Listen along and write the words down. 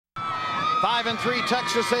5-3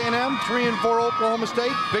 Texas A&M, 3-4 Oklahoma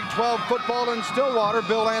State. Big 12 football in Stillwater.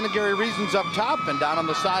 Bill and Gary Reasons up top, and down on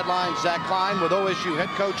the sideline, Zach Klein with OSU head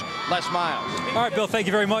coach Les Miles. All right, Bill, thank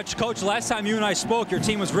you very much. Coach, last time you and I spoke, your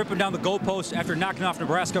team was ripping down the goalpost after knocking off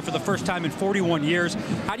Nebraska for the first time in 41 years.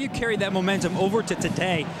 How do you carry that momentum over to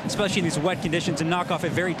today, especially in these wet conditions, and knock off a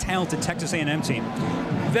very talented Texas A&M team?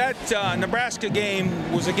 That Nebraska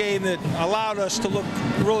game was a game that allowed us to look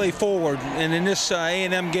really forward, and in this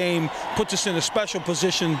A&M game puts us in a special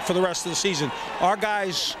position for the rest of the season. Our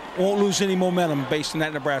guys won't lose any momentum based on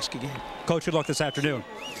that Nebraska game. Coach, good luck this afternoon.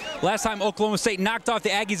 Last time Oklahoma State knocked off the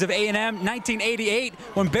Aggies of A&M, 1988,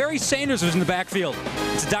 when Barry Sanders was in the backfield.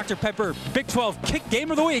 It's a Dr. Pepper Big 12 Kick Game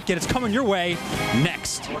of the Week, and it's coming your way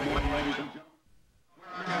next.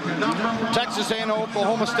 Texas A&M,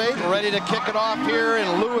 Oklahoma State ready to kick it off here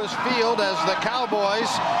in Lewis Field as the Cowboys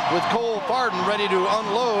with Cole Farden ready to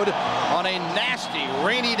unload on a nasty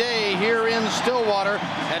rainy day here in Stillwater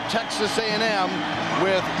at Texas A&M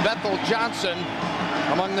with Bethel Johnson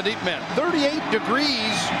among the deep men. 38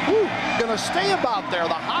 degrees, gonna stay about there.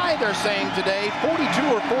 The high they're saying today, 42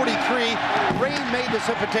 or 43. Rain may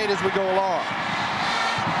precipitate as we go along.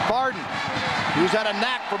 Farden, who's had a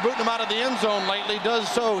knack for booting them out of the end zone lately, does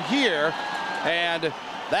so here, and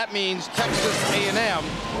that means Texas A&M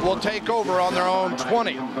will take over on their own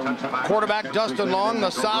 20. Quarterback Dustin Long, the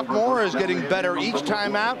sophomore, is getting better each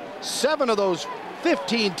time out. 7 of those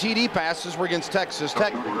 15 TD passes were against Texas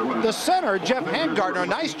Tech. The center, Jeff Handgartner,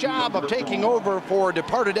 nice job of taking over for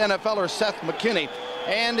departed NFLer Seth McKinney.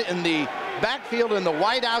 And in the backfield in the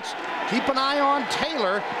wideouts, keep an eye on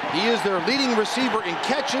Taylor. He is their leading receiver in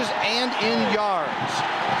catches and in yards.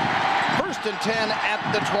 1st and 10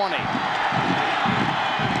 at the 20.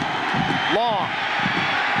 Long,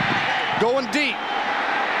 going deep,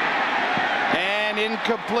 and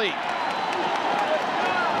incomplete.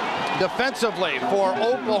 Defensively for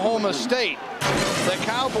Oklahoma State, the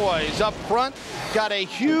Cowboys up front got a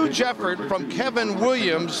huge effort from Kevin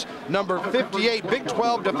Williams, number 58, Big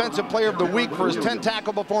 12 Defensive Player of the Week for his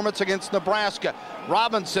 10-tackle performance against Nebraska.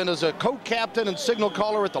 Robinson is a co-captain and signal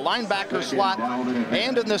caller at the linebacker slot.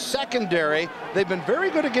 And in the secondary, they've been very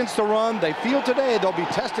good against the run. They feel today they'll be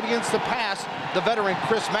tested against the pass. The veteran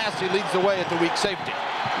Chris Massey leads the way at the weak safety.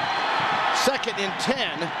 2nd and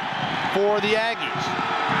 10 for the Aggies.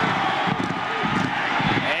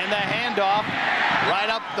 And the handoff right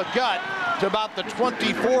up the gut to about the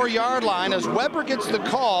 24-yard line as Weber gets the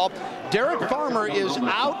call. Derek Farmer is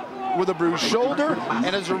out with a bruised shoulder,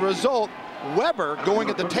 and as a result, Weber going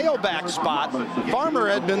at the tailback spot. Farmer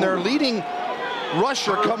had been their leading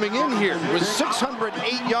rusher coming in here with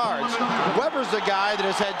 608 yards. Weber's the guy that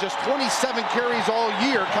has had just 27 carries all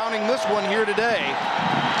year, counting this one here today.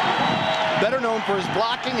 Better known for his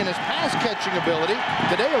blocking and his pass-catching ability.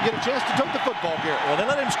 Today he'll get a chance to tote the football here. Well, they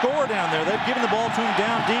let him score down there. They've given the ball to him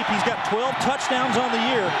down deep. He's got 12 touchdowns on the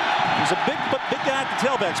year. He's a big guy at the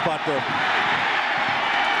tailback spot, though.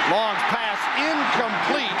 Long's pass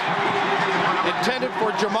incomplete. Intended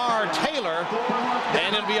for Jamar Taylor.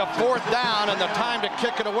 And it'll be a 4th down, and the time to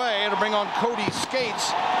kick it away. It'll bring on Cody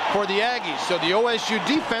Skates for the Aggies. So the OSU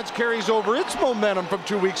defense carries over its momentum from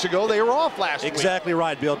 2 weeks ago. They were off last week. Exactly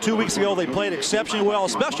right, Bill. 2 weeks ago, they played exceptionally well,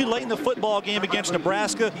 especially late in the football game against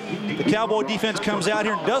Nebraska. The Cowboy defense comes out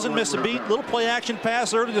here and doesn't miss a beat. Little play action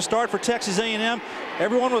pass early to start for Texas A&M.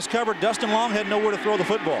 Everyone was covered. Dustin Long had nowhere to throw the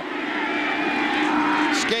football.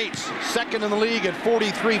 Skates, 2nd in the league at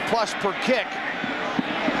 43+ per kick.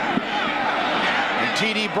 And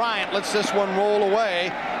T.D. Bryant lets this one roll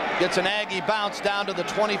away. Gets an Aggie bounce down to the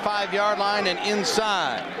 25-yard line and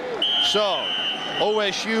inside. So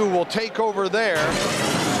OSU will take over there,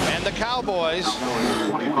 and the Cowboys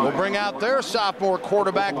will bring out their sophomore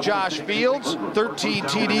quarterback, Josh Fields. 13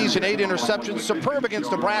 TDs and 8 interceptions. Superb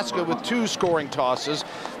against Nebraska with 2 scoring tosses.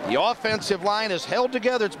 The offensive line is held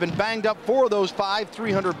together. It's been banged up. 4 of those 5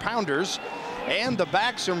 300-pounders. And the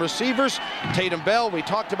backs and receivers, Tatum Bell, we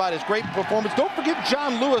talked about his great performance. Don't forget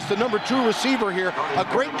John Lewis, the number 2 receiver here. A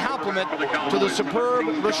great compliment to the superb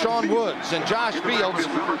Rashawn Woods. And Josh Fields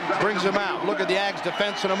brings him out. Look at the Aggies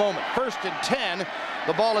defense in a moment. 1st and 10,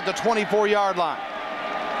 the ball at the 24-yard line.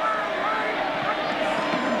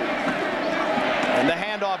 And the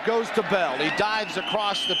handoff goes to Bell. He dives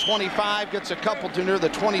across the 25, gets a couple to near the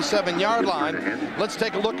 27-yard line. Let's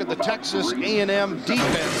take a look at the Texas A&M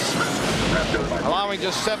defense, allowing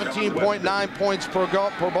just 17.9 points per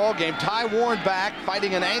ball game. Ty Warren back,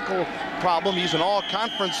 fighting an ankle problem. He's an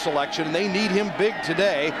all-conference selection, and they need him big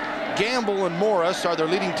today. Gamble and Morris are their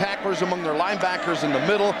leading tacklers among their linebackers in the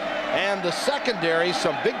middle. And the secondary,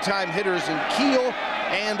 some big-time hitters in Keel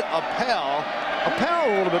and Appel. Appel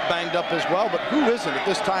a little bit banged up as well, but who isn't at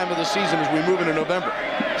this time of the season as we move into November?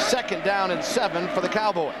 2nd down and 7 for the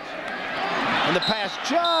Cowboys. And the pass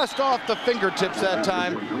just off the fingertips that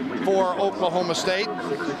time for Oklahoma State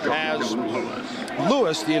as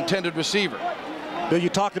Lewis, the intended receiver. Bill, you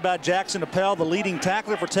talked about Jackson Appel, the leading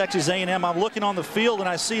tackler for Texas A&M. I'm looking on the field and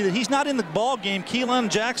I see that he's not in the ball game. Keelan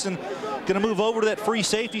Jackson going to move over to that free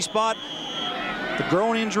safety spot. The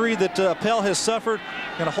groin injury that Appel has suffered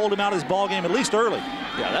going to hold him out of his ball game at least early.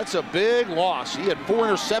 Yeah, that's a big loss. He had 4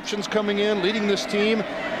 interceptions coming in, leading this team,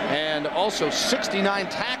 and also 69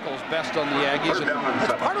 tackles best on the Aggies. And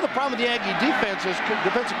that's part of the problem with the Aggie defense, as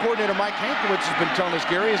defensive coordinator Mike Hankiewicz has been telling us,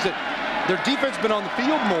 Gary, is that their defense has been on the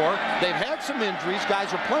field more. They've had some injuries.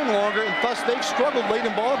 Guys are playing longer, and thus they've struggled late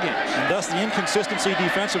in ball games. And thus the inconsistency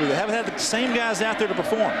defensively. They haven't had the same guys out there to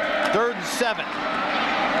perform. 3rd and 7.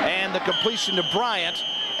 And the completion to Bryant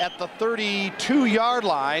at the 32-yard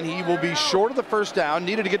line. He will be short of the first down,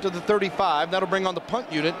 needed to get to the 35. That'll bring on the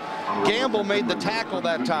punt unit. Gamble made the tackle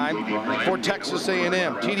that time for Texas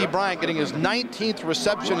A&M. T.D. Bryant getting his 19th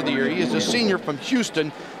reception of the year. He is a senior from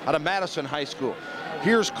Houston out of Madison High School.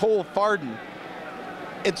 Here's Cole Farden.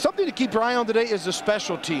 It's something to keep your eye on today is the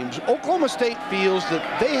special teams. Oklahoma State feels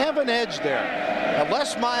that they have an edge there. Now,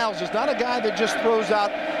 Les Miles is not a guy that just throws out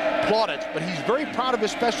plaudits, but he's very proud of his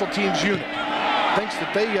special teams unit. Thinks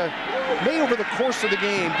that they may, over the course of the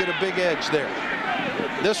game, get a big edge there.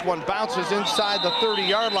 This one bounces inside the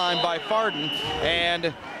 30-yard line by Farden,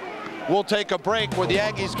 and we'll take a break where the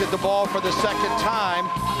Aggies get the ball for the 2nd time.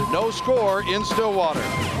 No score in Stillwater.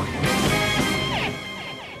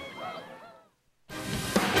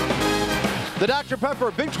 The Dr.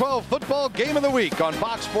 Pepper Big 12 Football Game of the Week on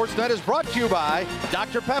Fox Sports Net is brought to you by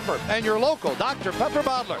Dr. Pepper and your local Dr. Pepper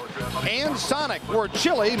bottler, and Sonic, where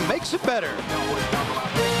chili makes it better.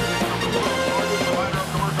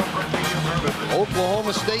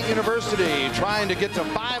 Oklahoma State University trying to get to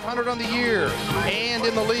 500 on the year and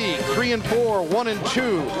in the league. 3-4,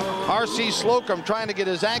 1-2. R.C. Slocum trying to get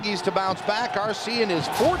his Aggies to bounce back. R.C. in his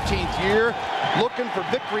 14th year looking for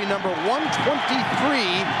victory number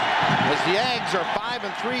 123 as the Aggs are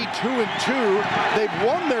 5-3, 2-2. They've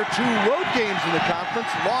won their 2 road games in the conference,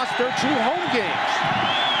 lost their 2 home games.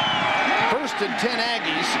 1st and 10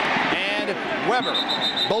 Aggies, and Weber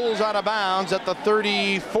bowls out of bounds at the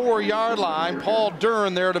 34-yard line. Paul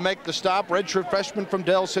Dern there to make the stop, redshirt freshman from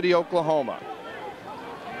Del City, Oklahoma.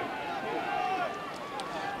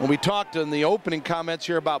 When we talked in the opening comments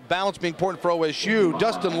here about balance being important for OSU,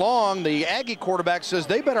 Dustin Long, the Aggie quarterback, says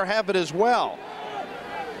they better have it as well.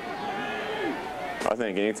 I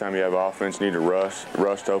think anytime you have offense, you need to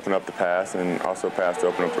rush to open up the pass, and also pass to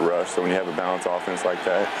open up the rush. So when you have a balanced offense like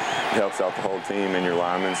that, it helps out the whole team and your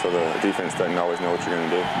linemen, so the defense doesn't always know what you're going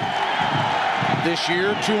to do. This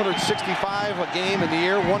year, 265 a game in the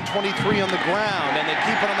air, 123 on the ground, and they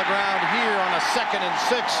keep it on the ground here on a 2nd and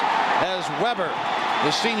 6 as Weber,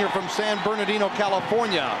 the senior from San Bernardino,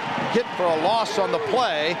 California, hit for a loss on the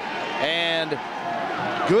play, and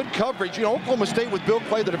good coverage. You know, Oklahoma State with Bill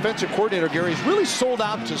Clay, the defensive coordinator, Gary, is really sold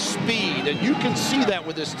out to speed, and you can see that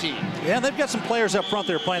with this team. Yeah, they've got some players up front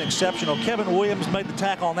that are playing exceptional. Kevin Williams made the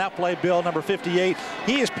tackle on that play, Bill, number 58.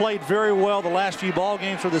 He has played very well the last few ball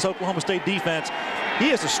games for this Oklahoma State defense. He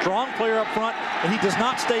is a strong player up front, and he does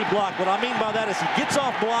not stay blocked. What I mean by that is he gets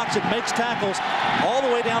off blocks and makes tackles all the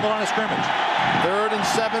way down the line of scrimmage. 3rd and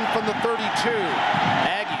 7 from the 32.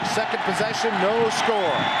 Aggies, 2nd possession, no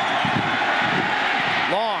score.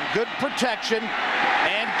 Long, good protection,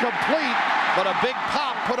 and complete, but a big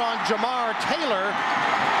pop put on Jamar Taylor,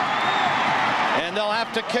 and they'll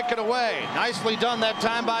have to kick it away. Nicely done that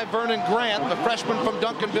time by Vernon Grant, the freshman from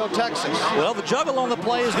Duncanville, Texas. Well, the juggle on the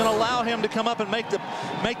play is going to allow him to come up and make the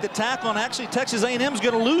tackle, and actually Texas A&M is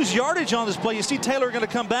going to lose yardage on this play. You see Taylor going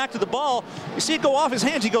to come back to the ball. You see it go off his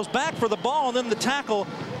hands. He goes back for the ball, and then the tackle.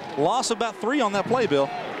 Loss about 3 on that play, Bill.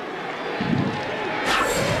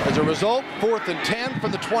 As a result, 4th and 10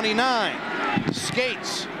 from the 29.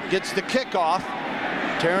 Skates gets the kickoff.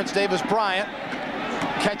 Terrence Davis Bryant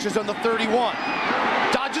catches on the 31.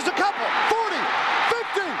 Dodges a couple. 40,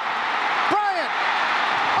 50. Bryant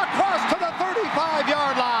across to the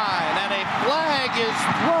 35-yard line. And a flag is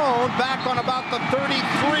thrown back on about the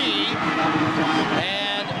 33.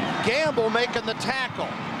 And Gamble making the tackle.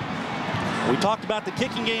 We talked about the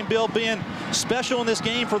kicking game, Bill, being special in this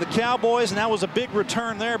game for the Cowboys, and that was a big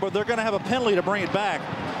return there, but they're going to have a penalty to bring it back.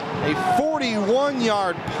 A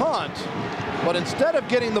 41-yard punt, but instead of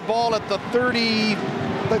getting the ball at the 30, I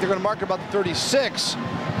think they're going to mark it about the 36,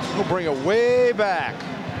 we'll bring it way back.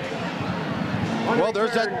 Well,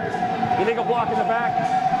 there's that. Illegal block in the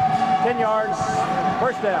back. 10 yards,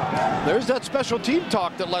 first down. There's that special team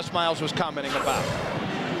talk that Les Miles was commenting about.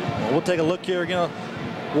 Well, we'll take a look here. We're going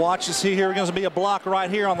to watch and see here. We're going to be a block right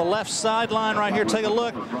here on the left sideline right here. Take a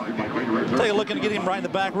look. Take a look and get him right in the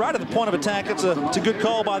back, right at the point of attack. It's a good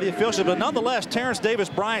call by the official, but nonetheless, Terrence Davis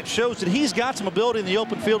Bryant shows that he's got some ability in the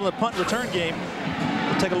open field in the punt return game.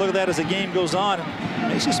 We'll take a look at that as the game goes on.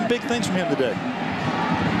 May see some big things from him today.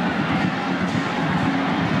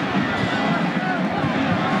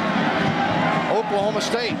 Oklahoma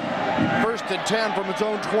State, 1st and 10 from its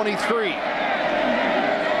own 23.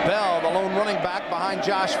 Bell, the lone running back behind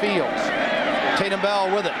Josh Fields. Tatum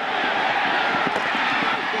Bell with it.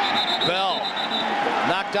 Bell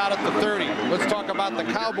knocked out at the 30. Let's talk about the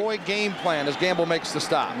Cowboy game plan as Gamble makes the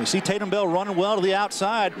stop. We see Tatum Bell running well to the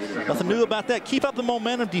outside. Nothing new about that. Keep up the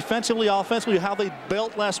momentum defensively, offensively, how they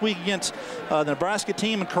built last week against the Nebraska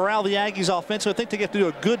team and corral the Aggies offensively. I think they get to do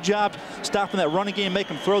a good job stopping that running game, make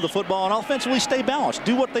them throw the football, and offensively stay balanced.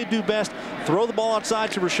 Do what they do best. Throw the ball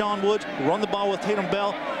outside to Rashawn Woods. Run the ball with Tatum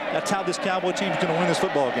Bell. That's how this Cowboy team is going to win this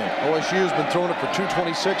football game. OSU has been throwing it for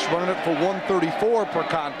 226, running it for 134 per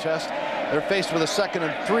contest. They're faced with a 2nd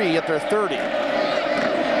and 3 at their 30.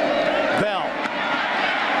 Bell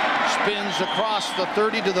spins across the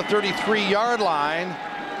 30 to the 33-yard line.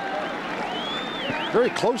 Very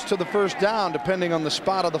close to the first down, depending on the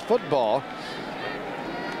spot of the football.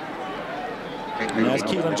 And that's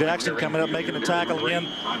Keelan Jackson coming up, making a tackle again.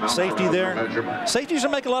 Safety there. Safeties are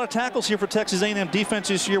making a lot of tackles here for Texas A&M defense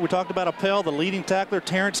this year. We talked about Appel, the leading tackler.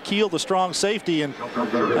 Terrence Keel, the strong safety. And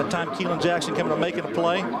that time, Keelan Jackson coming up, making a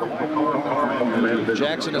play.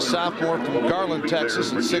 Jackson, a sophomore from Garland,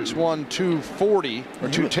 Texas, at 6'1", 240, or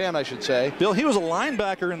 210, I should say. Bill, he was a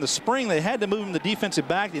linebacker in the spring. They had to move him to defensive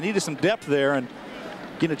back. They needed some depth there and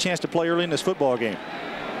getting a chance to play early in this football game.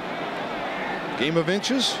 Game of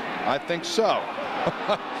inches? I think so.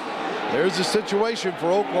 There's a situation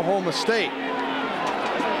for Oklahoma State.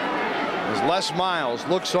 As Les Miles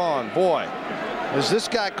looks on, boy, as this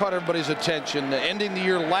guy caught everybody's attention, ending the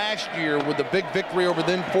year last year with the big victory over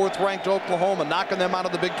then 4th-ranked Oklahoma, knocking them out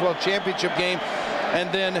of the Big 12 championship game.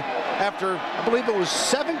 And then after, I believe it was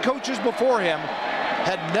 7 coaches before him,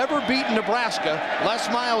 had never beaten Nebraska. Les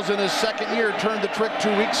Miles in his 2nd year turned the trick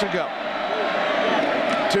 2 weeks ago.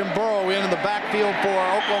 Tim Burrow in the backfield for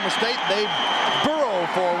Oklahoma State. They burrow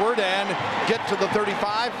forward and get to the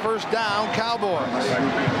 35. First down, Cowboys.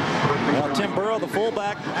 Well, Tim Burrow, the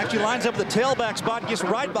fullback, actually lines up at the tailback spot, gets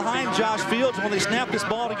right behind Josh Fields when they snap this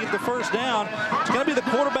ball to get the first down. It's going to be the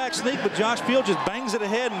quarterback sneak, but Josh Fields just bangs it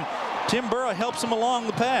ahead, and Tim Burrow helps him along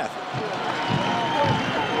the path.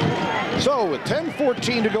 So with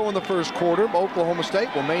 10:14 to go in the first quarter, Oklahoma State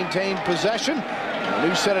will maintain possession. A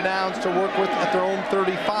new set of downs to work with at their own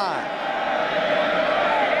 35.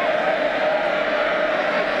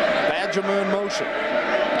 Badgerman in motion.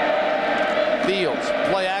 Fields,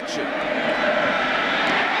 play action.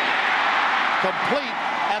 Complete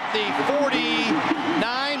at the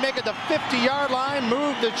 49, make it the 50-yard line,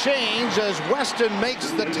 move the chains as Weston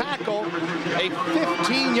makes the tackle. A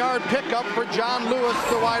 15-yard pickup for John Lewis,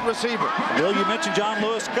 the wide receiver. Bill, you mentioned John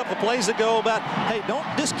Lewis a couple of plays ago about, hey, don't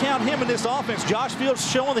discount him in this offense. Josh Fields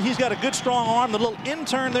showing that he's got a good, strong arm. The little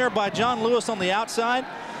intern there by John Lewis on the outside.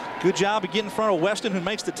 Good job of getting in front of Weston, who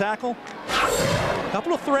makes the tackle. A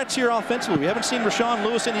couple of threats here offensively. We haven't seen Rashawn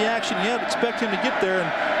Lewis in the action yet. Expect him to get there,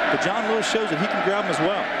 but John Lewis shows that he can grab him as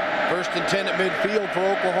well. 1st and 10 at midfield for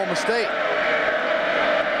Oklahoma State.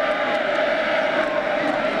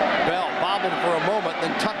 Bell bobbled for a moment,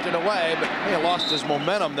 then tucked it away, but he lost his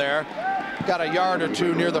momentum there. Got a yard or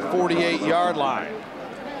two near the 48-yard line.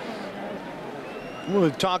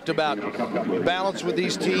 We've talked about balance with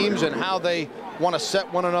these teams and how they want to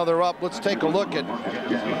set one another up. Let's take a look at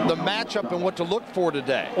the matchup and what to look for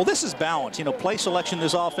today. Well, this is balance. You know, play selection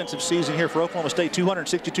this offensive season here for Oklahoma State,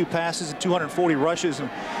 262 passes and 240 rushes. And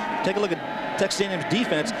take a look at Texas A&M's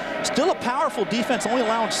defense. Still a powerful defense, only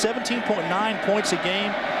allowing 17.9 points a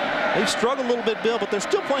game. They've struggled a little bit, Bill, but they're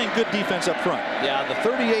still playing good defense up front. Yeah, the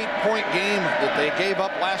 38-point game that they gave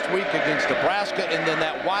up last week against Nebraska, and then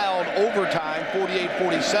that wild overtime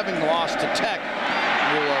 48-47 loss to Tech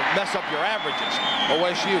will mess up your averages.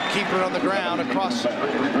 OSU keeping it on the ground across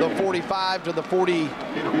the 45 to the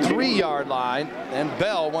 43-yard line, and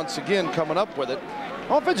Bell once again coming up with it.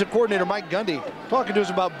 Offensive coordinator Mike Gundy talking to us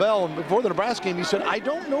about Bell, and before the Nebraska game, he said, I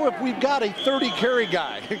don't know if we've got a 30-carry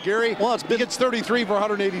guy. Gary, well, he gets 33 for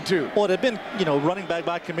 182. Well, it had been, you know, running back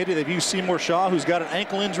by committee. They've used Seymour Shaw, who's got an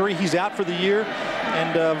ankle injury. He's out for the year.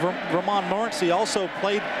 And Vernon Grant also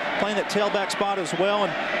playing that tailback spot as well.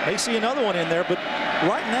 And they see another one in there. But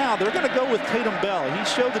right now they're going to go with Tatum Bell. He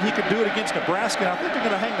showed that he could do it against Nebraska, and I think they're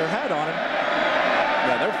going to hang their hat on him.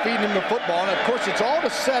 Yeah, they're feeding him the football, and of course it's all to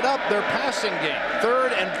set up their passing game.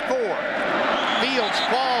 3rd and 4. Fields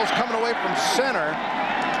falls coming away from center.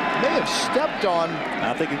 May have stepped on.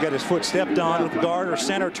 I think he got his foot stepped on with the guard or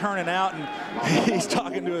center turning out, and he's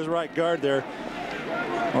talking to his right guard there.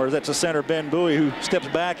 Or that's a center, Ben Bowie, who steps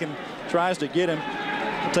back and tries to get him.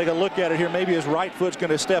 We'll take a look at it here. Maybe his right foot's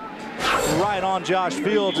going to step right on Josh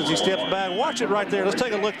Fields as he steps back. Watch it right there. Let's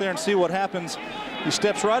take a look there and see what happens. He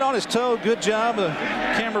steps right on his toe. Good job,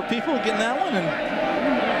 camera people, getting that one. And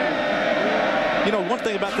you know, one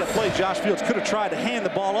thing about that play, Josh Fields could have tried to hand the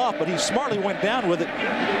ball off, but he smartly went down with it.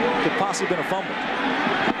 Could possibly have been a fumble.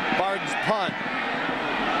 Barton's punt.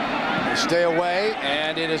 They stay away,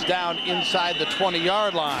 and it is down inside the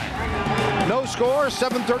 20-yard line. No score,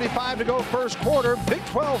 7:35 to go first quarter, Big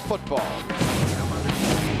 12 football.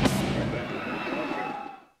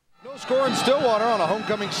 No score in Stillwater on a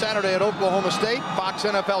homecoming Saturday at Oklahoma State. Fox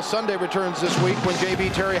NFL Sunday returns this week when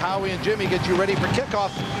JB, Terry, Howie, and Jimmy get you ready for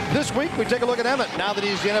kickoff. This week, we take a look at Emmett, now that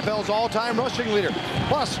he's the NFL's all-time rushing leader.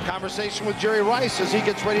 Plus, conversation with Jerry Rice as he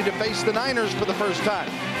gets ready to face the Niners for the first time.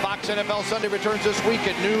 Fox NFL Sunday returns this week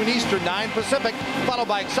at noon Eastern, 9 Pacific, followed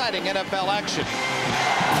by exciting NFL action.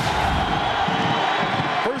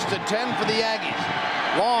 1st and 10 for the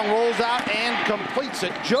Aggies. Long rolls out and completes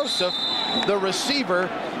it. Joseph, the receiver,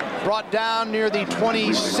 brought down near the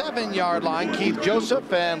 27-yard line, Keith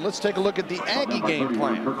Joseph, and let's take a look at the Aggie game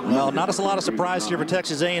plan. Well, not a lot of surprise here for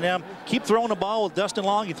Texas A&M. Keep throwing the ball with Dustin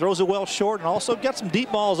Long. He throws it well short and also got some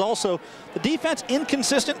deep balls also. The defense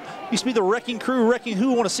inconsistent. Used to be the wrecking crew, wrecking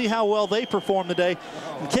who. Want to see how well they perform today.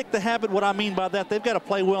 And kick the habit, what I mean by that, they've got to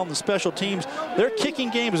play well in the special teams. Their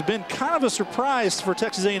kicking game has been kind of a surprise for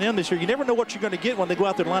Texas A&M this year. You never know what you're going to get when they go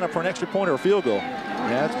out there and line up for an extra point or a field goal.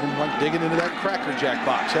 Yeah, it's been like digging into that Cracker Jack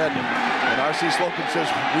box, hasn't it? And R.C. Slocum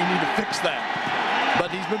says we need to fix that.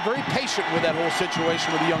 But he's been very patient with that whole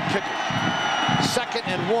situation with the young kicker. 2nd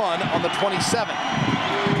and 1 on the 27.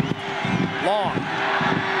 Long,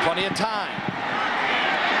 plenty of time.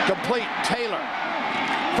 Complete, Taylor.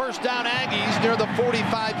 1st down Aggies near the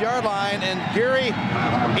 45-yard line, and Gary,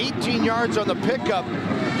 18 yards on the pickup.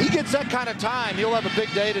 He gets that kind of time, he'll have a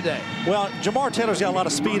big day today. Well, Jamar Taylor's got a lot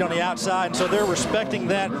of speed on the outside, and so they're respecting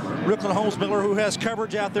that. Rickland Holmes Miller, who has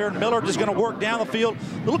coverage out there, and Miller just going to work down the field.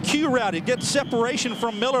 Little Q route, he gets separation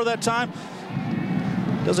from Miller that time.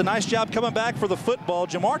 Does a nice job coming back for the football.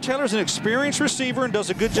 Jamar Taylor's an experienced receiver and does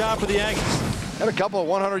a good job for the Aggies. Had a couple of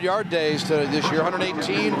 100-yard days this year,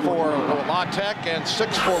 118 for La Tech and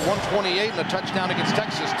 6 for 128 and a touchdown against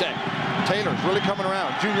Texas Tech. Taylor's really coming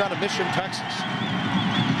around. Junior out of Mission, Texas.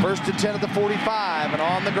 1st and 10 at the 45 and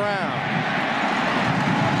on the ground.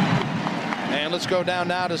 And let's go down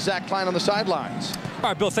now to Zach Klein on the sidelines. All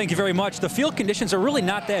right, Bill, thank you very much. The field conditions are really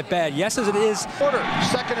not that bad. Yes, as it is.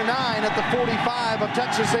 2nd and 9 at the 45 of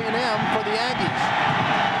Texas A&M for the Aggies.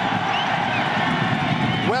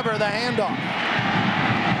 Weber the handoff.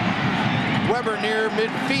 Weber near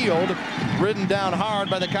midfield, ridden down hard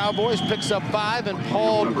by the Cowboys, picks up 5, and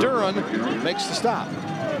Paul Duran makes the stop.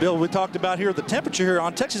 Bill, we talked about here the temperature here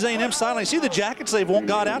on Texas A&M sideline. See the jackets they've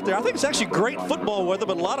got out there. I think it's actually great football weather,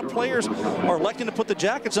 but a lot of players are electing to put the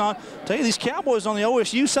jackets on. Tell you, these Cowboys on the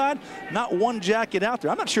OSU side, not one jacket out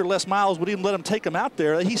there. I'm not sure Les Miles would even let them take them out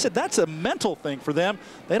there. He said that's a mental thing for them.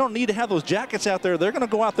 They don't need to have those jackets out there. They're going to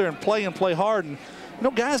go out there and play hard. And you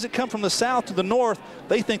know, guys that come from the south to the north,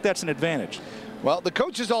 they think that's an advantage. Well, the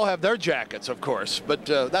coaches all have their jackets, of course, but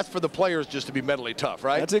that's for the players just to be mentally tough,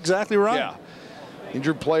 right? That's exactly right. Yeah.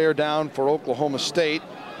 Injured player down for Oklahoma State.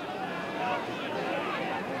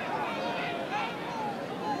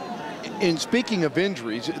 In speaking of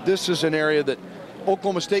injuries, this is an area that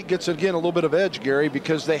Oklahoma State gets, again, a little bit of edge, Gary,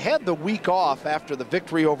 because they had the week off after the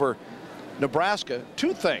victory over Nebraska.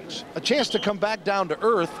 2 things, a chance to come back down to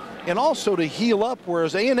earth and also to heal up,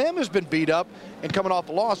 whereas A&M has been beat up and coming off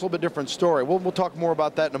a loss, a little bit different story. We'll talk more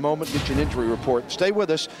about that in a moment, get you an injury report. Stay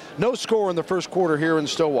with us. No score in the first quarter here in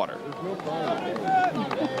Stillwater.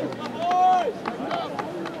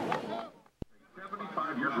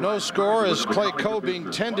 No score as Clay Coe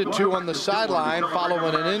being tended to on the sideline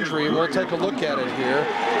following an injury. We'll take a look at it here.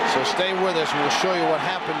 So stay with us and we'll show you what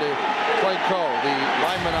happened to Clay Coe, the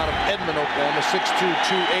lineman out of Edmond, Oklahoma, 6'2",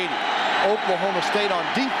 280. Oklahoma State on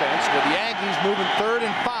defense with the Aggies moving 3rd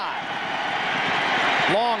and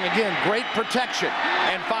 5. Long again, great protection,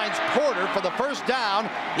 and finds Porter for the first down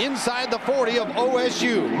inside the 40 of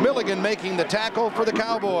OSU. Milligan making the tackle for the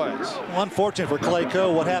Cowboys. Well, unfortunate for Clay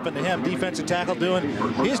Coe, what happened to him. Defensive tackle doing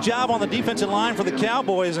his job on the defensive line for the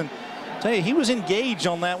Cowboys, and Tell you, he was engaged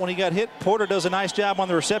on that when he got hit. Porter does a nice job on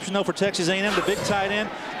the reception, though, for Texas A&M, the big tight end.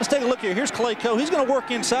 Let's take a look here. Here's Clay Coe. He's going to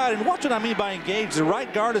work inside, and watch what I mean by engaged. The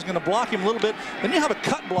right guard is going to block him a little bit. Then you have a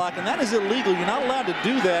cut block, and that is illegal. You're not allowed to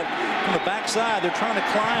do that from the backside. They're trying to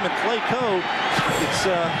climb, and Clay Coe gets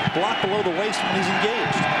blocked below the waist when he's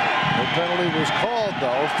engaged. No penalty was called,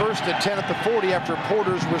 though. 1st and 10 at the 40 after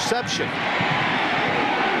Porter's reception.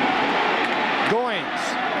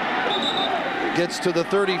 Goins gets to the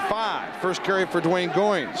 35. First carry for Dwayne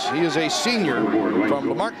Goins. He is a senior from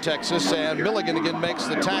Lamarck, Texas, and Milligan again makes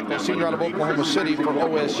the tackle, senior out of Oklahoma City for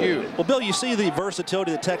OSU. Well, Bill, you see the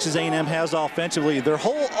versatility that Texas A&M has offensively. Their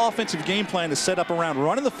whole offensive game plan is set up around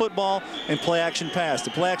running the football and play-action pass.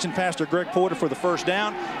 The play-action pass to Greg Porter for the first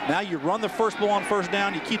down. Now you run the first ball on first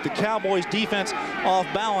down. You keep the Cowboys' defense off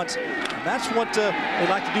balance. And that's what they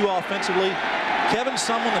like to do offensively. Kevin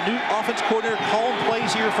Sumlin, the new offense coordinator, calling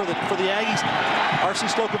plays here for the Aggies. R.C.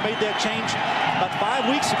 Slocum made that change about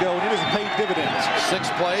 5 weeks ago, and it has paid dividends. 6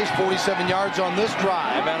 plays, 47 yards on this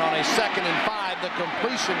drive, and on a 2nd and 5, the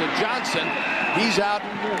completion to Johnson. He's out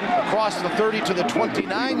across the 30 to the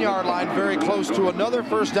 29-yard line, very close to another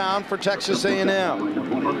first down for Texas A&M.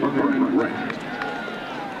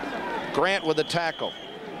 Grant with a tackle.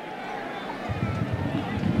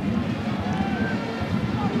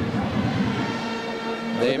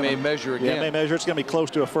 They may measure again. Yeah, may measure. It's going to be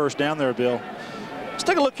close to a first down there, Bill. Let's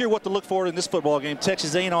take a look here what to look for in this football game.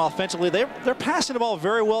 Texas A&M offensively, they're passing the ball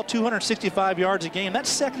very well, 265 yards a game.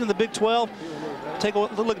 That's 2nd in the Big 12. Take a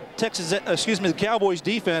look at the Cowboys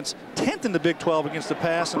defense, 10th in the Big 12 against the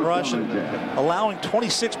pass and rush, and allowing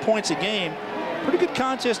 26 points a game. Pretty good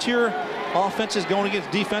contest here. Offenses going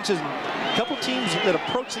against defenses. A couple teams that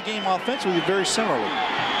approach the game offensively very similarly.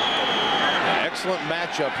 Excellent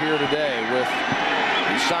matchup here today with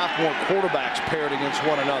the sophomore quarterbacks paired against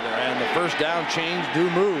one another, and the first down chains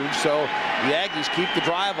do move, so the Aggies keep the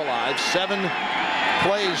drive alive. 7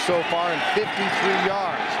 plays so far and 53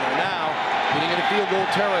 yards. They're now getting into field goal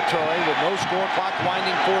territory with no score, clock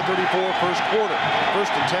winding, 4:34 first quarter.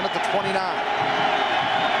 1st and 10 at the 29.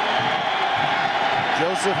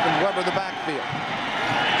 Joseph and Weber the backfield.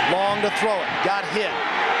 Long to throw it, got hit.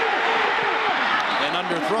 And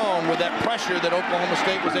underthrown with that pressure that Oklahoma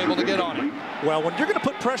State was able to get on him. Well, when you're going to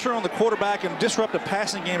put pressure on the quarterback and disrupt a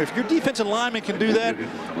passing game, if your defensive lineman can do that,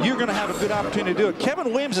 you're going to have a good opportunity to do it.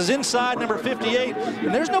 Kevin Williams is inside, number 58,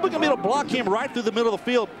 and there's nobody going to be able to block him right through the middle of the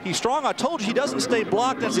field. He's strong. I told you he doesn't stay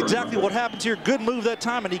blocked. That's exactly what happens here. Good move that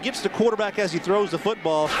time, and he gets the quarterback as he throws the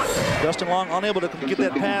football. Dustin Long unable to get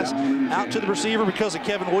that pass out to the receiver because of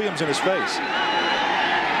Kevin Williams in his face.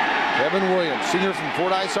 Kevin Williams, senior from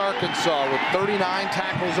Fordyce, Arkansas, with 39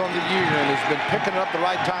 tackles on the year, and has been picking it up the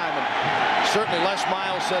right time. And certainly Les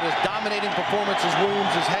Miles said as dominating performances Williams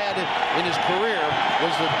has had in his career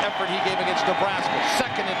was the effort he gave against Nebraska.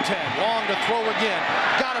 2nd and 10, long to throw again.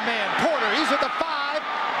 Got a man, Porter, he's at the 5,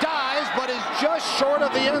 dives, but is just short of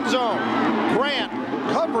the end zone. Grant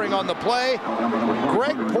covering on the play.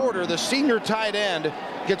 Greg Porter, the senior tight end,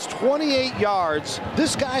 gets 28 yards.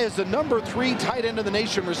 This guy is the number 3 tight end in the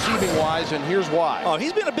nation receiving-wise, and here's why. Oh,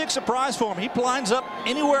 he's been a big surprise for him. He lines up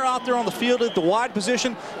anywhere out there on the field at the wide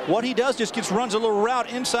position. What he does just runs a little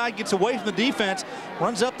route inside, gets away from the defense,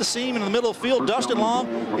 runs up the seam in the middle of the field. Dustin Long,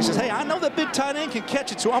 he says, hey, I know that big tight end can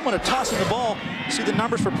catch it, so I'm going to toss him the ball. See the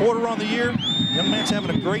numbers for Porter on the year? Young man's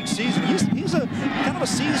having a great season. He's a kind of a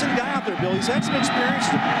seasoned guy out there, Bill. He's had some experience.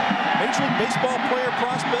 Major League Baseball player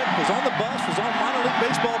prospect, was on the bus, was on minor league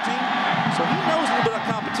baseball team, so he knows a little bit of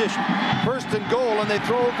competition. 1st and goal, and they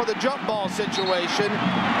throw for the jump ball situation,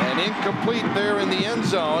 and incomplete there in the end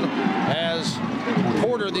zone as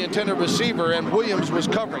Porter, the intended receiver, and Williams was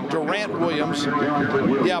covering. Durant Williams.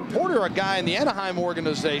 Yeah, Porter, a guy in the Anaheim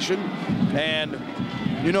organization, and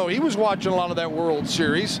you know, he was watching a lot of that World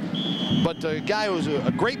Series. But a guy who's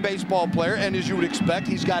a great baseball player, and as you would expect,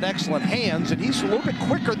 he's got excellent hands, and he's a little bit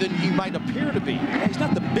quicker than he might appear to be. Yeah, he's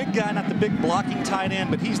not the big guy, not the big blocking tight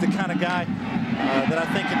end, but he's the kind of guy that I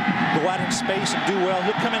think can go out in space and do well.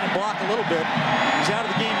 He'll come in and block a little bit. He's out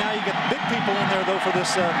of the game now. You got big people in there, though, for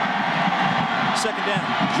this 2nd down.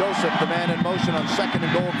 Joseph, the man in motion on 2nd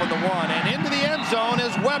and goal from the 1, and into the end zone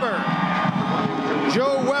is Weber.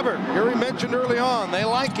 Joe Weber, here we mentioned early on, they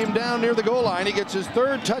like him down near the goal line. He gets his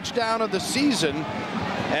 3rd touchdown of the season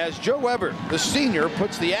as Joe Weber, the senior,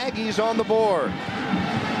 puts the Aggies on the board.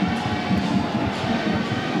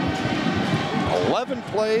 11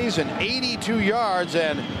 plays and 82 yards,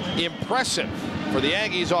 and impressive for the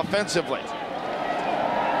Aggies offensively.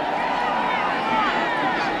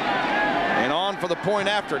 And on for the point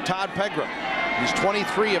after, Todd Pegram. He's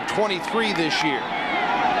 23 of 23 this year.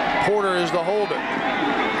 Porter is the holder.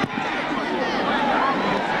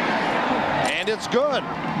 And it's good.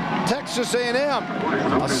 Texas A&M,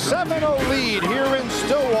 a 7-0 lead here in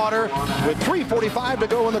Stillwater with 3:45 to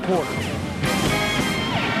go in the quarter.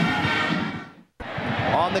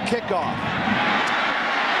 On the kickoff,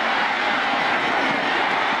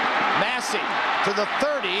 Massey to the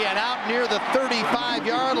 30 and out near the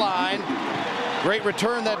 35-yard line. Great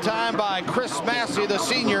return that time by Chris Massey, the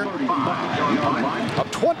senior, of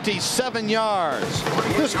 27 yards.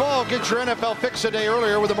 This fall, get your NFL fix a day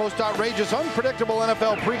earlier with the most outrageous, unpredictable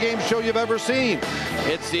NFL pregame show you've ever seen.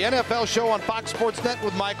 It's the NFL show on Fox Sports Net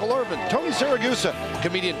with Michael Irvin, Tony Siragusa,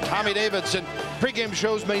 comedian Tommy Davidson. Pregame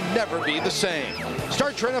shows may never be the same.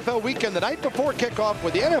 Start your NFL weekend the night before kickoff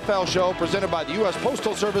with the NFL show presented by the U.S.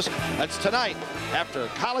 Postal Service. That's tonight after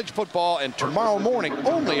college football and tomorrow morning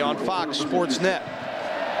only on Fox Sports Net.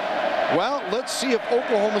 Well, let's see if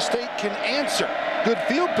Oklahoma State can answer. Good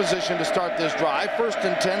field position to start this drive. 1st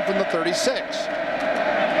and 10 from the 36.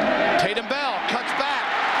 Tatum Bell cuts back.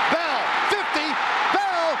 Bell, 50.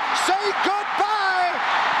 Bell, say goodbye.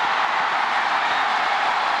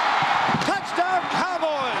 Touchdown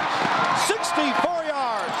Cowboys. 64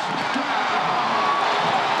 yards.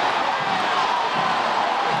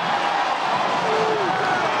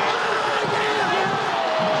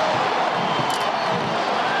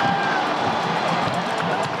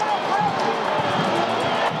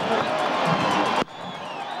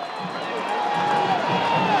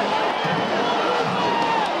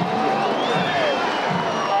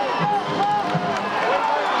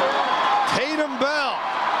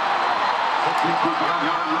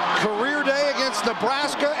 Career day against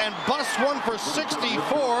Nebraska and busts one for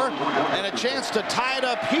 64 and a chance to tie it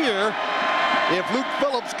up here if Luke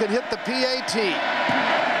Phillips can hit the PAT.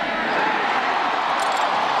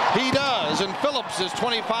 He does, and Phillips is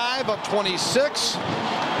 25 of 26.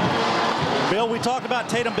 Bill, we talked about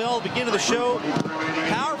Tatum Bell at the beginning of the show.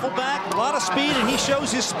 Powerful back, a lot of speed, and he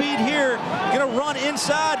shows his speed here. Going to run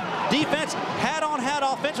inside. Defense hat-on-hat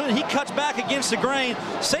offensively. He cuts back against the grain.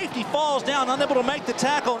 Safety falls down, unable to make the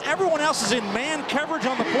tackle, and everyone else is in man coverage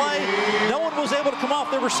on the play. No one was able to come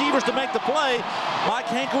off their receivers to make the play.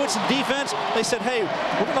 Mike Hankiewicz and defense, they said, hey,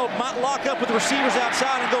 we're going to lock up with the receivers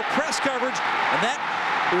outside and go press coverage, and that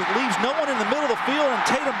leaves no one in the middle of the field, and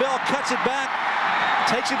Tatum Bell cuts it back,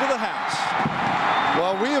 takes it to the house.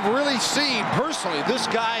 Well, we have really seen, personally, this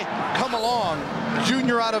guy come along,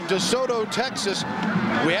 junior out of DeSoto, Texas.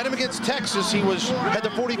 We had him against Texas. He had the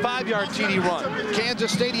 45-yard TD run.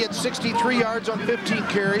 Kansas State, he had 63 yards on 15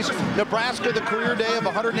 carries. Nebraska, the career day of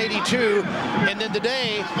 182. And then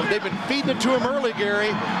today, they've been feeding it to him early,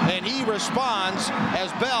 Gary, and he responds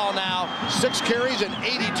as Bell now 6 carries and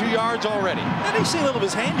 82 yards already. And he's seen a little of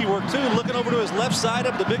his handiwork, too, looking over to his left side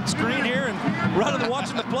up the big screen here and running and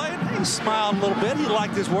watching the play. And he smiled a little bit. He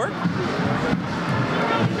liked his work.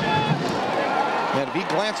 And if he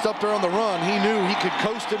glanced up there on the run, he knew he could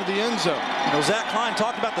coast into the end zone. You know, Zach Klein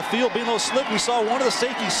talked about the field being a little slick. We saw one of the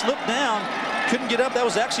safeties slip down, couldn't get up. That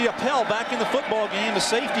was actually a Pell back in the football game. The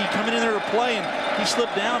safety coming in there to play, and he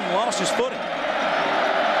slipped down and lost his footing.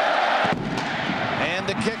 And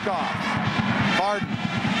the kickoff. Hard.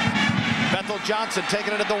 Bethel Johnson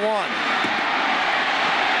taking it at the 1.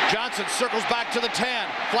 Johnson circles back to the 10.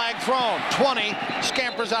 Flag thrown. 20.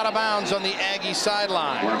 Scampers out of bounds on the Aggie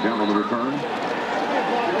sideline. Down on the return.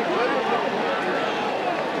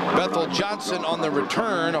 Bethel Johnson on the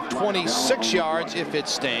return of 26 yards if it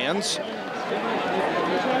stands.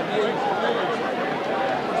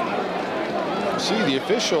 See the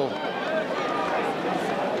official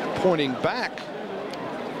pointing back.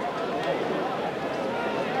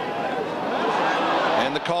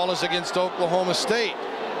 And the call is against Oklahoma State.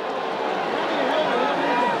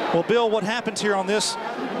 Well, Bill, what happens here on this?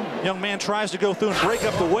 Young man tries to go through and break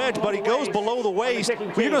up the wedge, but he goes below the waist. Well,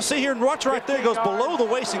 you're going to see here and watch right there. He goes below the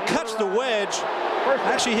waist and cuts the wedge.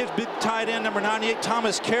 Actually hits big tight end number 98,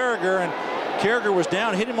 Thomas Carragher, and Carragher was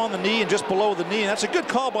down, hit him on the knee and just below the knee. And that's a good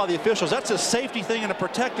call by the officials. That's a safety thing and a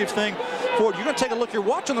protective thing for it. You're going to take a look here.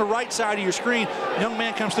 Watch on the right side of your screen. Young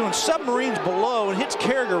man comes through and submarines below and hits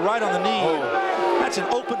Carragher right on the knee. That's an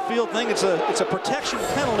open field thing. It's a protection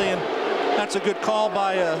penalty, and that's a good call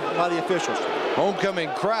by the officials. Homecoming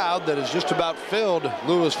crowd that has just about filled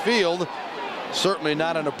Lewis Field. Certainly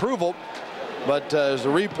not an approval, but as the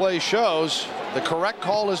replay shows, the correct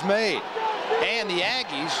call is made. And the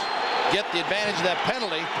Aggies get the advantage of that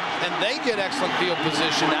penalty, and they get excellent field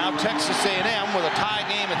position now. Texas A&M with a tie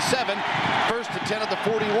game at 7. 1st and 10 at the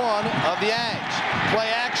 41 of the Aggies.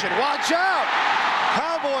 Play action. Watch out!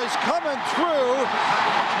 Cowboys coming through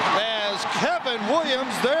as Kevin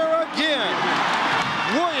Williams there again.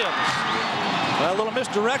 Williams Well, a little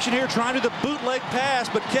misdirection here, trying to do the bootleg pass,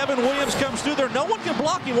 but Kevin Williams comes through there. No one can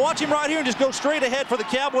block him. Watch him right here and just go straight ahead for the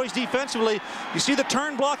Cowboys defensively. You see the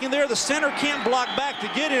turn blocking there. The center can't block back to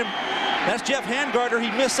get him. That's Jeff Handgartner. He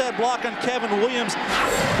missed that block on Kevin Williams.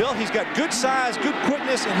 Bill, he's got good size, good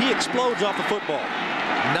quickness, and he explodes off the football.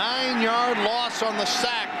 9-yard loss on the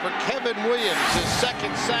sack for Kevin Williams, his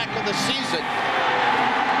second sack of the season.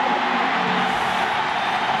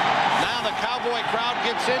 Now the Cowboy crowd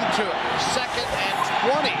gets into it. 2nd and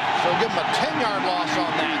 20. So give him a 10-yard loss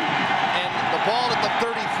on that. And the ball at the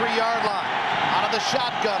 33-yard line. Out of the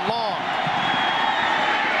shotgun, Long.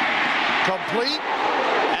 Complete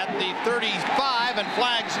at the 35, and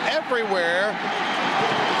flags everywhere.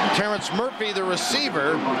 Terrence Murphy, the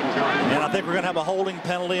receiver. And I think we're going to have a holding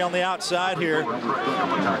penalty on the outside here.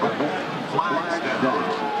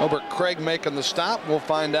 Albert Craig making the stop. We'll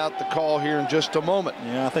find out the call here in just a moment.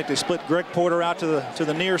 Yeah, I think they split Greg Porter out to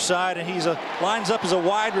the near side, and he's lines up as a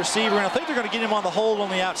wide receiver, and I think they're going to get him on the hold on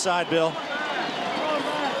the outside, Bill.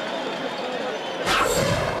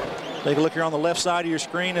 Take a look here on the left side of your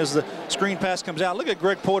screen as the screen pass comes out. Look at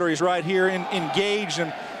Greg Porter. He's right here engaged,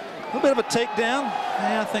 and a little bit of a takedown.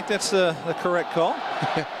 Yeah, I think that's the correct call.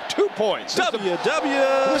 2 points. W.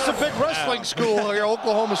 This is a big wrestling school here,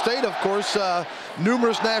 Oklahoma State, of course.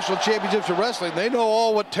 Numerous national championships of wrestling. They know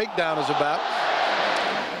all what takedown is about.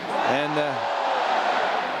 And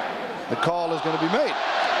the call is going to be made.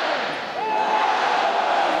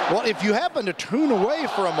 Well, if you happen to tune away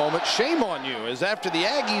for a moment, shame on you, as after the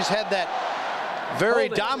Aggies had that very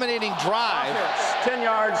dominating drive. 10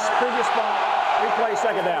 yards, previous spot, replay,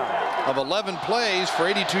 2nd down. Of 11 plays for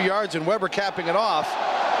 82 yards, and Weber capping it off.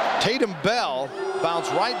 Tatum Bell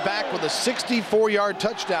bounced right back with a 64-yard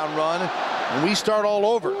touchdown run, and we start all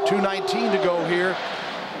over. 2:19 to go here.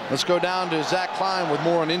 Let's go down to Zach Klein with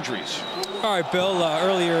more on injuries. All right, Bill,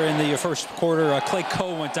 earlier in the first quarter, Clay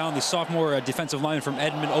Coe went down. The sophomore defensive lineman from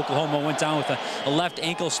Edmond, Oklahoma, went down with a left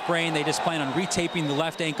ankle sprain. They just plan on retaping the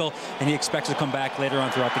left ankle, and he expects to come back later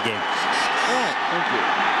on throughout the game. All right, thank you.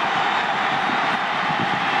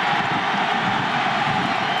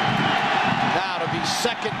 Now to be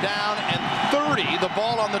 2nd down and 30. The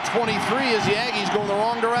ball on the 23 as the Aggies go in the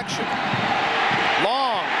wrong direction.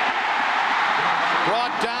 Long.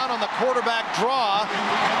 Brought down on the quarterback draw.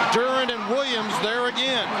 Durant and Williams there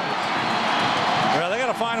again. Well, they got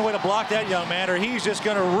to find a way to block that young man, or he's just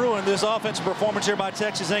going to ruin this offensive performance here by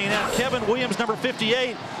Texas A&M. Kevin Williams, number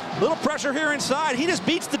 58. Little pressure here inside. He just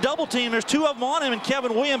beats the double team. There's 2 of them on him, and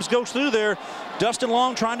Kevin Williams goes through there. Dustin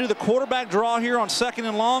Long trying to do the quarterback draw here on 2nd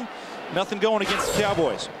and long. Nothing going against the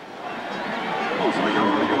Cowboys.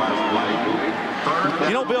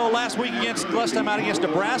 You know, Bill, last time out against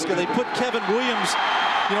Nebraska, they put Kevin Williams,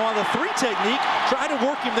 on the 3 technique, tried to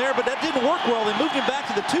work him there, but that didn't work well. They moved him back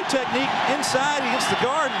to the 2 technique inside against the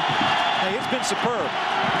guard. And, hey, it's been superb.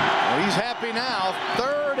 Well, he's happy now.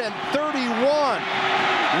 3rd and 31.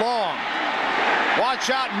 Long. Watch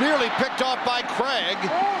out, nearly picked off by Craig.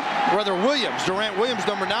 Rather Williams, Durant Williams,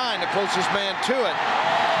 number 9, the closest man to it.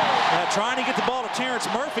 Trying to get the ball to Terrence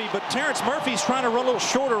Murphy, but Terrence Murphy's trying to run a little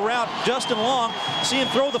shorter route. Justin Long, see him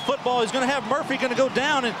throw the football. He's going to have Murphy going to go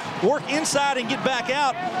down and work inside and get back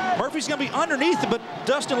out. Murphy's going to be underneath it, but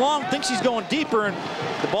Dustin Long thinks he's going deeper, and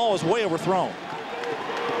the ball is way overthrown.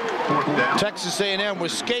 Texas A&M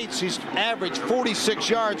with skates. He's averaged 46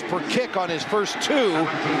 yards per kick on his first 2.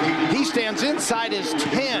 He stands inside his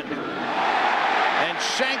 10 and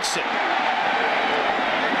shanks it.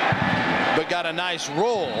 But got a nice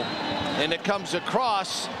roll, and it comes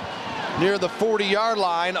across near the 40-yard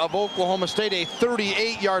line of Oklahoma State, a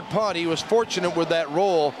 38-yard punt. He was fortunate with that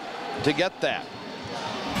roll to get that.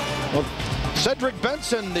 Well, Cedric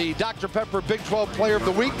Benson, the Dr. Pepper Big 12 Player of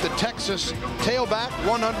the Week, the Texas tailback,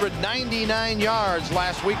 199 yards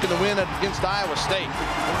last week in the win against Iowa State.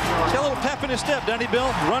 He's got a little pep in his step, doesn't he,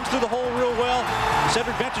 Bill? Runs through the hole real well.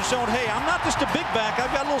 Cedric Benson showing, hey, I'm not just a big back.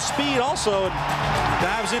 I've got a little speed also. And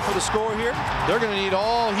dives in for the score here. They're going to need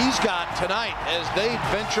all he's got tonight as they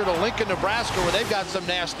venture to Lincoln, Nebraska, where they've got some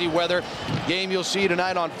nasty weather. Game you'll see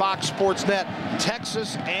tonight on Fox Sports Net.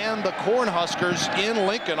 Texas and the Cornhuskers in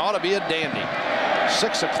Lincoln. Ought to be a dandy.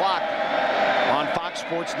 6 o'clock on Fox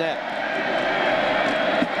Sports Net.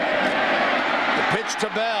 The pitch to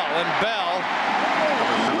Bell, and Bell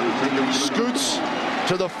scoots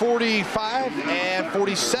to the 45 and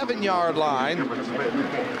 47-yard line.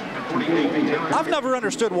 I've never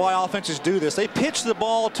understood why offenses do this. They pitch the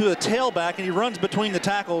ball to a tailback, and he runs between the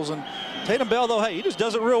tackles, and Tatum Bell, though, hey, he just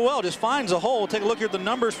does it real well. Just finds a hole. Take a look here at the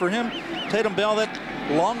numbers for him. Tatum Bell, that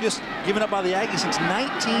longest given up by the Aggies since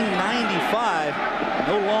 1995.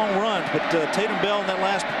 No long runs, but Tatum Bell in that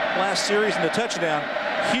last series and the touchdown,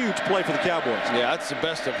 huge play for the Cowboys. Yeah, that's the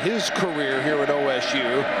best of his career here at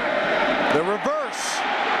OSU. The reverse.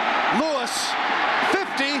 Lewis,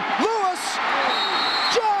 50. Lewis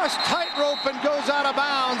just tightrope and goes out of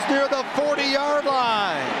bounds near the 40-yard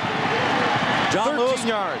line. John 13 Lewis,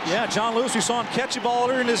 yards. Yeah, John Lewis, we saw him catch a ball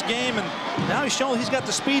earlier in this game, and now he's showing he's got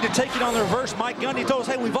the speed to take it on the reverse. Mike Gundy told us,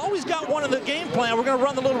 hey, we've always got one in the game plan. We're going to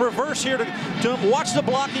run the little reverse here to him. Watch the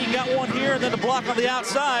blocking. He got one here, and then the block on the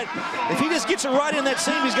outside. If he just gets it right in that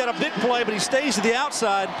seam, he's got a big play, but he stays to the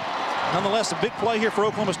outside. Nonetheless, a big play here for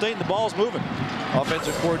Oklahoma State, and the ball's moving.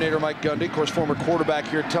 Offensive coordinator Mike Gundy, of course, former quarterback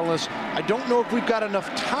here, telling us, I don't know if we've got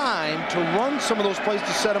enough time to run some of those plays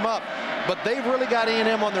to set them up, but they've really got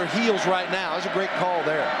A&M on their heels right now. That's a great call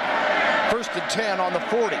there. 1st and 10 on the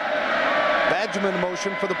 40. Badgerman in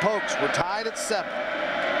motion for the Pokes. We're tied at 7.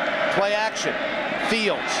 Play action.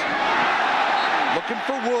 Fields. Looking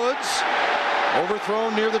for Woods.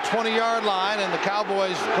 Overthrown near the 20-yard line, and the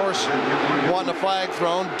Cowboys, of course, wanting a flag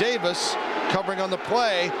thrown. Davis covering on the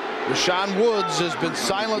play. Rashawn Woods has been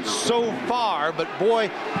silent so far, but boy,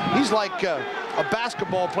 he's like a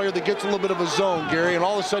basketball player that gets a little bit of a zone, Gary, and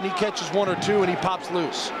all of a sudden he catches one or two and he pops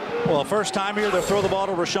loose. Well, first time here, they'll throw the ball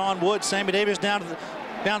to Rashawn Woods. Sammy Davis down to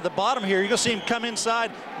the bottom here. You're going to see him come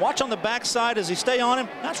inside. Watch on the backside as he stay on him.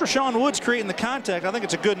 That's Rashawn Woods creating the contact. I think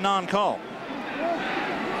it's a good non-call.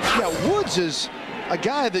 Yeah, Woods is a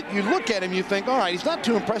guy that you look at him, you think, all right, he's not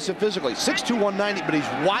too impressive physically. 6'2", 190, but he's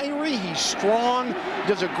wiry, he's strong, he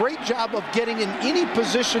does a great job of getting in any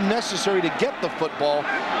position necessary to get the football,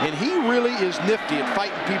 and he really is nifty at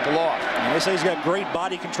fighting people off. And they say he's got great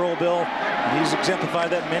body control, Bill. He's exemplified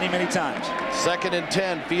that many, many times. 2nd and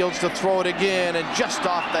 10, Fields to throw it again, and just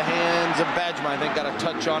off the hands of Badgerman. I think got a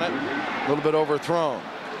touch on it, a little bit overthrown.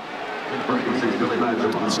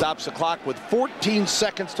 Stops the clock with 14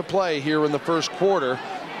 seconds to play here in the first quarter,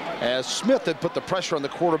 as Smith had put the pressure on the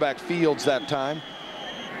quarterback Fields that time.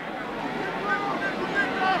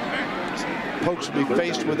 Pokes will be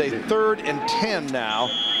faced with a 3rd and 10 now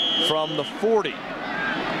from the 40. Big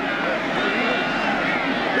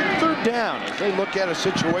 3rd down as they look at a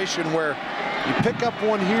situation where you pick up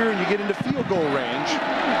one here and you get into field goal range.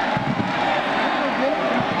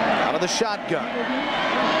 Out of the shotgun.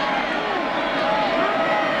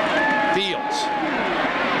 Fields.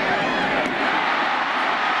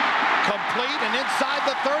 Complete, and inside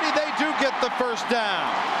the 30, they do get the first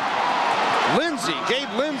down.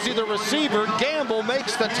 Gabe Lindsey, the receiver. Gamble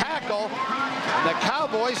makes the tackle. And the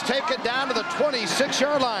Cowboys take it down to the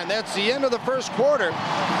 26-yard line. That's the end of the first quarter.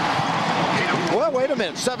 Well, wait a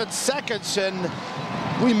minute. 7 seconds, and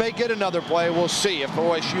we may get another play. We'll see if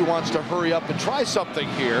OSU wants to hurry up and try something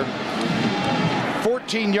here.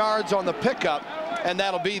 14 yards on the pickup. And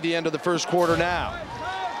that'll be the end of the first quarter now.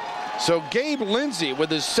 So Gabe Lindsey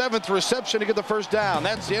with his 7th reception to get the first down.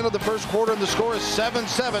 That's the end of the first quarter, and the score is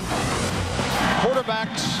 7-7.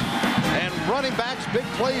 Quarterbacks and running backs, big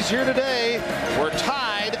plays here today. We're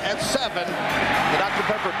tied at 7. The Dr.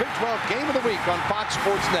 Pepper Big 12 Game of the Week on Fox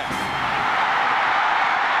Sports Net.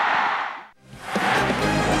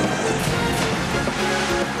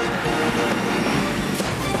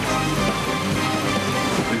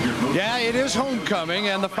 Yeah, it is homecoming,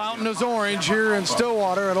 and the fountain is orange here in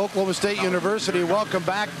Stillwater at Oklahoma State University. Welcome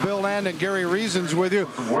back. Bill Land and Gary Reasons with you.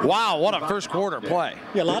 Wow, what a first quarter play.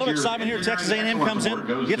 Yeah, a lot of excitement here. Texas A&M comes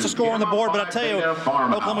in, gets a score on the board, but I tell you,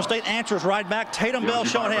 Oklahoma State answers right back. Tatum Bell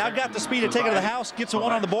showing, hey, I've got the speed to take it to the house, gets a 1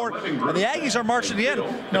 on the board, and the Aggies are marching in. You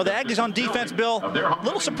know, the Aggies on defense, Bill, a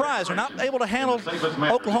little surprised. They're not able to handle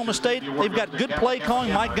Oklahoma State. They've got good play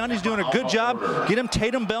calling. Mike Gundy's doing a good job. Get him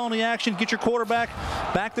Tatum Bell in the action. Get your quarterback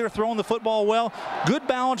back there throwing the football well. Good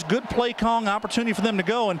balance, good play calling, opportunity for them to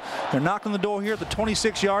go, and they're knocking the door here at the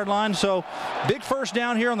 26-yard line. So big first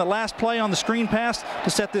down here on the last play on the screen pass to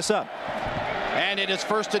set this up. And it is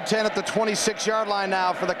 1st and 10 at the 26-yard line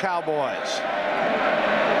now for the Cowboys.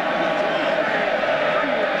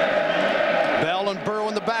 Bell and Burrow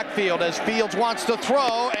in the backfield as Fields wants to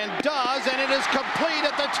throw and does, and it is complete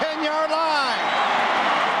at the 10-yard line.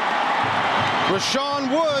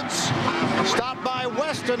 Rashawn Woods stopped by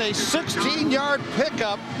Weston, a 16-yard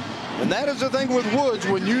pickup. And that is the thing with Woods.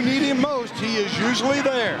 When you need him most, he is usually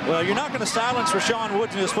there. Well, you're not going to silence Rashawn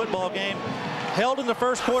Woods in this football game. Held in the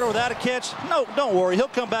first quarter without a catch. No, don't worry. He'll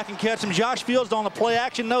come back and catch him. Josh Fields on the play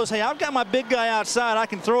action knows, hey, I've got my big guy outside. I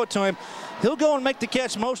can throw it to him. He'll go and make the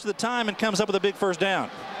catch most of the time and comes up with a big first down.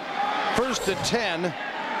 1st and 10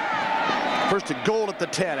 First and goal at the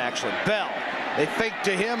 10, actually. Bell. They fake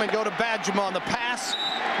to him and go to Badgema on the pass.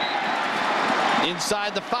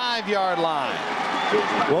 Inside the 5-yard line.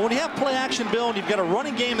 Well, when you have play action, Bill, and you've got a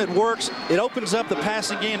running game that works, it opens up the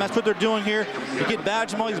passing game. That's what they're doing here. You get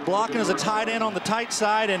Badgema, he's blocking as a tight end on the tight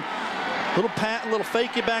side, and little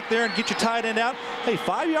fake you back there and get your tight end out. Hey,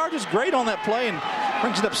 5 yards is great on that play and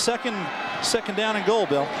brings it up second down and goal,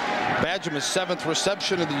 Bill. Badgema's 7th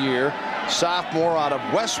reception of the year. Sophomore out of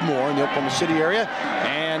Westmore in the Oklahoma City area.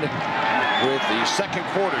 And with the second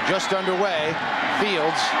quarter just underway,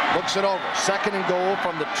 Fields looks it over. 2nd and goal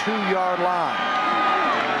from the 2-yard line.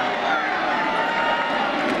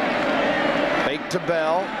 Fake to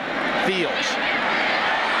Bell. Fields.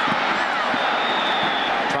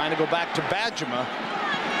 Trying to go back to Badgema.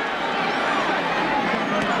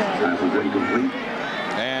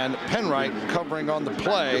 And Penwright covering on the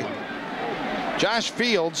play. Josh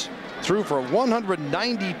Fields threw for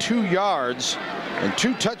 192 yards and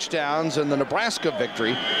 2 touchdowns in the Nebraska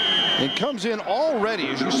victory. And comes in already,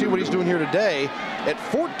 as you see what he's doing here today, at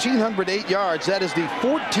 1,408 yards. That is the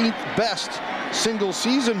 14th best single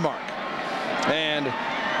season mark. And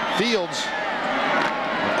Fields,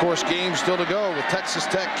 of course, games still to go with Texas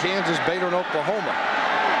Tech, Kansas, Baylor, and Oklahoma.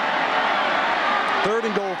 3rd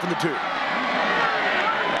and goal from the 2.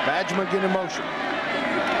 Badgema again in motion.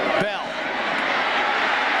 Bell.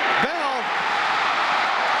 Bell.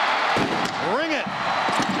 Ring it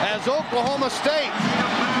as Oklahoma State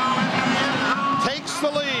takes the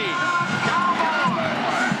lead.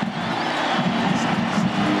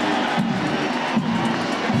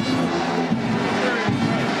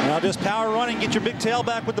 Now just power running, get your big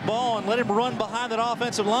tailback with the ball and let him run behind that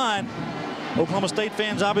offensive line. Oklahoma State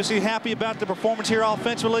fans obviously happy about the performance here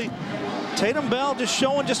offensively. Tatum Bell just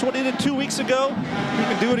showing just what he did 2 weeks ago. He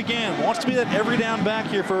can do it again. Wants to be that every down back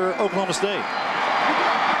here for Oklahoma State.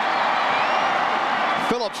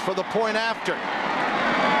 Phillips for the point after.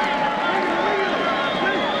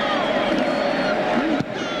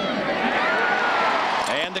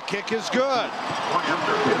 And the kick is good.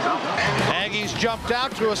 Aggies jumped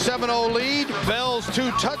out to a 7-0 lead. Bell's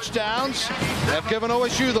 2 touchdowns have given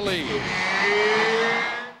OSU the lead.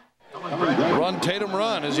 Run, Tatum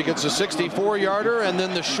run as he gets a 64-yarder, and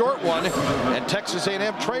then the short one, and Texas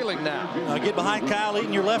A&M trailing now. Get behind Kyle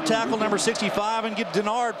Eaton, your left tackle, number 65, and get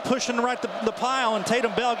Denard pushing right the pile, and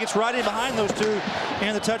Tatum Bell gets right in behind those 2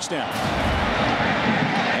 and the touchdown.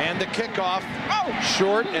 And the kickoff,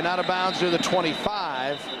 short and out of bounds near the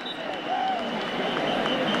 25.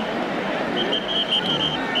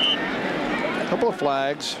 A couple of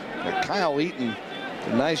flags. Kyle Eaton,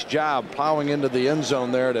 a nice job plowing into the end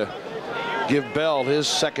zone there to give Bell his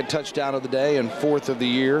 2nd touchdown of the day and 4th of the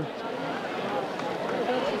year.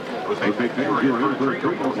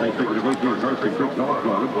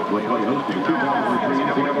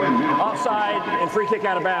 Offside and free kick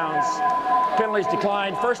out of bounds. Penalties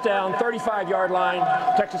declined. 1st down, 35-yard line,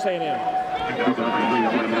 Texas A&M.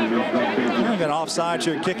 Got offside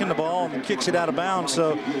here, kicking the ball and kicks it out of bounds.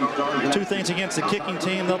 So 2 things against the kicking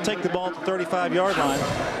team. They'll take the ball at the 35-yard line.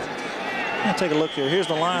 I'll take a look here. Here's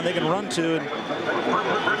the line they can run to.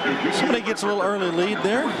 And somebody gets a little early lead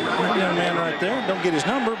there. That young man right there. Don't get his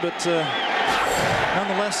number, but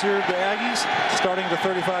nonetheless, here the Aggies starting at the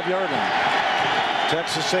 35-yard line.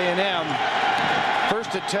 Texas A&M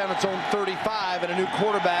 1st and 10, its own 35, and a new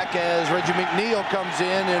quarterback as Reggie McNeil comes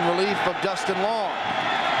in relief of Dustin Long.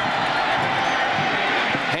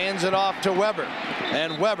 Hands it off to Weber,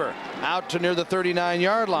 and Weber out to near the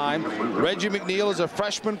 39-yard line. Reggie McNeil is a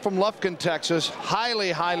freshman from Lufkin, Texas,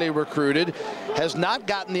 highly recruited, has not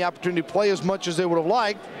gotten the opportunity to play as much as they would have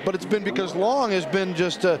liked, but it's been because Long has been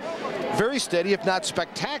just very steady, if not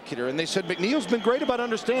spectacular. And they said McNeil's been great about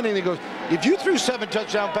understanding. He goes, if you threw 7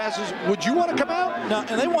 touchdown passes, would you want to come out? No,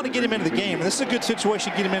 and they want to get him into the game. This is a good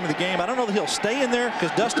situation to get him into the game. I don't know that he'll stay in there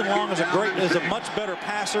because Dustin Long is a much better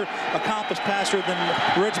passer, accomplished passer than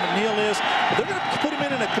Reggie McNeil is. But they're going to put him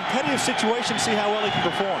in a competitive situation, see how well he can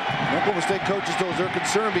perform. Oklahoma State coaches, though, they're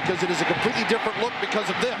concerned because it is a completely different look because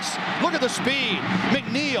of this. Look at the speed.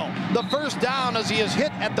 McNeil, the 1st down as he is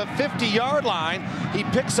hit at the 50-yard line. He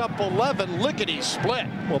picks up 11, lickety-split.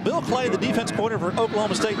 Well, Bill Clay, the defense coordinator for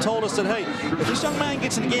Oklahoma State, told us that, hey, if this young man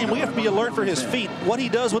gets in the game, we have to be alert for his feet. What he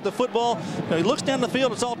does with the football, he looks down the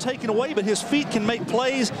field, it's all taken away, but his feet can make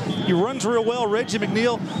plays. He runs real well, Reggie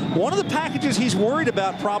McNeil. One of the packages he's worried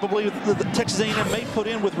about probably the Texas A&M may put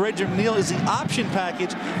in with Reggie McNeil is the option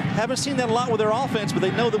package. Haven't seen that a lot with their offense, but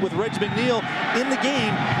they know that with Reggie McNeil in the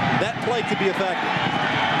game, that play could be effective.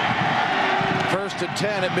 1st and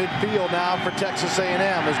 10 at midfield now for Texas A&M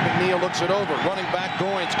as McNeil looks it over. Running back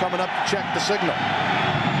Goins coming up to check the signal.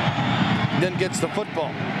 and then gets the football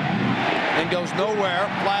and goes nowhere.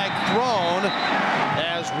 Flag thrown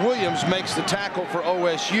as Williams makes the tackle for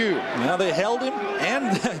OSU. Now they held him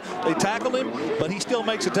and they tackled him, but he still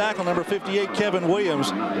makes a tackle. Number 58, Kevin Williams.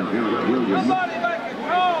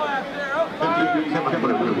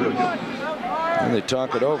 And they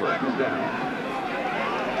talk it over.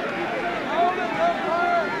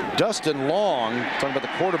 Dustin Long, talking about the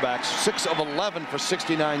quarterbacks, 6 of 11 for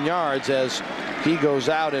 69 yards as he goes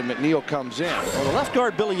out and McNeil comes in. Well, the left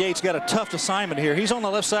guard, Billy Yates, got a tough assignment here. He's on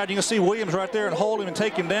the left side. You can see Williams right there and hold him and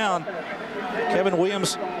take him down. Kevin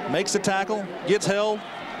Williams makes the tackle, gets held,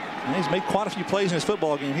 and he's made quite a few plays in his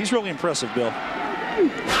football game. He's really impressive, Bill.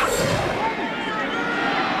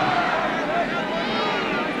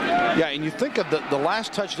 Yeah, and you think of the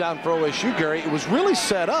last touchdown for OSU, Gary, it was really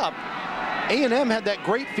set up. A&M had that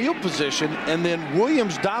great field position, and then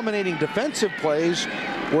Williams dominating defensive plays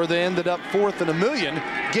where they ended up 4th and 1,000,000,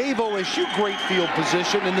 gave OSU great field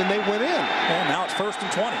position, and then they went in. Well, now it's 1st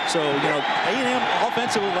and 20. So, you know, A&M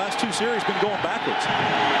offensively the last 2 series been going backwards.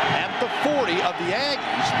 At the 40 of the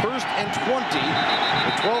Aggies, 1st and 20,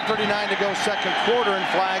 with 12:39 to go second quarter, and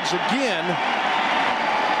flags again.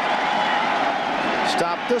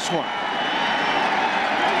 Stop this one.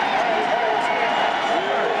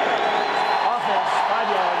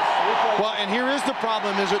 Well, and here is the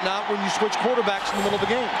problem, is it not, when you switch quarterbacks in the middle of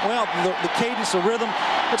the game? Well, the cadence, the rhythm.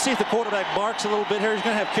 Let's see if the quarterback barks a little bit here. He's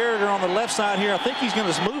going to have Carragher on the left side here. I think he's going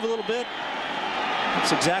to just move a little bit.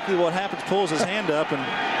 That's exactly what happens. Pulls his hand up. And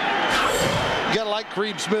you got to like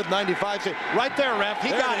Creed Smith, 95. Say, right there, ref.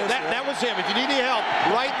 He got it. That was him. If you need any help,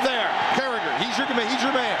 right there. Carragher, he's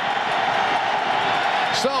your man.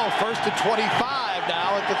 So, 1st and 25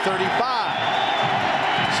 now at the 35.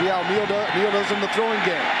 See how Neal does in the throwing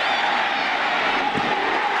game.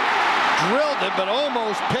 Drilled it, but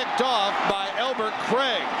almost picked off by Albert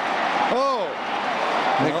Craig. Oh,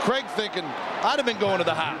 and Craig thinking, I'd have been going to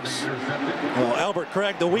the house. Well, Albert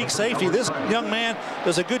Craig, the weak safety. This young man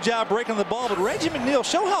does a good job breaking the ball, but Reggie McNeil,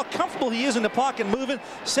 show how comfortable he is in the pocket moving,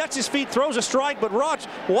 sets his feet, throws a strike, but watch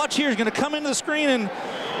here, he's going to come into the screen and,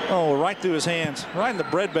 oh, right through his hands, right in the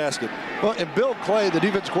breadbasket. Well, and Bill Clay, the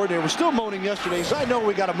defense coordinator, was still moaning yesterday. He said, I know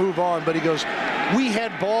we got to move on, but he goes, we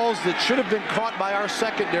had balls that should have been caught by our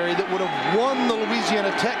secondary that would have won the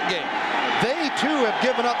Louisiana Tech game. They, too, have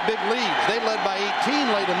given up big leads. They led by 18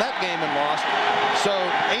 late in that game and lost. So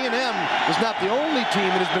A&M is not the only team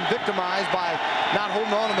that has been victimized by not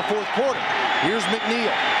holding on in the 4th quarter. Here's McNeil.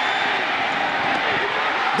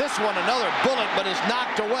 This one, another bullet, but is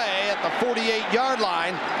knocked away at the 48-yard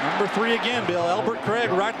line. Number 3 again, Bill. Albert Craig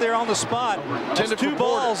right there on the spot. There's 2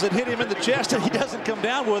 balls that hit him in the chest, and he doesn't come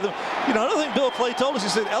down with them. You know, another thing Bill Clay told us, he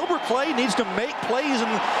said Albert Clay needs to make plays in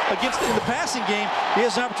the passing game. He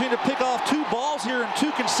has an opportunity to pick off 2 balls here in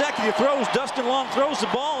 2 consecutive throws. Dustin Long throws the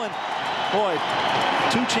ball, and boy,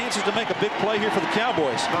 2 chances to make a big play here for the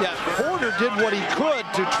Cowboys. Yeah, Porter did what he could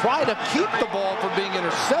to try to keep the ball from being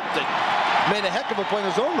intercepted. Made a heck of a play in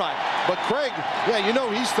his own right. But Craig, yeah, you know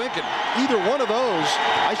he's thinking, either one of those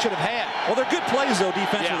I should have had. Well, they're good plays, though,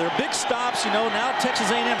 defensively. Yeah. They're big stops, you know. Now Texas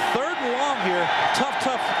A&M 3rd and long here.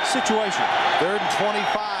 Tough situation. 3rd and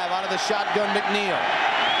 25 out of the shotgun, McNeil.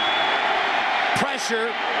 Pressure.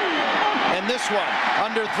 And this one,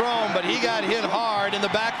 underthrown, but he got hit hard in the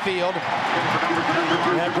backfield.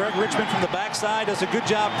 Yeah, Greg Richmond from the backside does a good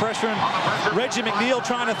job pressuring Reggie McNeil,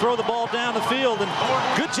 trying to throw the ball down the field. And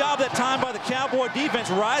good job that time by the Cowboy defense,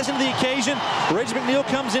 rising to the occasion. Reggie McNeil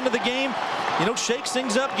comes into the game, you know, shakes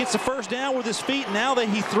things up, gets the first down with his feet. Now that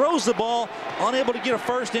he throws the ball, unable to get a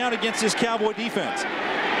first down against this Cowboy defense.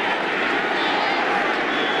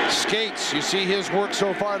 Skates, you see his work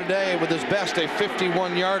so far today with his best, a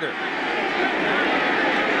 51-yarder.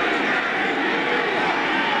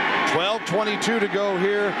 12:22 to go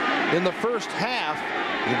here in the first half.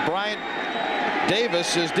 Bryant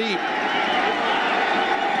Davis is deep.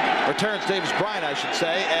 Or Terrence Davis Bryant, I should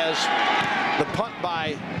say, as the punt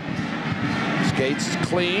by Skates is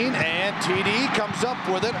clean, and TD comes up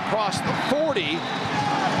with it across the 40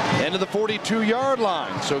 into the 42-yard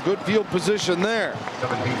line. So good field position there.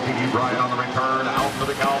 17 TD Bryant on the return, out for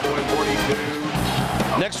the Cowboys, 42.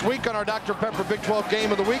 Next week on our Dr. Pepper Big 12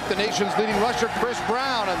 Game of the Week, the nation's leading rusher Chris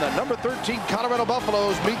Brown and the number 13 Colorado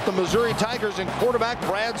Buffaloes meet the Missouri Tigers and quarterback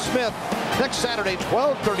Brad Smith next Saturday,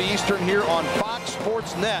 12:30 Eastern here on Fox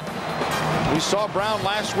Sports Net. We saw Brown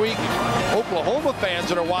last week. Oklahoma fans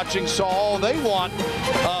that are watching saw all they want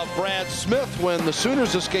of Brad Smith when the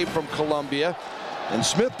Sooners escaped from Columbia. And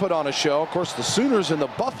Smith put on a show. Of course, the Sooners and the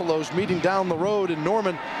Buffaloes meeting down the road in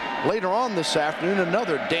Norman later on this afternoon.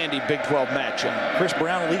 Another dandy Big 12 matchup. Chris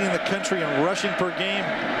Brown leading the country in rushing per game.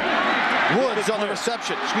 Woods on the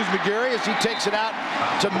reception. Excuse me, Gary, as he takes it out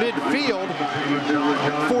to midfield.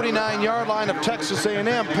 49-yard line of Texas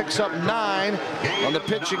A&M, picks up 9 on the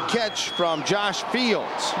pitch and catch from Josh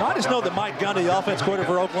Fields. I just know that Mike Gundy, the offense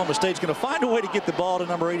coordinator for Oklahoma State, is going to find a way to get the ball to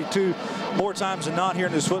number 82 more times than not here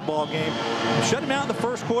in this football game. Shut him out in the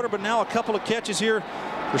first quarter, but now a couple of catches here.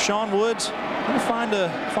 Rashawn Woods going to find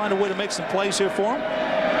a way to make some plays here for him.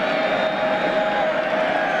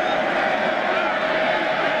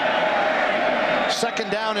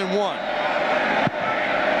 Second down and 1.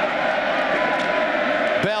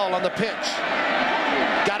 Bell on the pitch.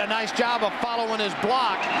 Got a nice job of following his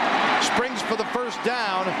block. Springs for the first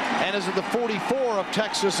down and is at the 44 of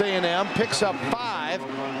Texas A&M. Picks up 5.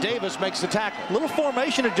 Davis makes the tackle. Little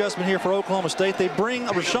formation adjustment here for Oklahoma State. They bring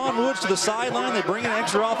Rashawn Woods to the sideline. They bring in an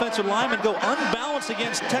extra offensive lineman, go unbalanced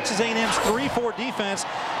against Texas A&M's 3-4 defense.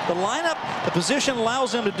 The lineup, the position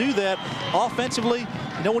allows them to do that offensively.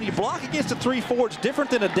 You know, when you block against a 3-4, it's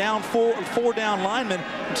different than a down four down lineman.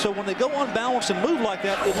 So when they go unbalanced and move like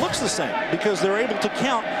that, it looks the same because they're able to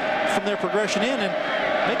count from their progression in and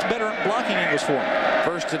makes better blocking angles for them.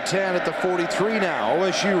 First and 10 at the 43 now.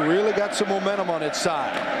 OSU really got some momentum on its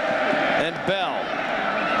side. And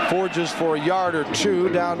Bell forges for a yard or 2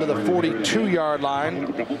 down to the 42-yard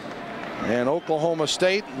line. And Oklahoma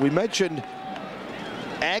State, we mentioned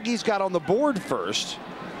Aggies got on the board first.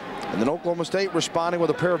 And then Oklahoma State responding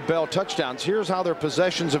with a pair of Bell touchdowns. Here's how their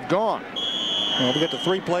possessions have gone. Well, we got the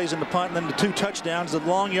 3 plays in the punt and then the 2 touchdowns. The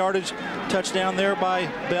long yardage touchdown there by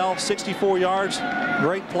Bell, 64 yards.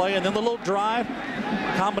 Great play. And then the little drive,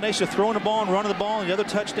 combination of throwing the ball and running the ball, and the other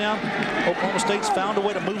touchdown. Oklahoma State's found a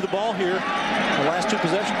way to move the ball here the last 2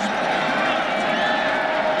 possessions.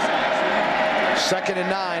 Second and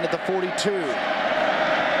 9 at the 42.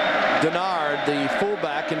 Denard, the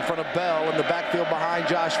fullback, in front of Bell in the backfield behind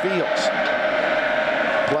Josh Fields.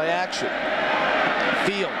 Play action.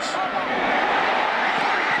 Fields.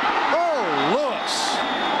 Oh, Lewis.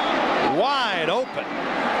 Wide open.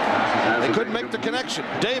 They couldn't make the connection.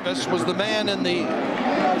 Davis was the man in the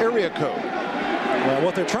area code. Well,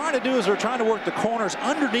 what they're trying to do is they're trying to work the corners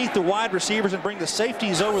underneath the wide receivers and bring the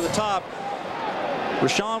safeties over the top.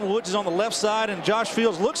 Rashawn Woods is on the left side, and Josh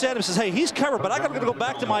Fields looks at him and says, hey, he's covered, but I got to go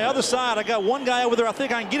back to my other side. I got one guy over there I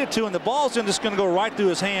think I can get it to, and the ball's just going to go right through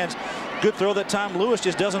his hands. Good throw that time. Lewis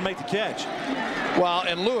just doesn't make the catch. Well,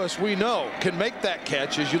 and Lewis, we know, can make that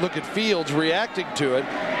catch as you look at Fields reacting to it.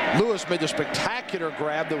 Lewis made the spectacular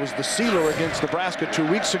grab that was the sealer against Nebraska 2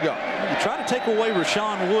 weeks ago. You try to take away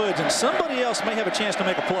Rashawn Woods, and somebody else may have a chance to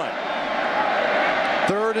make a play.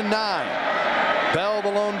 3rd and 9. Bell the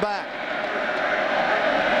lone back.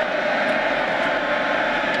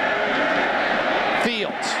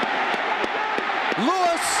 Fields.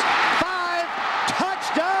 Lewis, 5,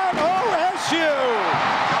 touchdown OSU.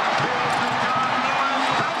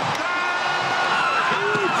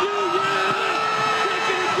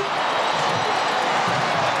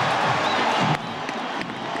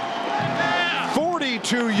 Yeah.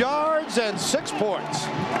 42 yards and 6 points.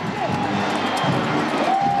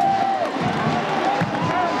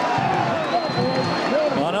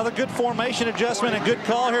 Another good formation adjustment and good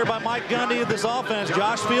call here by Mike Gundy of this offense.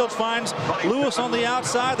 Josh Fields finds Lewis on the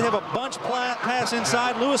outside. They have a bunch pass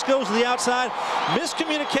inside. Lewis goes to the outside.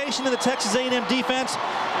 Miscommunication in the Texas A&M defense,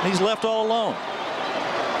 and he's left all alone.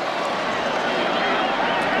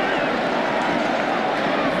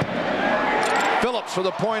 Phillips for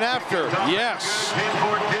the point after. Yes.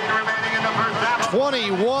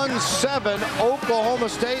 21-7, Oklahoma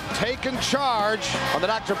State taking charge on the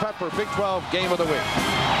Dr. Pepper Big 12 Game of the Week.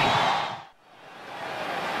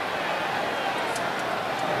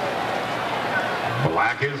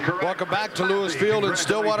 Welcome back to Lewis Field in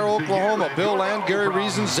Stillwater, Oklahoma. Bill and Gary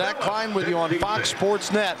Reason, Zach Klein with you on Fox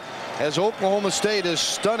Sports Net as Oklahoma State is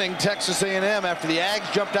stunning Texas A&M after the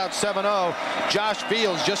Aggies jumped out 7-0. Josh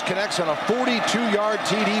Fields just connects on a 42-yard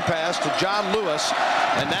TD pass to John Lewis,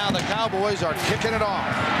 and now the Cowboys are kicking it off.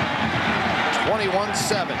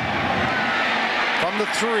 21-7 from the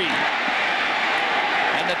 3.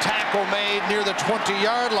 And the tackle made near the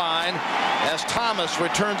 20-yard line as Thomas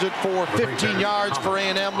returns it for 15 yards for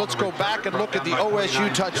A&M. Let's go back and look at the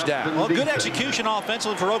OSU touchdown. Well, good execution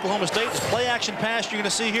offensively for Oklahoma State. This play action pass you're going to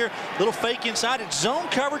see here. Little fake inside. It's zone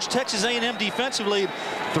coverage. Texas A&M defensively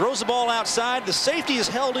throws the ball outside. The safety is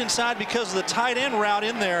held inside because of the tight end route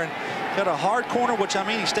in there. And got a hard corner, which I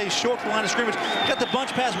mean he stays short from the line of scrimmage. Got the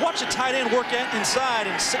bunch pass. Watch the tight end work inside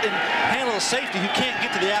and handle the safety who can't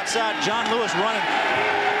get to the outside. John Lewis running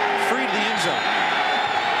free to the end zone.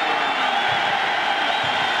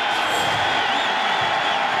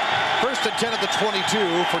 First and 10 at the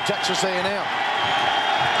 22 for Texas A&M.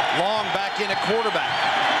 Long back looking at quarterback.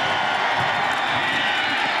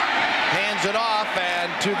 Hands it off,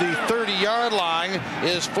 and to the 30-yard line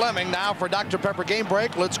is Fleming. Now for Dr. Pepper game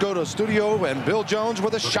break. Let's go to studio and Bill Jones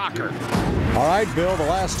with a shocker. All right, Bill, the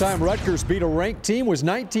last time Rutgers beat a ranked team was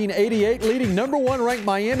 1988, leading #1 ranked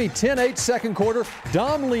Miami 10-8 second quarter.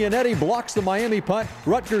 Dom Leonetti blocks the Miami punt.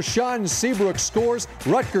 Rutgers' Sean Seabrook scores.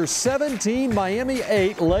 Rutgers 17, Miami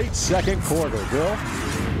 8 late second quarter. Bill?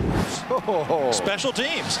 Oh. Special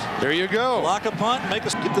teams. There you go. Block a punt, make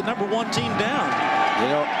us get the #1 team down. You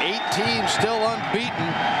know, 8 teams still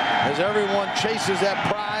unbeaten as everyone chases that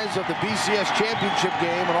prize of the BCS championship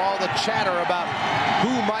game and all the chatter about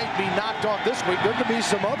who might be knocked off this week. There could be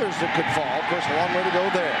some others that could fall. Of course, a long way to go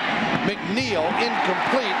there. McNeil,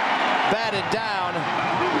 incomplete, batted down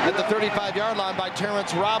at the 35-yard line by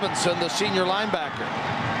Terrence Robinson, the senior linebacker.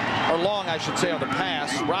 Or Long, I should say, on the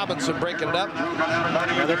pass. Robinson breaking it up.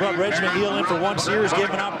 Now they brought Reggie McNeil in for 1 series, gave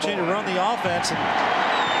him an opportunity to run the offense. And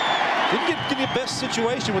didn't get the best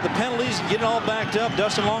situation with the penalties and get it all backed up.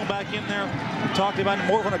 Dustin Long back in there. We talked about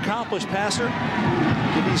more of an accomplished passer.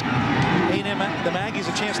 Give these A&M, the Aggies,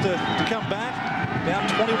 a chance to come back. Down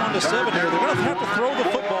 21-7 here. They're going to have to throw the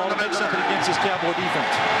football to make something against this Cowboy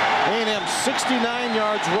defense. A&M 69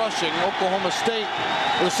 yards rushing. Oklahoma State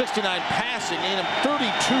with a 69 passing. A&M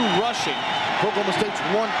 32 rushing. Oklahoma State's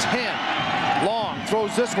 110. Long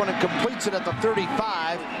throws this one and completes it at the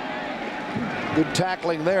 35. Good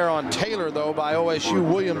tackling there on Taylor, though, by OSU.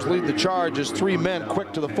 Williams lead the charge as 3 men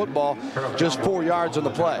quick to the football, just 4 yards on the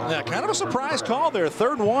play. Yeah, kind of a surprise call there.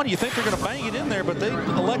 3rd and 1. You think they're going to bang it in there, but they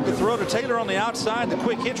elect to throw to Taylor on the outside, the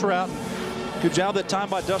quick hitch route. Good job that time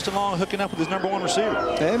by Dustin Long hooking up with his #1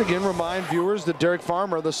 receiver. And again, remind viewers that Derek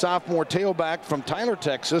Farmer, the sophomore tailback from Tyler,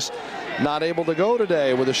 Texas, not able to go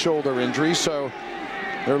today with a shoulder injury. So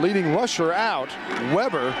their leading rusher out,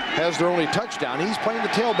 Weber, has their only touchdown. He's playing the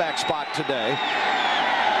tailback spot today.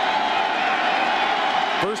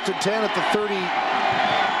 1st and 10 at the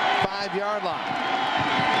 35-yard line.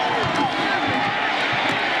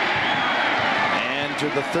 And to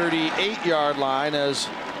the 38-yard line as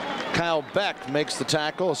Kyle Beck makes the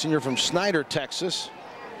tackle, a senior from Snyder, Texas.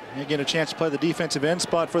 Again, a chance to play the defensive end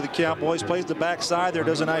spot for the Cowboys. Plays the backside there,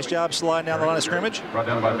 does a nice job sliding down the line of scrimmage.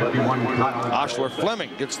 Osler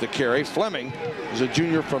Fleming gets the carry. Fleming is a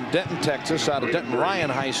junior from Denton, Texas, out of Denton Ryan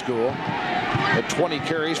High School. At 20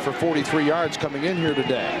 carries for 43 yards coming in here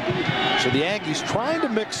today. So the Aggies trying to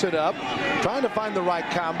mix it up, trying to find the right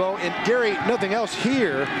combo. And Gary, nothing else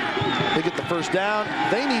here. They get the 1st down.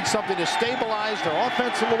 They need something to stabilize their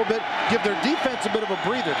offense a little bit, give their defense a bit of a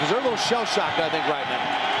breather, because they're a little shell-shocked, I think, right now.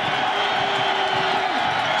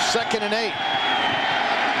 2nd and 8.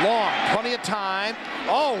 Long, plenty of time.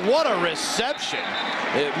 Oh, what a reception.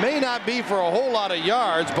 It may not be for a whole lot of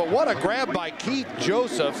yards, but what a grab by Keith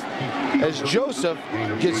Joseph, as Joseph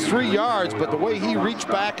gets 3 yards, but the way he reached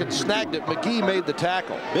back and snagged it, McGee made the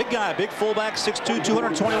tackle. Big guy, big fullback, 6'2",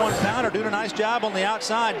 221-pounder, doing a nice job on the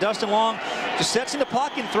outside. Dustin Long just sets in the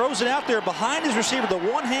pocket and throws it out there behind his receiver. The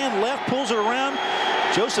one hand left, pulls it around.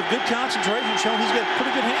 Joseph, good concentration, showing he's got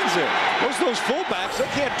pretty good hands there. Those fullbacks, they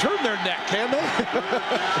can't turn their neck, can they?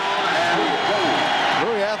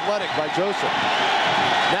 Very athletic by Joseph.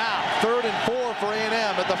 Now, 3rd and 4 for A&M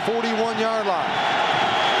at the 41-yard line.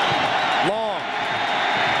 Long.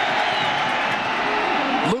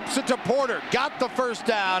 Loops it to Porter. Got the 1st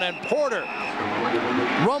down, and Porter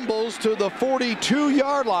rumbles to the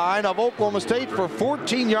 42-yard line of Oklahoma State for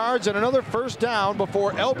 14 yards and another 1st down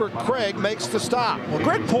before Elbert Craig makes the stop. Well,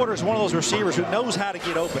 Greg Porter is one of those receivers who knows how to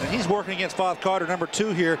get open, and he's working against Father Carter,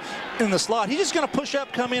 #2 here in the slot. He's just going to push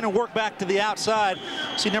up, come in, and work back to the outside.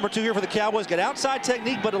 See #2 here for the Cowboys. Got outside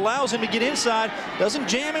technique, but allows him to get inside. Doesn't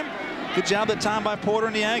jam him. Good job that time by Porter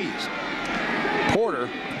and the Aggies. Porter,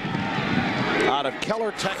 out of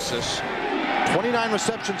Keller, Texas. 29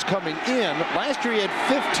 receptions coming in. Last year he had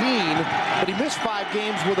 15, but he missed 5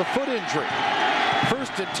 games with a foot injury.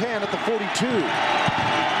 1st and 10 at the 42.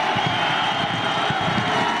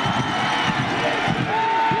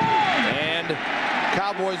 And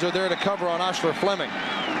Cowboys are there to cover on Osler Fleming.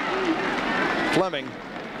 Fleming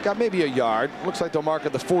got maybe a yard. Looks like they'll mark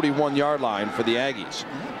at the 41-yard line for the Aggies.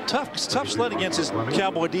 Tough sled against this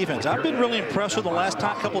Cowboy defense. I've been really impressed with the last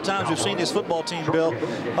couple times we've seen this football team, Bill.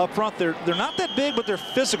 Up front, they're not that big, but they're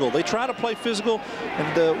physical. They try to play physical.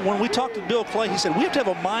 And when we talked to Bill Clay, he said, we have to have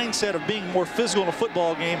a mindset of being more physical in a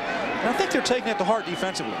football game. And I think they're taking it to heart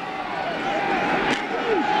defensively.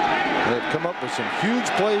 They've come up with some huge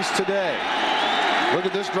plays today. Look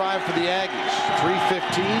at this drive for the Aggies.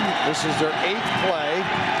 3:15. This is their 8th play.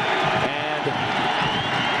 And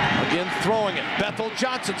again, throwing it. Bethel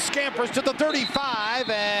Johnson scampers to the 35,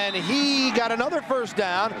 and he got another first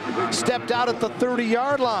down. Stepped out at the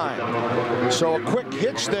 30-yard line. So a quick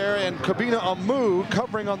hitch there, and Kabina Amu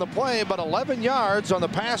covering on the play, but 11 yards on the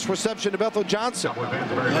pass reception to Bethel Johnson.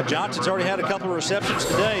 Yeah, Johnson's already had a couple of receptions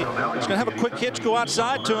today. He's going to have a quick hitch, go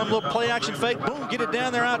outside to him, little play action fake, boom, get it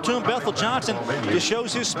down there out to him. Bethel Johnson just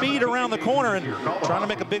shows his speed around the corner and trying to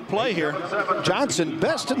make a big play here. Johnson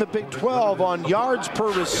best in the Big 12 on yards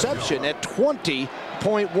per reception at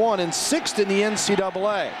 20.1 and sixth in the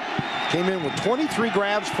NCAA. Came in with 23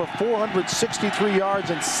 grabs for 463 yards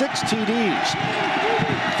and 6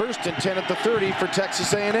 TDs. First and 10 at the 30 for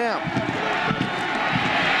Texas A&M.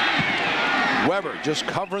 Weber just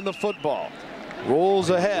covering the football. Rolls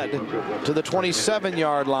ahead to the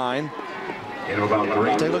 27-yard line. Take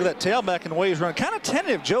a look at that tailback and the way he's running. Kind of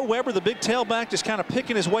tentative. Joe Weber, the big tailback, just kind of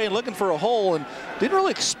picking his way and looking for a hole and didn't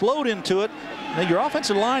really explode into it. Now your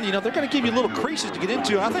offensive line, you know, they're going to give you little creases to get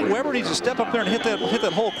into. I think Weber needs to step up there and hit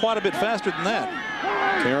that hole quite a bit faster than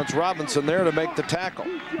that. Terrence Robinson there to make the tackle.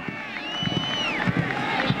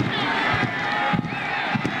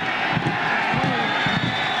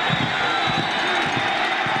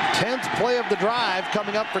 Play of the drive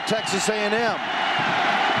coming up for Texas A&M.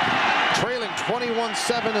 Trailing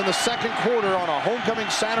 21-7 in the second quarter on a homecoming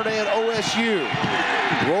Saturday at OSU.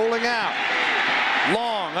 Rolling out.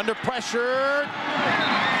 Long under pressure.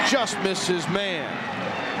 Just misses man.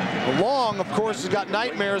 Long, of course, has got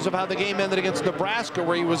nightmares of how the game ended against Nebraska,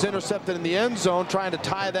 where he was intercepted in the end zone trying to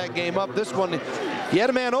tie that game up. This one, he had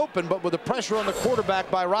a man open, but with the pressure on the quarterback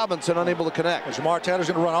by Robinson, unable to connect. Jamar Taylor's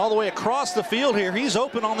going to run all the way across the field here. He's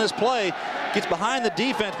open on this play, gets behind the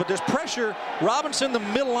defense, but there's pressure. Robinson, the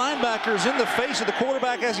middle linebacker, is in the face of the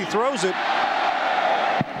quarterback as he throws it.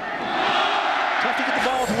 Tough to get the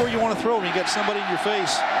ball to where you want to throw when you got somebody in your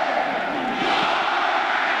face.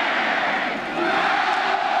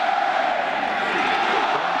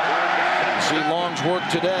 See Long's work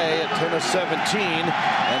today at 10 of 17,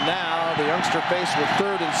 and now the youngster faced with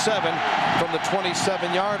 3rd and 7 from the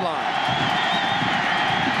 27-yard line.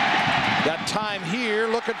 Got time here,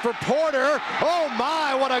 looking for Porter. Oh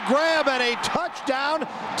my, what a grab and a touchdown,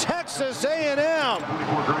 Texas A&M.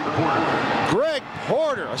 Greg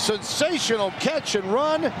Porter, a sensational catch and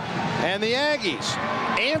run, and the Aggies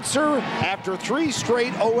answer after 3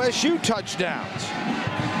 straight OSU touchdowns.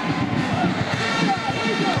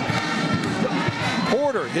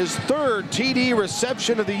 Porter, his 3rd TD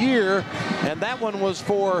reception of the year, and that one was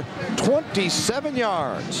for 27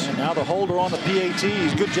 yards. And now the holder on the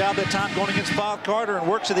PATs. Good job that time going against Bob Carter and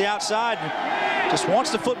works to the outside. Just wants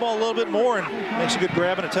the football a little bit more and makes a good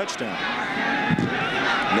grab and a touchdown.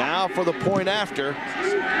 Now for the point after.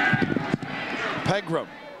 Pegram.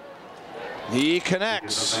 He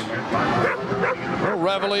connects. Well,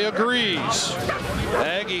 Reveille agrees.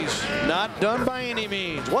 Aggies not done by any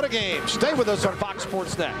means. What a game. Stay with us on Fox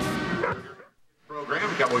Sports Net.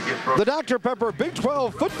 The Dr. Pepper Big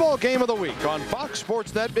 12 football game of the week on Fox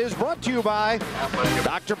Sports Net is brought to you by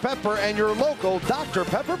Dr. Pepper and your local Dr.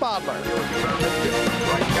 Pepper bottler.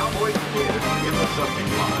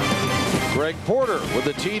 Greg Porter with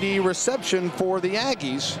a TD reception for the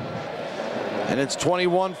Aggies. And it's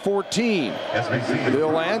 21-14. Bill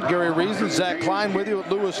Land, Gary Reason, Zach Klein with you at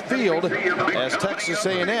Lewis Field as Texas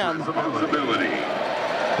A&M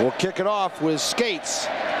will kick it off with skates.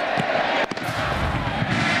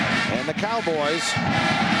 And the Cowboys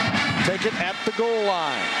take it at the goal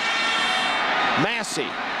line. Massey,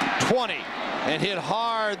 20, and hit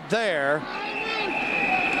hard there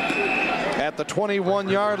at the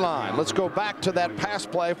 21-yard line. Let's go back to that pass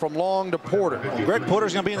play from Long to Porter. Greg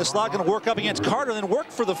Porter's going to be in the slot, going to work up against Carter, then work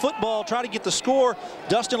for the football, try to get the score.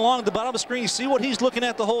 Dustin Long at the bottom of the screen. You see what he's looking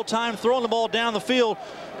at the whole time, throwing the ball down the field.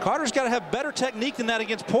 Carter's got to have better technique than that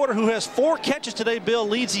against Porter, who has 4 catches today. Bill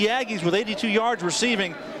leads the Aggies with 82 yards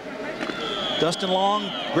receiving. Dustin Long,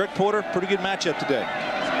 Greg Porter, pretty good matchup today.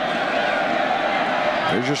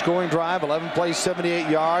 Here's your scoring drive, 11 plays, 78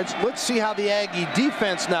 yards. Let's see how the Aggie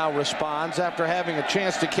defense now responds after having a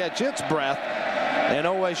chance to catch its breath. And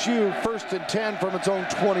OSU 1st and 10 from its own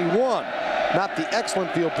 21. Not the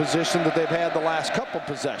excellent field position that they've had the last couple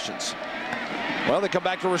possessions. Well, they come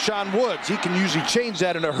back to Rashawn Woods. He can usually change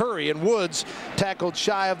that in a hurry, and Woods tackled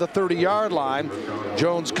shy of the 30-yard line.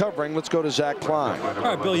 Jones covering. Let's go to Zach Klein. All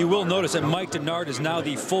right, Bill, you will notice that Mike Denard is now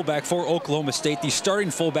the fullback for Oklahoma State. The starting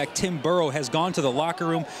fullback, Tim Burrow, has gone to the locker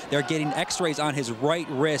room. They're getting x-rays on his right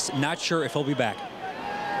wrist. Not sure if he'll be back.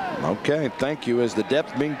 Okay, thank you. As the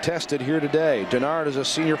depth being tested here today. Denard is a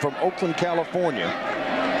senior from Oakland, California.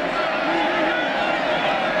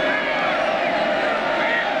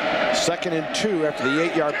 2nd and 2 after the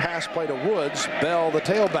 8-yard pass play to Woods. Bell, the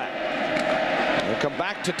tailback. They'll come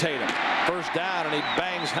back to Tatum. First down, and he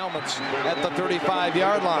bangs helmets at the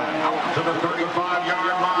 35-yard line. Out to the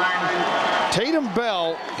 35-yard line. Tatum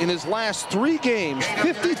Bell, in his last 3 games,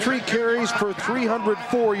 53 carries for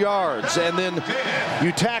 304 yards. And then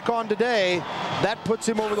you tack on today, that puts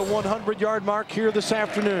him over the 100-yard mark here this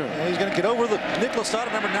afternoon. And he's going to get over the nickel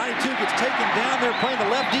side. Number 92 gets taken down there playing the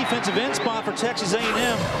left defensive end spot for Texas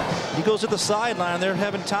A&M. He goes to the sideline. They're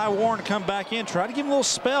having Ty Warren come back in, try to give him a little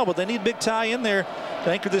spell, but they need Big Ty in there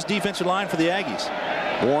to anchor this defensive line for the Aggies.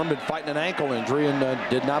 Warren been fighting an ankle injury and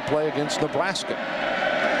did not play against Nebraska.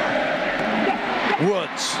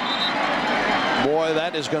 Woods. Boy,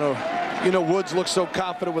 that is going to, you know, Woods looks so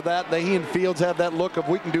confident with that. He and Fields have that look of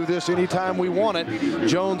we can do this anytime we want it.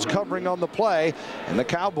 Jones covering on the play, and the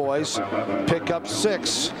Cowboys pick up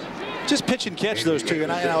 6. Just pitch and catch, those two.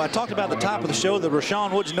 And I talked about at the top of the show that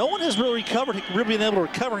Rashawn Woods, no one has really been able to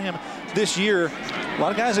recover him this year. A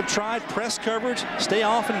lot of guys have tried press coverage, stay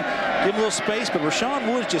off and give him a little space, but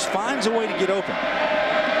Rashawn Woods just finds a way to get open.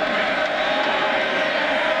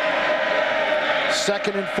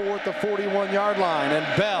 2nd and 4 at the 41-yard line, and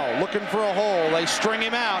Bell looking for a hole. They string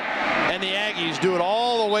him out, and the Aggies do it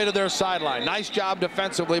all the way to their sideline. Nice job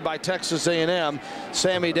defensively by Texas A&M.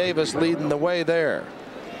 Sammy Davis leading the way there.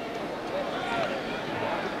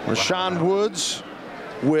 Rashawn Woods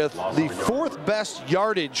with the 4th best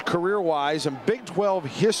yardage career-wise in Big 12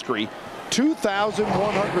 history,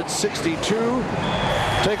 2,162.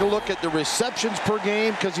 Take a look at the receptions per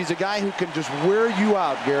game, because he's a guy who can just wear you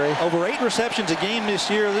out, Gary. Over 8 receptions a game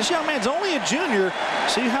this year. This young man's only a junior.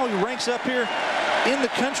 See how he ranks up here in the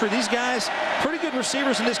country. These guys, pretty good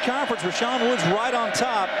receivers in this conference. Rashawn Woods right on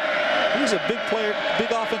top. He's a big player,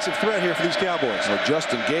 big offensive threat here for these Cowboys. Well,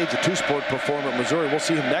 Justin Gage, a 2-sport performer at Missouri. We'll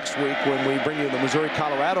see him next week when we bring you the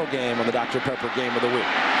Missouri-Colorado game on the Dr. Pepper Game of the Week.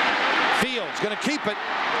 Fields going to keep it.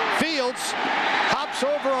 Fields hops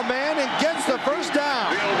over a man and gets the first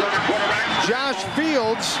down. Josh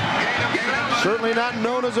Fields, certainly not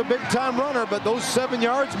known as a big-time runner, but those 7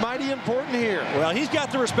 yards mighty important here. Well, he's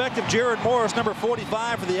got the respect of Jared Morris, number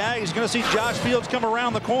 45 for the Aggies. He's going to see Josh Fields come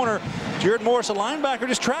around the corner. Jared Morris, a linebacker,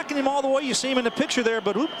 just tracking him all the way. You see him in the picture there,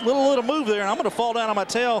 but little move there, and I'm going to fall down on my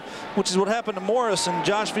tail, which is what happened to Morris, and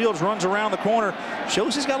Josh Fields runs around the corner.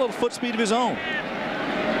 Shows he's got a little foot speed of his own.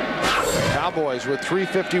 Cowboys with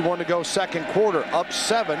 3:51 to go, 2nd quarter, up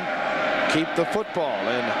 7. Keep the football,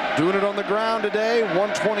 and doing it on the ground today,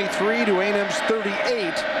 123 to A&M's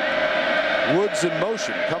 38. Woods in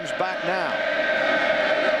motion, comes back now.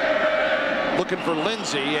 Looking for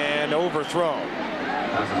Lindsey, and overthrown.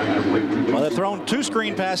 Well, they've thrown 2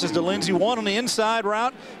 screen passes to Lindsey, one on the inside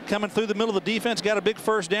route, coming through the middle of the defense. Got a big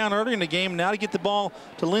first down early in the game. Now to get the ball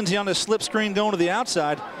to Lindsey on this slip screen going to the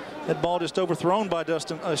outside. That ball just overthrown by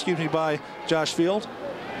by Josh Fields.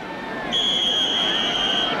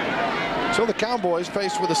 So the Cowboys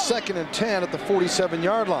faced with a 2nd and 10 at the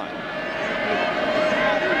 47-yard line.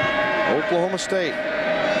 Oklahoma State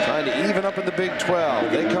trying to even up in the Big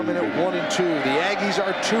 12. They come in at 1-2. The Aggies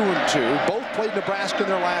are 2-2. Both played Nebraska in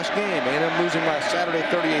their last game. A&M losing last Saturday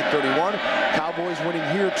 38-31. Cowboys winning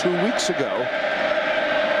here 2 weeks ago.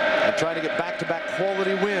 And trying to get back-to-back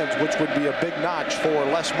quality wins, which would be a big notch for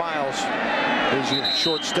Les Miles. His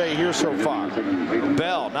short stay here so far.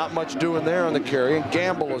 Bell, not much doing there on the carry, and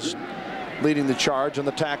Gamble is leading the charge on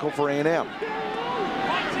the tackle for A&M.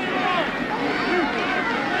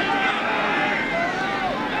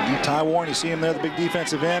 Ty Warren, you see him there, the big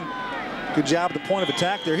defensive end. Good job at the point of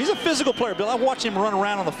attack there. He's a physical player, Bill. I watched him run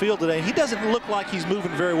around on the field today. He doesn't look like he's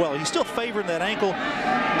moving very well. He's still favoring that ankle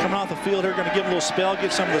coming off the field here. Going to give him a little spell,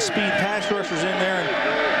 get some of the speed pass rushers in there. And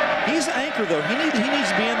he's an anchor, though. He needs to be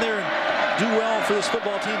in there and do well for this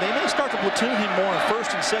football team. They may start to platoon him more in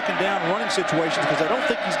 1st and 2nd down running situations, because I don't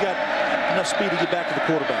think he's got enough speed to get back to the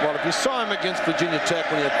quarterback. Well, if you saw him against Virginia Tech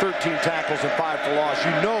when he had 13 tackles and 5 for loss,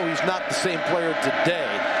 you know he's not the same player today.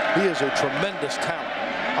 He is a tremendous talent.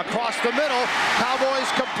 Across the middle, Cowboys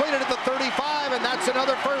completed at the 35, and that's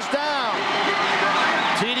another first down.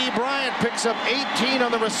 T.D. Bryant picks up 18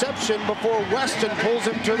 on the reception before Weston pulls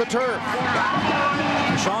him to the turf.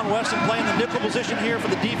 Sean Weston playing the nickel position here for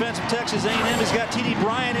the defense of Texas A&M. He's got T.D.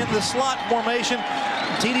 Bryant in the slot formation.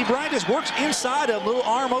 T.D. Bryant just works inside a little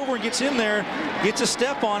arm over and gets in there, gets a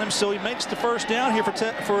step on him, so he makes the first down here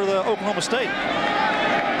for the Oklahoma State.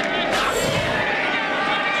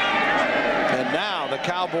 And now the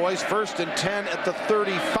Cowboys 1st and 10 at the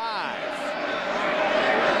 35.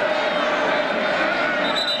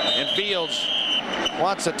 And Fields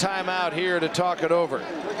wants a timeout here to talk it over.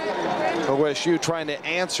 OSU trying to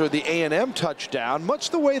answer the A&M touchdown, much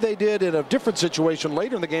the way they did in a different situation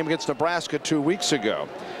later in the game against Nebraska 2 weeks ago.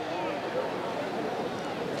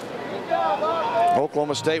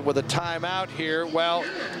 Oklahoma State with a timeout here. Well,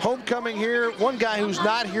 homecoming here. One guy who's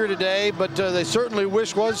not here today, but they certainly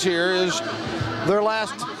wish was here, is their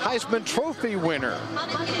last Heisman Trophy winner.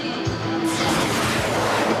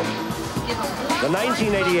 The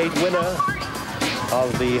 1988 winner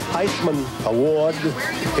of the Heisman Award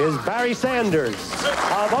is Barry Sanders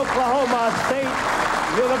of Oklahoma State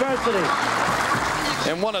University.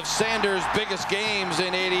 And one of Sanders' biggest games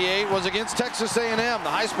in '88 was against Texas A&M. The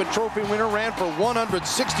Heisman Trophy winner ran for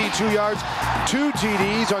 162 yards, 2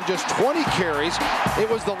 TDs on just 20 carries. It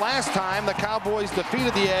was the last time the Cowboys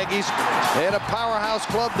defeated the Aggies. They had a powerhouse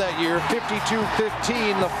club that year,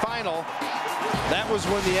 52-15, the final. That was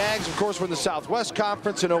when the Aggies, of course, were in the Southwest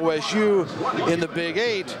Conference and OSU in the Big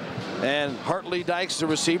 8. And Hartley Dykes, the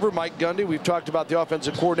receiver. Mike Gundy, we've talked about the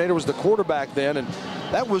offensive coordinator, was the quarterback then. And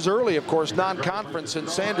that was early, of course, non-conference. And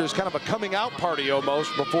Sanders kind of a coming out party almost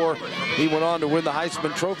before he went on to win the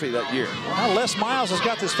Heisman Trophy that year. Well, Les Miles has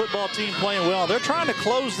got this football team playing well. They're trying to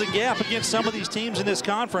close the gap against some of these teams in this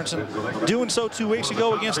conference, and doing so 2 weeks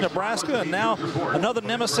ago against Nebraska, and now another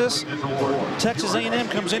nemesis. Texas A&M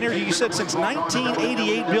comes in here. You said since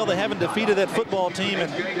 1988, Bill, they haven't defeated that football team,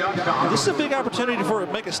 and this is a big opportunity for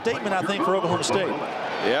make a statement, I think, for Oklahoma State.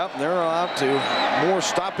 Yeah, they're allowed to. More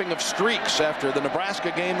stopping of streaks after the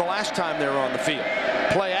Nebraska game the last time they were on the field.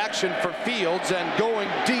 Play action for Fields and going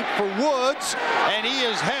deep for Woods, and he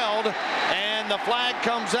is held, and the flag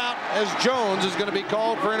comes out as Jones is going to be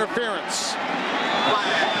called for interference.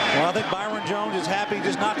 Well, I think Byron Jones is happy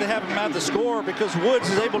just not to have him out the score because Woods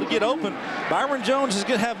is able to get open. Byron Jones is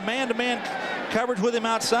going to have man-to-man coverage with him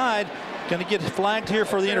outside. Going to get flagged here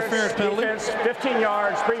for the interference penalty. Defense, 15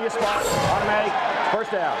 yards, previous spot, automatic,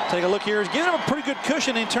 first down. Take a look here. He's giving him a pretty good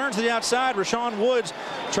cushion. He turns to the outside. Rashawn Woods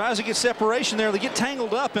tries to get separation there. They get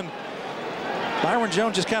tangled up, and Byron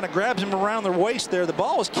Jones just kind of grabs him around the waist there. The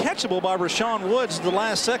ball was catchable by Rashawn Woods the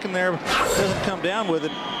last second there. Doesn't come down with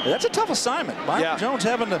it. That's a tough assignment. Byron Jones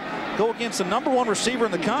having to go against the #1 receiver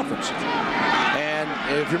in the conference. And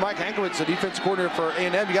if you're Mike Hankwitz, the defense coordinator for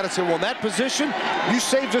A&M, you got to say, well, in that position, you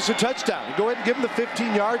saved us a touchdown. You go ahead and give them the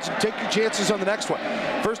 15 yards and take your chances on the next one.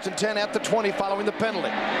 1st and 10 at the 20 following the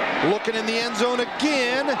penalty. Looking in the end zone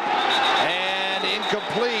again, and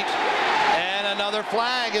incomplete. Another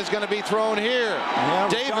flag is going to be thrown here. Yeah,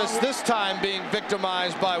 Davis this time being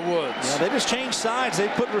victimized by Woods. Yeah, they just changed sides. They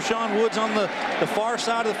put Rashawn Woods on the far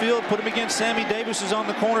side of the field, put him against Sammy Davis, who's on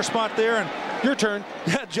the corner spot there. And your turn.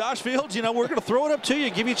 Yeah, Josh Fields, you know, we're going to throw it up to you,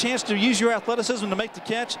 give you a chance to use your athleticism to make the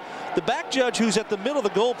catch. The back judge, who's at the middle of the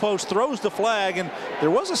goalpost, throws the flag, and there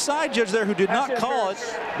was a side judge there who did not call it.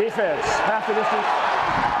 Defense, half the distance.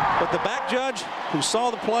 But the back judge, who saw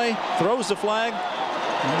the play, throws the flag.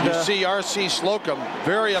 And, you see R.C. Slocum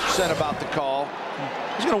very upset about the call.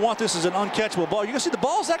 He's going to want this as an uncatchable ball. You're going to see the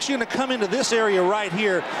ball's actually going to come into this area right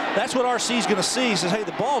here. That's what R.C. is going to see. He says, hey,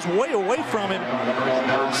 the ball's way away from him.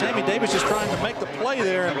 Sammy Davis is trying to make the play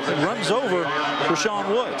there and runs over Rashawn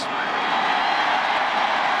Woods.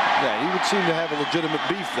 Yeah, he would seem to have a legitimate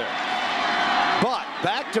beef there. But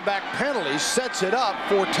back-to-back penalties sets it up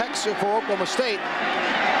for Oklahoma State.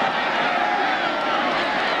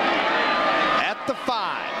 The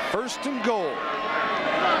 5, 1st and goal.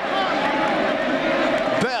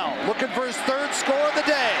 Bell looking for his 3rd score of the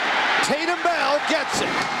day. Tatum Bell gets it.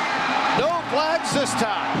 No flags this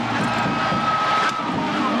time.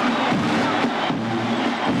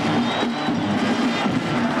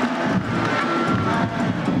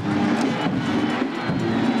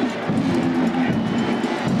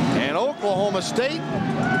 And Oklahoma State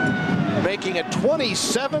making it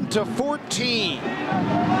 27-14.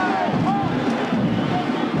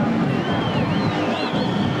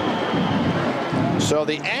 So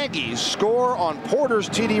the Aggies score on Porter's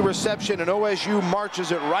TD reception, and OSU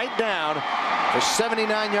marches it right down for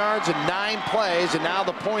 79 yards and 9 plays, and now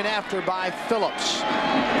the point after by Phillips.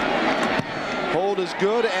 Hold is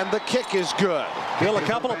good, and the kick is good. Bill, a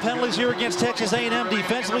couple of penalties here against Texas A&M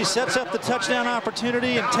defensively sets up the touchdown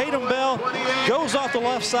opportunity, and Tatum Bell goes off the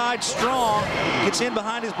left side strong, gets in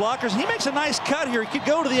behind his blockers. He makes a nice cut here. He could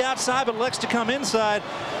go to the outside, but elects to come inside.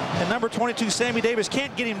 And number 22, Sammy Davis,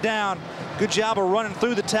 can't get him down. Good job of running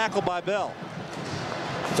through the tackle by Bell.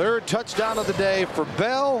 3rd touchdown of the day for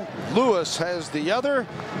Bell. Lewis has the other,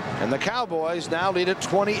 and the Cowboys now lead it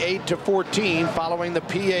 28-14 following the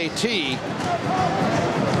PAT.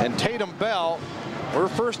 And Tatum Bell We're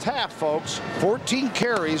first half, folks. 14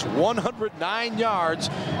 carries, 109 yards,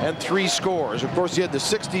 and 3 scores. Of course, he had the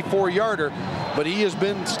 64-yarder, but he has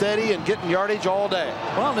been steady and getting yardage all day.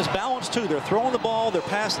 Well, and his balance, too. They're throwing the ball, they're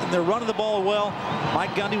passing, they're running the ball well.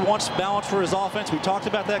 Mike Gundy wants balance for his offense. We talked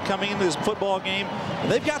about that coming into this football game. And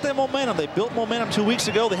they've got that momentum. They built momentum 2 weeks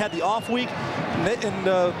ago. They had the off week. And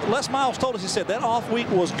Les Miles told us, he said, that off week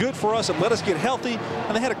was good for us and let us get healthy.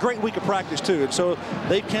 And they had a great week of practice, too. And so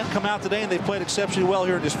they can't come out today, and they've played exceptionally well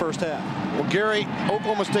here in this first half. Well, Gary,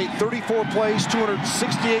 Oklahoma State 34 plays,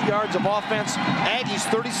 268 yards of offense. Aggies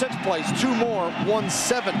 36 plays, 2 more,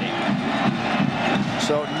 170.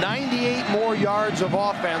 So 98 more yards of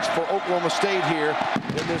offense for Oklahoma State here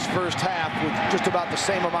in this first half with just about the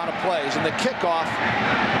same amount of plays. And the kickoff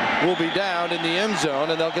will be down in the end zone,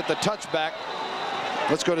 and they'll get the touchback.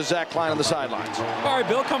 Let's go to Zach Klein on the sidelines. All right,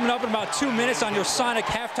 Bill, coming up in about 2 minutes on your Sonic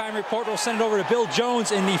halftime report, we'll send it over to Bill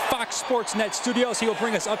Jones in the Fox Sports Net studios. He will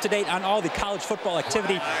bring us up to date on all the college football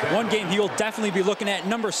activity. One game he will definitely be looking at,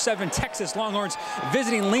 number 7 Texas Longhorns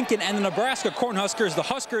visiting Lincoln and the Nebraska Cornhuskers. The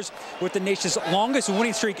Huskers with the nation's longest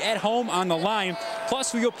winning streak at home on the line.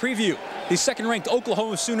 Plus, we will preview the second-ranked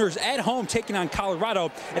Oklahoma Sooners at home taking on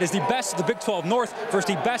Colorado. It is the best of the Big 12 North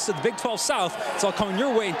versus the best of the Big 12 South. It's all coming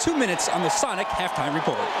your way in 2 minutes on the Sonic halftime report.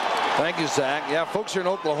 Thank you, Zach. Yeah, folks here in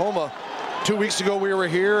Oklahoma, 2 weeks ago we were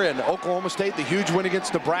here, and Oklahoma State, the huge win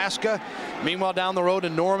against Nebraska. Meanwhile, down the road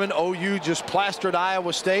in Norman, OU just plastered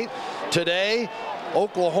Iowa State. Today,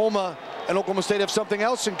 Oklahoma and Oklahoma State have something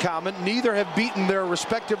else in common. Neither have beaten their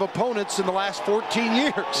respective opponents in the last 14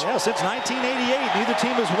 years. Yeah, since 1988, neither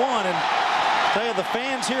team has won. And I tell you, the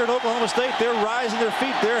fans here at Oklahoma State, they're rising their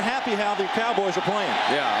feet. They're happy how the Cowboys are playing.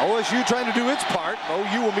 Yeah, OSU trying to do its part.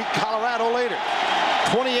 OU will meet Colorado later.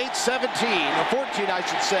 28-17, or 14, I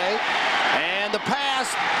should say. And the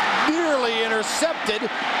pass nearly intercepted,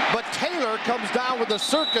 but Taylor comes down with a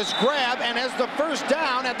circus grab and has the first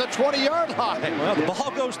down at the 20-yard line. Well, the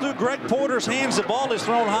ball goes through Greg Porter's hands. The ball is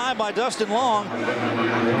thrown high by Dustin Long.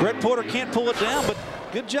 Greg Porter can't pull it down, but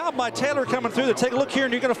good job by Taylor coming through. Take a look here,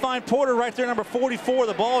 and you're going to find Porter right there, number 44.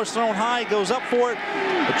 The ball is thrown high. He goes up for it.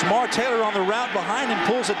 But Jamar Taylor on the route behind him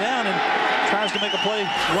pulls it down and tries to make a play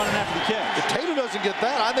running after the catch. If Taylor doesn't get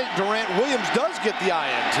that, I think Durant Williams does get the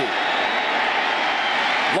INT.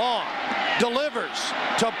 Long delivers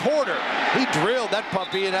to Porter. He drilled that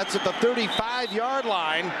puppy, and that's at the 35-yard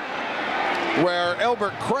line where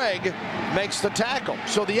Elbert Craig makes the tackle.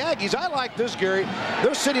 So the Aggies, I like this, Gary.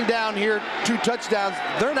 They're sitting down here, 2 touchdowns.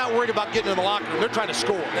 They're not worried about getting in the locker room. They're trying to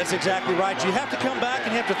score. That's exactly right. You have to come back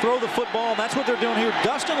and you have to throw the football, and that's what they're doing here.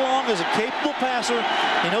 Dustin Long is a capable passer.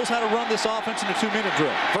 He knows how to run this offense in a 2-minute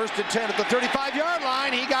drill. First and 10 at the 35-yard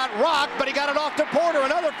line. He got rocked, but he got it off to Porter.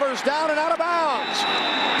 Another first down and out of bounds.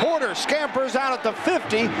 Porter scampers out at the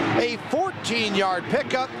 50, a 14-yard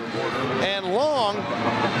pickup, and Long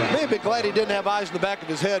may be glad he didn't have eyes in the back of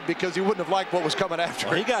his head because he wouldn't have liked what was coming after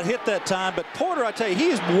him. He got hit that time, but Porter, I tell you, he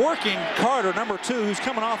is working Carter, number 2, who's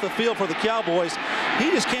coming off the field for the Cowboys. He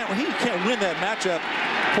can't win that matchup.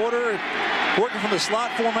 Porter working from the slot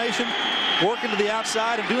formation, working to the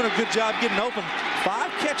outside and doing a good job getting open. 5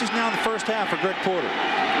 catches now in the first half for Greg Porter.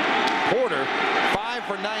 Porter, 5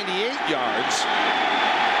 for 98 yards.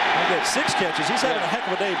 He got 6 catches. He's having a heck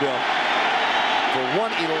of a day, Bill. For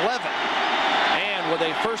 111. And with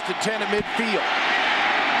a first and 10 at midfield.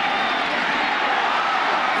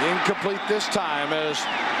 Incomplete this time as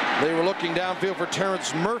they were looking downfield for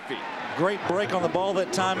Terrence Murphy. Great break on the ball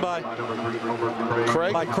that time by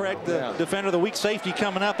Craig, the defender of the weak safety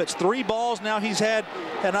coming up. It's 3 balls now he's had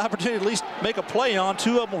an opportunity to at least make a play on.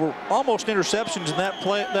 2 of them were almost interceptions, and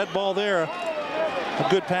that ball there, a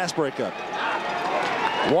good pass breakup.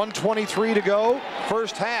 1:23 to go,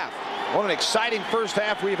 first half. What an exciting first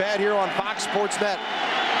half we've had here on Fox Sports Net.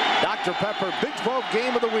 Dr. Pepper, Big 12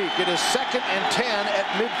 game of the week. It is 2nd and 10 at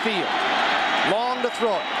midfield. Long to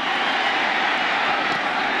throw it.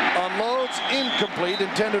 Unloads, incomplete,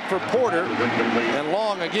 intended for Porter. And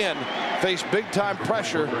Long, again, faced big-time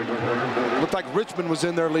pressure. Looked like Richmond was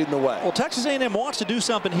in there leading the way. Well, Texas A&M wants to do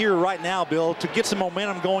something here right now, Bill, to get some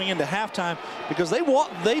momentum going into halftime because they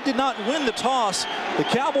did not win the toss. The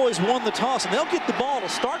Cowboys won the toss, and they'll get the ball to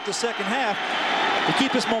start the second half to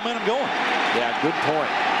keep this momentum going. Yeah, good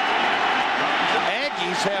point.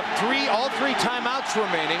 Aggies have all three timeouts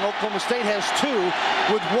remaining. Oklahoma State has 2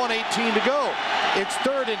 with 1:18 to go. It's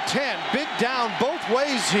 3rd and 10. Big down both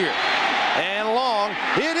ways here. And Long,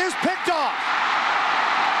 it is picked off.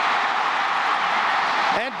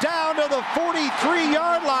 And down to the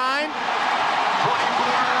 43-yard line.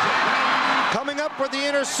 coming up with the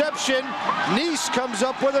interception. Neese comes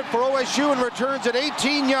up with it for OSU and returns at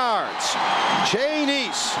 18 yards. Jay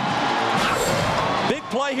Neese. Big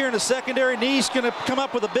play here in the secondary. Neese going to come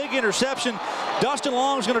up with a big interception. Dustin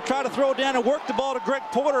Long is going to try to throw it down and work the ball to Greg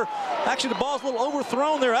Porter. Actually, the ball's a little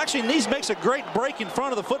overthrown there. Actually, Neese makes a great break in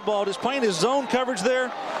front of the football, just playing his zone coverage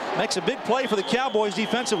there. Makes a big play for the Cowboys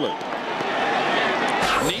defensively.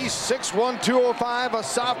 Neese, 6'1", 205, a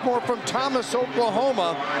sophomore from Thomas,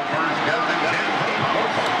 Oklahoma.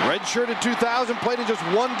 Redshirted 2000, played in just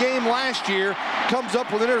one game last year, comes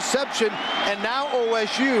up with an interception, and now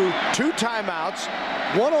OSU, 2 timeouts,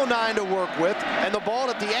 109 to work with, and the ball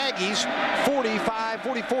at the Aggies'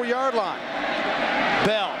 44-yard line.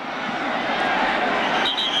 Bell.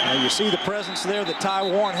 Now you see the presence there that Ty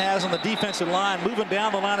Warren has on the defensive line, moving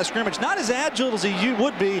down the line of scrimmage. Not as agile as he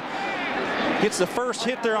would be. Gets the first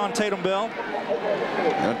hit there on Tatum Bell.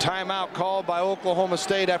 A timeout called by Oklahoma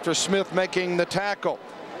State after Smith making the tackle.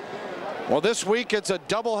 Well, this week it's a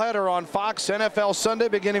doubleheader on Fox NFL Sunday,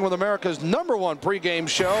 beginning with America's #1 pregame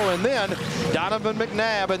show, and then Donovan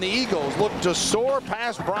McNabb and the Eagles look to soar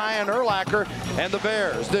past Brian Urlacher and the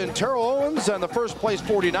Bears. Then Terrell Owens and the first-place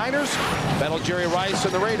 49ers battle Jerry Rice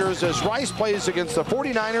and the Raiders as Rice plays against the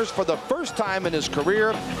 49ers for the first time in his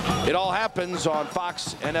career. It all happens on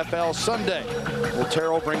Fox NFL Sunday. Will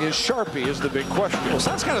Terrell bring his Sharpie is the big question. Well,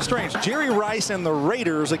 sounds kind of strange. Jerry Rice and the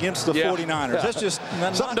Raiders against the 49ers. Yeah. That's just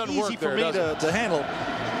not easy for me to handle.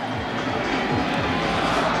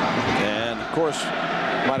 And of course,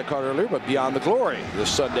 might have caught earlier, but Beyond the Glory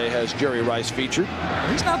this Sunday has Jerry Rice featured.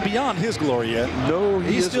 He's not beyond his glory yet. No,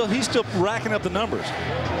 he's still racking up the numbers.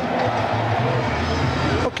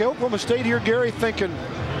 Okay, Oklahoma State here, Gary, thinking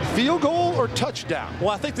field goal or touchdown? Well,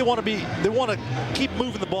 I think they want to keep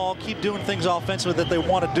moving the ball, keep doing things offensively that they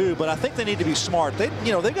want to do, but I think they need to be smart. They've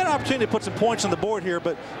got an opportunity to put some points on the board here,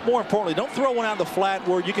 but more importantly, don't throw one out in the flat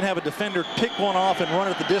where you can have a defender pick one off and run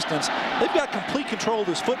it at the distance. They've got complete control of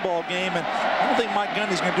this football game, and I don't think Mike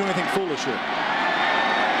Gundy's going to do anything foolish here.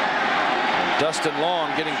 Dustin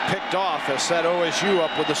Long getting picked off has set OSU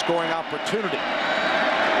up with the scoring opportunity.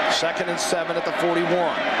 2nd and 7 at the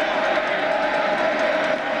 41.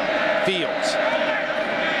 Fields.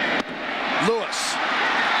 Lewis.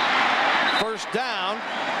 First down.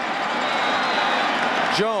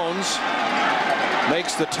 Jones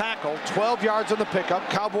makes the tackle. 12 yards on the pickup.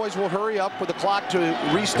 Cowboys will hurry up with the clock to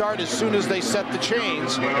restart as soon as they set the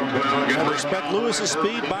chains. I respect Lewis's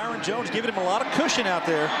speed. Byron Jones giving him a lot of cushion out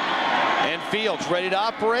there. And Fields ready to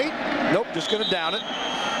operate. Nope, just going to down it.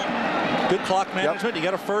 Good clock management. You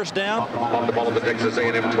got a first down. On the ball of the Texas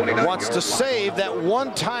A&M 29. Wants to save that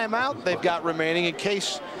one timeout they've got remaining in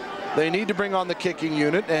case they need to bring on the kicking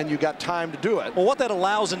unit, and you got time to do it. Well, what that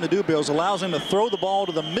allows him to do, Bill, is allows him to throw the ball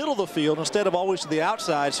to the middle of the field instead of always to the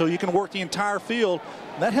outside, so you can work the entire field.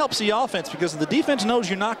 That helps the offense because the defense knows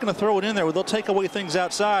you're not going to throw it in there where they'll take away things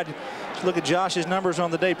outside. Just look at Josh's numbers on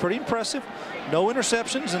the day. Pretty impressive. No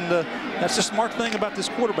interceptions, and that's the smart thing about this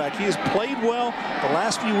quarterback. He has played well the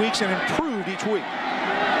last few weeks and improved each week.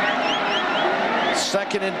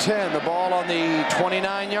 2nd and 10. The ball on the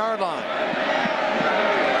 29-yard line.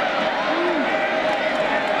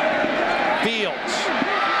 Fields.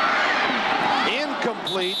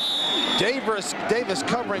 Incomplete. Davis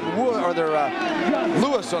covering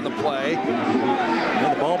Lewis on the play.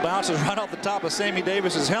 And the ball bounces right off the top of Sammy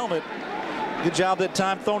Davis's helmet. Good job that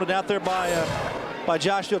time throwing it out there by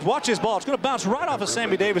Josh Fields. Watch this ball. It's going to bounce right off of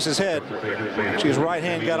Sammy Davis's head. His right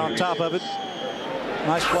hand got on top of it.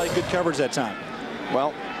 Nice play. Good coverage that time.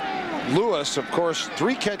 Well, Lewis, of course,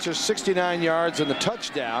 3 catches, 69 yards, and the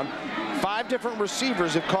touchdown. 5 different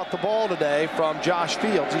receivers have caught the ball today from Josh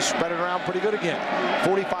Fields. He's spread it around pretty good again.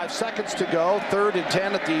 45 seconds to go. 3rd and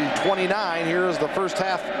 10 at the 29. Here as the first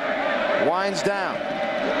half winds down.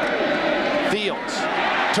 Fields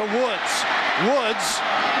to Woods. Woods,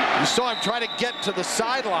 you saw him try to get to the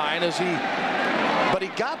sideline but he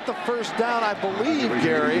got the first down, I believe,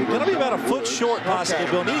 Gary. Going to be about a foot short, possibly,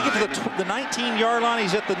 Bill. Need to get to the 19-yard line.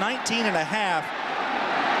 He's at the 19.5.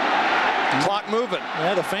 Clock moving.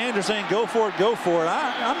 Yeah, the fans are saying go for it, go for it.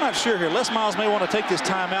 I'm not sure here. Les Miles may want to take this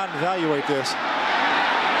time out and evaluate this.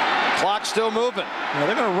 Clock still moving. Yeah,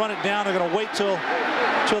 they're going to run it down. They're going to wait till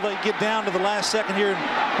they get down to the last second here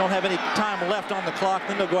and don't have any time left on the clock.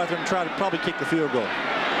 Then they'll go out there and try to probably kick the field goal.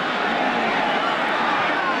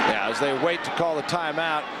 Yeah, as they wait to call the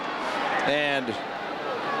timeout. And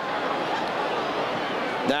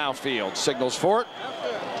now Fields signals for it.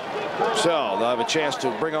 So they'll have a chance to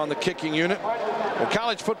bring on the kicking unit. Well,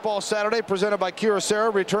 college football Saturday presented by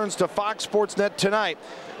Kyocera returns to Fox Sports Net tonight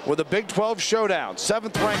with a Big 12 showdown.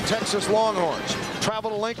 7th-ranked Texas Longhorns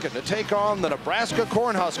travel to Lincoln to take on the Nebraska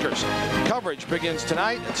Cornhuskers. Coverage begins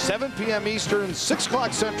tonight at 7 p.m. Eastern, 6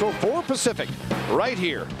 o'clock Central, 4 Pacific, right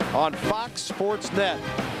here on Fox Sports Net.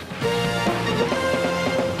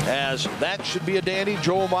 As that should be a dandy.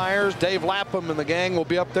 Joel Myers, Dave Lapham and the gang will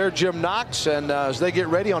be up there, Jim Knox, and as they get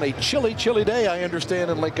ready on a chilly, chilly day, I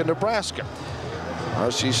understand, in Lincoln, Nebraska.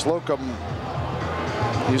 R.C. Slocum,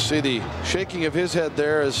 you see the shaking of his head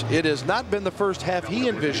there, as it has not been the first half he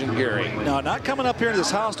envisioned, Gary. No, not coming up here in this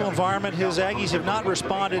hostile environment. His Aggies have not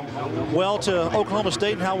responded well to Oklahoma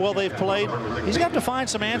State and how well they've played. He's got to find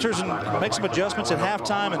some answers and make some adjustments at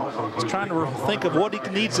halftime, and he's trying to think of what he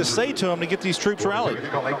needs to say to them to get these troops rallied.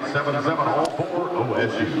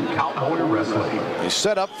 He's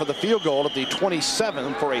set up for the field goal at the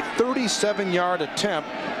 27 for a 37-yard attempt.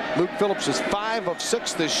 Luke Phillips is 5 of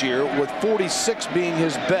 6 this year, with 46 being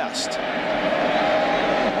his best.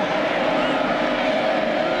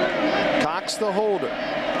 Cox the holder.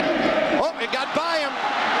 Oh, it got by him.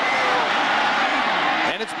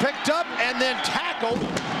 And it's picked up and then tackled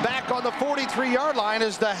back on the 43-yard line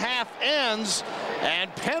as the half ends,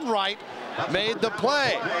 and Penwright made the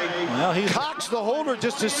play. Well, Cox the holder,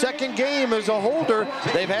 just his second game as a holder.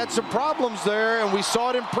 They've had some problems there, and we saw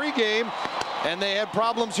it in pregame. And they had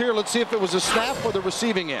problems here. Let's see if it was a snap or the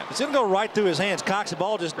receiving end. It's going to go right through his hands. Cox, the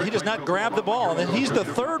ball he does not grab the ball. And he's the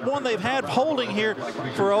third one they've had holding here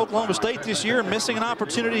for Oklahoma State this year, missing an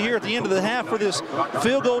opportunity here at the end of the half for this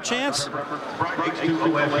field goal chance.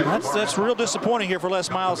 That's real disappointing here for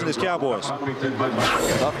Les Miles and his Cowboys.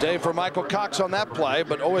 Tough day for Michael Cox on that play,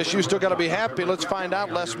 but OSU still got to be happy. Let's find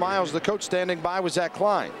out. Les Miles, the coach, standing by with Zach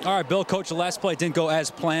Klein. All right, Bill, coach, the last play didn't go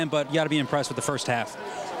as planned, but you got to be impressed with the first half.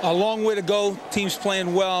 A long way to go. Team's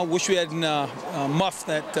playing well. Wish we hadn't muffed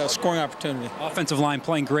that scoring opportunity. Offensive line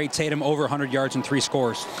playing great. Tatum over 100 yards and 3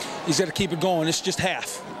 scores. He's got to keep it going. It's just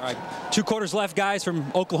half. All right, 2 quarters left, guys,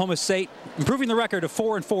 from Oklahoma State, improving the record of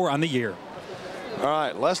 4-4 on the year. All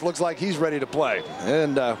right, Les looks like he's ready to play.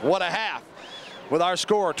 And what a half. With our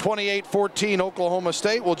score, 28-14, Oklahoma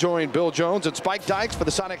State. We'll join Bill Jones and Spike Dykes for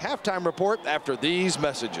the Sonic Halftime Report after these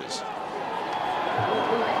messages.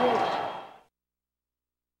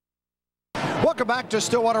 Welcome back to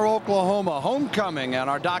Stillwater, Oklahoma. Homecoming and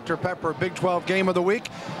our Dr. Pepper Big 12 Game of the Week.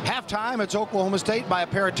 Halftime, it's Oklahoma State by a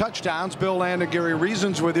pair of touchdowns. Bill Land and Gary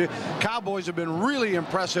Reasons with you. Cowboys have been really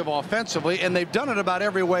impressive offensively, and they've done it about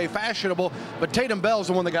every way fashionable. But Tatum Bell's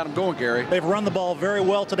the one that got them going, Gary. They've run the ball very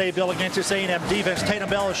well today, Bill, against this A&M defense. Tatum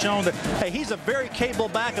Bell has shown that, hey, he's a very capable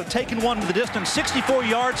back of taking one to the distance. 64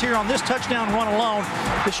 yards here on this touchdown run alone.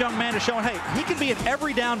 This young man is showing, hey, he can be an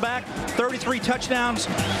every down back. 33 touchdowns,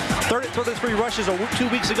 33 rushes 2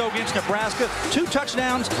 weeks ago against Nebraska. 2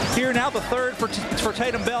 touchdowns here now, the third for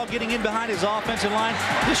Tatum Bell, getting in behind his offensive line.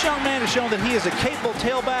 This young man has shown that he is a capable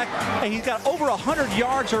tailback, and he's got over 100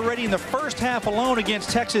 yards already in the first half alone against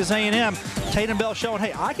Texas A&M. Tatum Bell showing,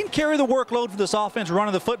 hey, I can carry the workload for this offense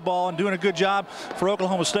running the football and doing a good job for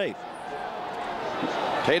Oklahoma State.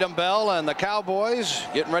 Tatum Bell and the Cowboys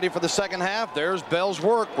getting ready for the second half. There's Bell's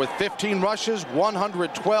work with 15 rushes,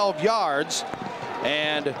 112 yards.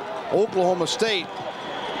 And Oklahoma State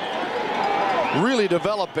really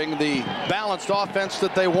developing the balanced offense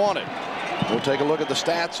that they wanted. We'll take a look at the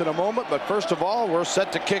stats in a moment, but first of all, we're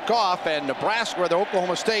set to kick off, and Nebraska, or the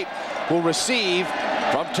Oklahoma State, will receive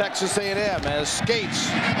from Texas A&M as Skates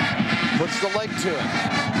puts the leg to it.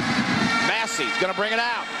 Massey's going to bring it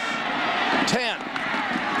out. 10.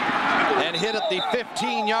 And hit at the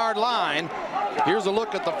 15-yard line. Here's a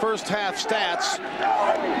look at the first half stats,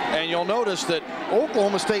 and you'll notice that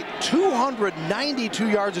Oklahoma State 292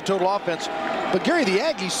 yards of total offense. But Gary, the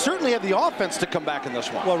Aggies certainly have the offense to come back in this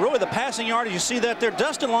one. Well, really the passing yardage, you see that there.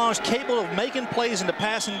 Dustin Long is capable of making plays in the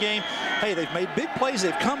passing game. Hey, they've made big plays.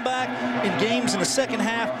 They've come back in games in the second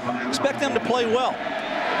half. Expect them to play well.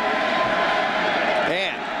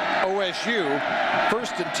 And OSU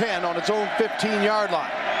 1st and 10 on its own 15-yard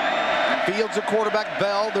line. Fields the quarterback,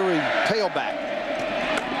 Bell the tailback.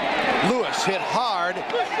 Lewis hit hard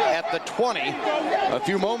at the 20 a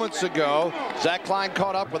few moments ago. Zach Klein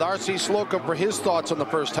caught up with R.C. Slocum for his thoughts on the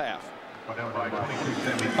first half.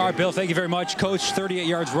 All right, Bill, thank you very much. Coach, 38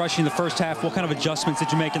 yards rushing the first half. What kind of adjustments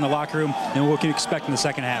did you make in the locker room, and what can you expect in the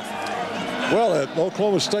second half? Well,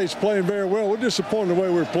 Oklahoma State's playing very well. We're disappointed the way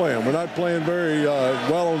we're playing. We're not playing very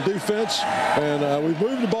well on defense, and we've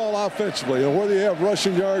moved the ball offensively. And whether you have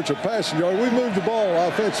rushing yards or passing yards, we moved the ball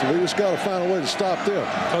offensively. We just got to find a way to stop them.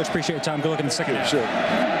 Coach, appreciate your time. Good luck in the second half. Sure.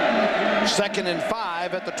 2nd and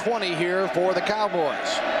 5 at the 20 here for the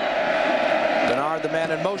Cowboys. Bernard, the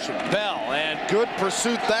man in motion. Bell, and good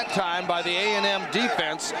pursuit that time by the A&M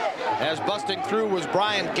defense, as busting through was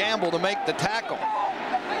Brian Gamble to make the tackle.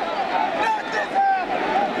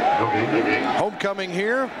 Homecoming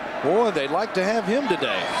here. Boy, they'd like to have him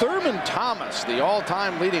today. Thurman Thomas, the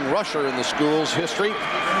all-time leading rusher in the school's history.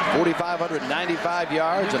 4,595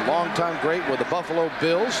 yards and longtime great with the Buffalo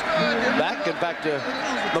Bills. Back, in fact,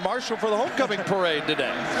 the marshal for the homecoming parade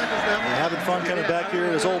today. Having fun coming back here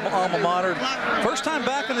at his old alma mater. First time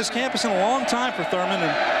back on this campus in a long time for Thurman,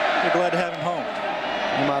 and we're glad to have him home.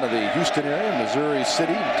 I'm out of the Houston area, Missouri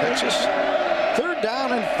City, Texas. 3rd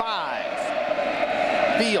down and 5.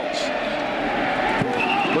 Fields.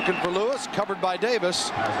 Looking for Lewis, covered by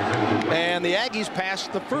Davis. And the Aggies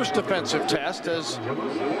passed the first defensive test as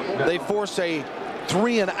they force a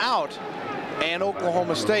 3-and-out, and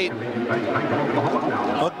Oklahoma State.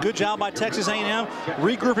 Well, good job by Texas A&M,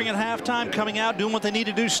 regrouping at halftime, coming out, doing what they need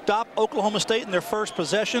to do, stop Oklahoma State in their first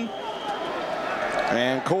possession.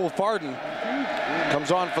 And Cole Farden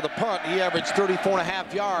comes on for the punt. He averaged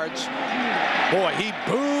 34.5 yards. Boy, he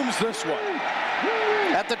booms this one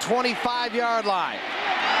at the 25-yard line.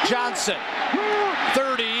 Johnson,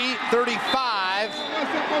 30, 35,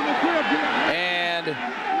 and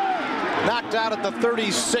knocked out at the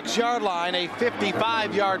 36-yard line, a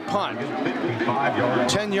 55-yard punt.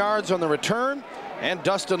 10 yards on the return, and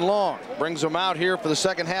Dustin Long brings him out here for the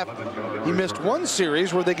second half. He missed one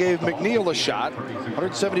series where they gave McNeil a shot.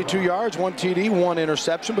 172 yards, 1 TD, 1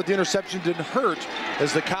 interception, but the interception didn't hurt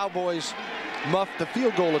as the Cowboys muffed the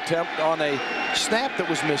field goal attempt on a snap that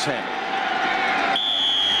was mishandled.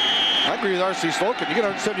 I agree with R.C. Slocum. You get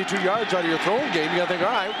 172 yards out of your throwing game, you got to think,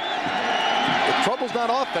 all right, the trouble's not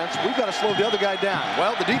offense. We've got to slow the other guy down.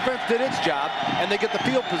 Well, the defense did its job, and they get the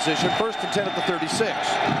field position, 1st and 10 at the 36.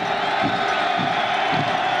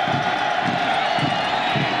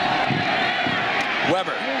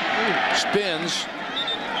 Weber spins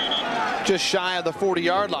just shy of the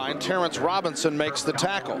 40-yard line. Terrence Robinson makes the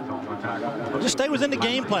tackle. Just stay within the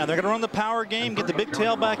game plan. They're going to run the power game, get the big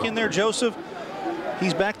tailback in there, Joseph.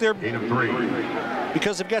 He's back there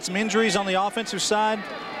because they've got some injuries on the offensive side.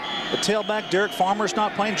 The tailback, Derek Farmer's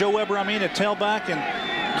not playing. Joe Weber, I mean, at tailback, and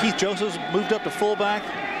Keith Joseph's moved up to fullback.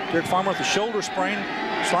 Derek Farmer with a shoulder sprain,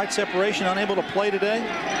 slight separation, unable to play today.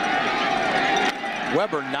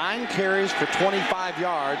 Weber, 9 carries for 25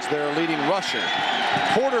 yards, their leading rusher.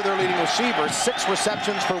 Porter, their leading receiver, 6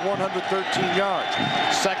 receptions for 113 yards.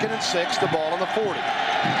 2nd and 6, the ball on the 40.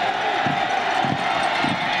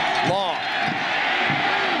 Long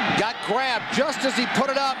got grabbed just as he put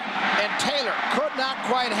it up, and Taylor could not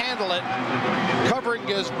quite handle it. Covering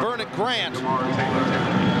is Vernon Grant.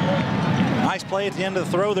 Nice play at the end of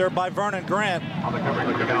the throw there by Vernon Grant.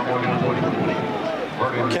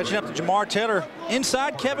 Catching up to Jamar Taylor.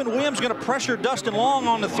 Inside, Kevin Williams going to pressure Dustin Long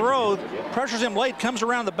on the throw. Pressures him late, comes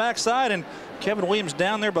around the backside, and Kevin Williams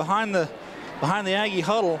down there behind the Aggie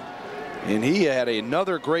huddle. And he had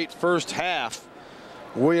another great first half.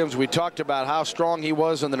 Williams, we talked about how strong he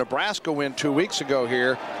was in the Nebraska win 2 weeks ago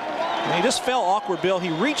here. And he just fell awkward, Bill. He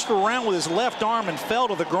reached around with his left arm and fell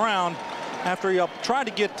to the ground after he tried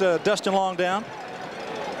to get Dustin Long down.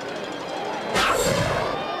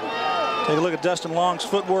 Take a look at Dustin Long's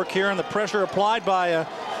footwork here and the pressure applied by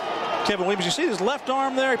Kevin Williams. You see his left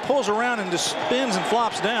arm there, he pulls around and just spins and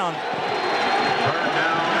flops down.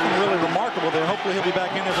 Really remarkable there. Hopefully he'll be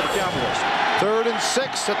back in there for the Cowboys. 3rd and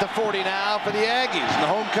 6 at the 40 now for the Aggies. And the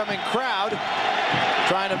homecoming crowd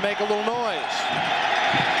trying to make a little noise.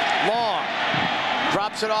 Long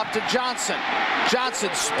drops it off to Johnson.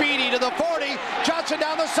 Johnson speedy to the 40. Johnson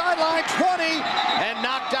down the sideline, 20, and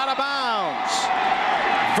knocked out of bounds.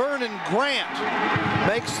 Vernon Grant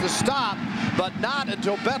makes the stop, but not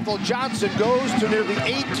until Bethel Johnson goes to near the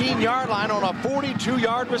 18-yard line on a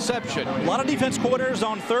 42-yard reception. A lot of defense coordinators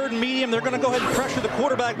on 3rd and medium. They're going to go ahead and pressure the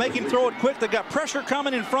quarterback, make him throw it quick. They've got pressure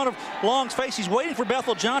coming in front of Long's face. He's waiting for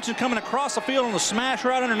Bethel Johnson coming across the field on the smash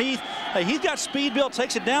right underneath. Hey, he's got speed, Bill,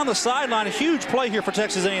 takes it down the sideline. A huge play here for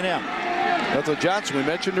Texas A&M. Bethel Johnson, we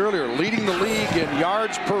mentioned earlier, leading the league in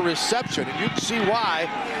yards per reception, and you can see why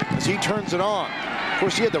as he turns it on. Of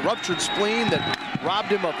course, he had the ruptured spleen that robbed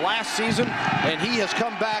him of last season, and he has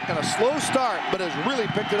come back on a slow start, but has really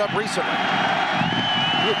picked it up recently.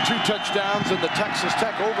 He had 2 touchdowns in the Texas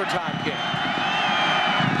Tech overtime game.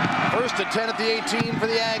 1st and 10 at the 18 for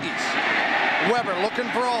the Aggies. Weber looking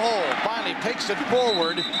for a hole, finally takes it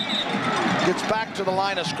forward, gets back to the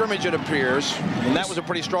line of scrimmage, it appears, and that was a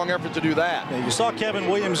pretty strong effort to do that. Yeah, you saw Kevin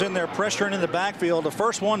Williams in there pressuring in the backfield. The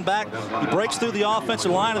first one back, he breaks through the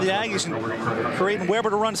offensive line of the Aggies and creating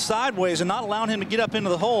Weber to run sideways and not allowing him to get up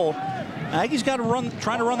into the hole. Aggies got to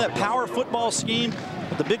trying to run that power football scheme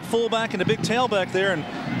with the big fullback and the big tailback there, and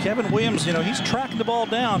Kevin Williams, you know, he's tracking the ball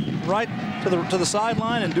down right to the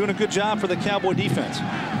sideline and doing a good job for the Cowboy defense.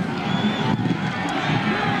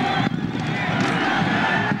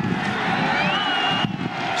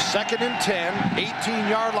 Second and 10,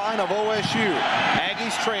 18-yard line of OSU.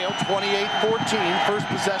 Aggies trail 28-14, first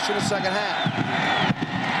possession of second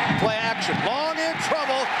half. Play action, Long in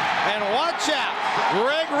trouble, and watch out.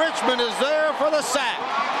 Greg Richmond is there for the sack.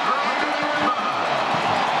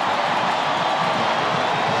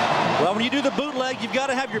 Well, when you do the bootleg, you've got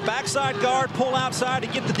to have your backside guard pull outside to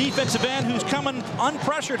get the defensive end who's coming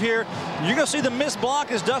unpressured here. You're going to see the missed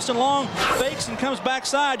block as Dustin Long fakes and comes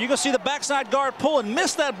backside. You're going to see the backside guard pull and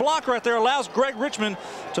miss that block right there. Allows Greg Richmond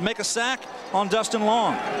to make a sack on Dustin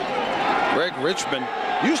Long. Greg Richmond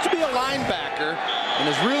used to be a linebacker and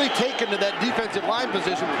has really taken to that defensive line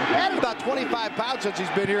position. Added about 25 pounds since he's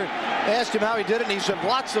been here. I asked him how he did it, and he said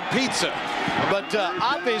lots of pizza. But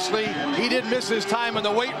obviously, he didn't miss his time in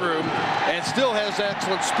the weight room and still has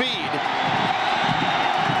excellent speed.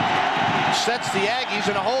 Sets the Aggies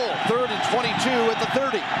in a hole. 3rd and 22 at the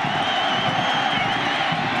 30.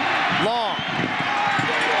 Long.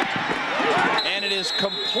 And it is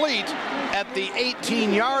complete at the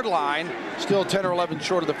 18-yard line. Still 10 or 11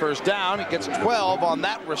 short of the first down. He gets 12 on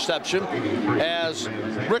that reception as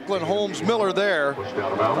Rickland Holmes Miller there.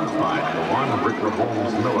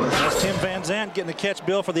 That's Tim Van Zandt getting the catch,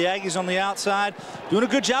 Bill, for the Aggies on the outside. Doing a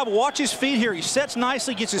good job. Watch his feet here. He sets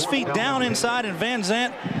nicely, gets his feet down inside, and Van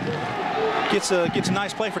Zandt gets a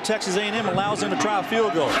nice play for Texas A&M, allows them to try a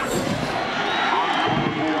field goal.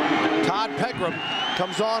 Todd Pegram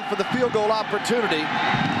comes on for the field goal opportunity.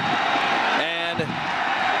 And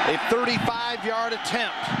a 35-yard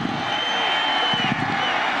attempt.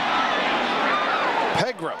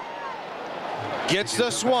 Pegram gets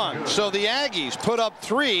this one. So the Aggies put up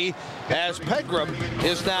 3 as Pegram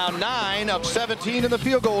is now 9 of 17 in the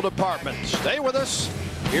field goal department. Stay with us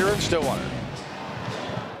here in Stillwater.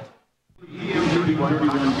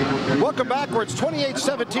 Welcome backwards.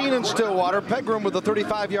 28-17 in Stillwater. Pegram with a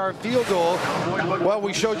 35-yard field goal. Well,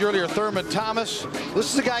 we showed you earlier Thurman Thomas. This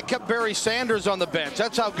is the guy who kept Barry Sanders on the bench.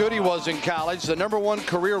 That's how good he was in college. The #1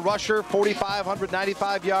 career rusher,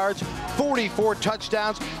 4,595 yards, 44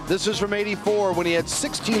 touchdowns. This is from '84 when he had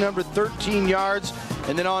 1,613 yards,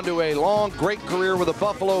 and then on to a long, great career with the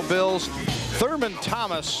Buffalo Bills. Thurman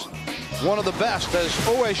Thomas, one of the best, as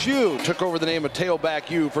OSU took over the name of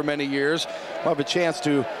Tailback U for many years. We'll have a chance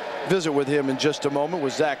to visit with him in just a moment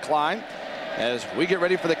with Zach Klein as we get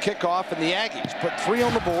ready for the kickoff, and the Aggies put 3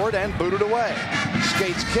 on the board and boot it away.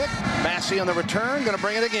 Skates kick, Massey on the return, going to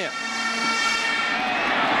bring it again.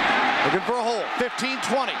 Looking for a hole,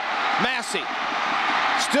 15-20. Massey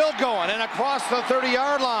still going and across the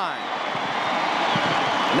 30-yard line.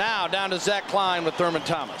 Now down to Zach Klein with Thurman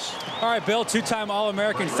Thomas. All right, Bill, 2-time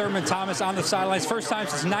All-American Thurman Thomas on the sidelines. First time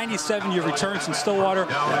since '97 you've returned from Stillwater.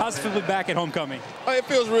 How's it feel to be back at homecoming? It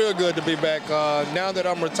feels real good to be back. Now that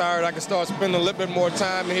I'm retired, I can start spending a little bit more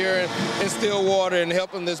time here in Stillwater and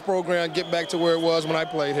helping this program get back to where it was when I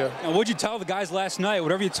played here. And what'd you tell the guys last night?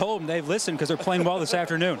 Whatever you told them, they've listened because they're playing well this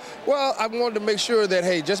afternoon. Well, I wanted to make sure that,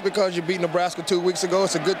 hey, just because you beat Nebraska 2 weeks ago,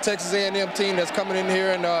 it's a good Texas A&M team that's coming in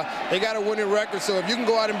here, and they got a winning record. So if you can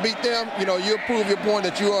go out and beat them, you know, you'll prove your point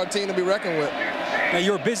that you are a team to be reckoned with. Now,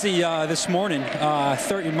 you were busy this morning,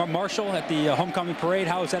 Marshall at the homecoming parade.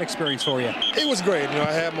 How was that experience for you? It was great. You know,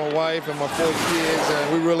 I had my wife and my 4 kids,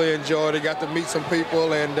 and we really enjoyed it. Got to meet some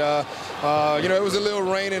people, and you know, it was a little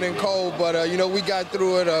raining and cold, but you know, we got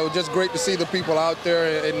through it. It was just great to see the people out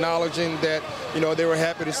there acknowledging that, you know, they were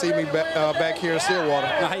happy to see me back here in Stillwater.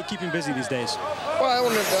 Now, how are you keeping busy these days? Well, I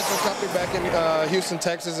own an investment company back in Houston,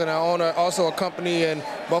 Texas, and I own also a company in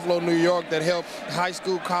Buffalo, New York that help high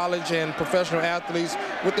school, college, and professional athletes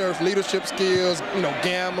with their leadership skills, you know,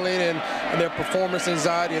 gambling and their performance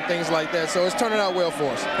anxiety and things like that. So it's turning out well for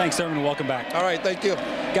us. Thanks, Thurman, and welcome back. All right, thank you.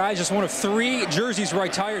 Guys, just one of 3 jerseys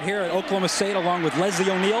retired here at Oklahoma State, along with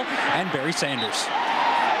Leslie O'Neal and Barry Sanders.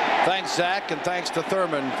 Thanks, Zach, and thanks to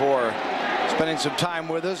Thurman for spending some time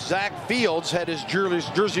with us. Zach Fields had his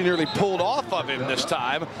jersey nearly pulled off of him this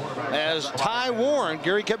time as Ty Warren,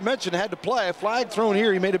 Gary kept mentioning, had to play. A flag thrown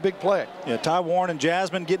here, he made a big play. Yeah, Ty Warren and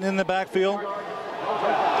Jasmine getting in the backfield.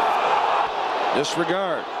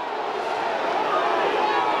 Disregard.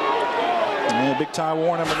 Yeah, big Ty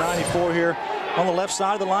Warren, number 94 here on the left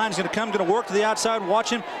side of the line. He's going to come, going to work to the outside, watch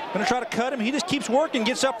him, going to try to cut him. He just keeps working,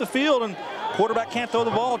 gets up the field, and quarterback can't throw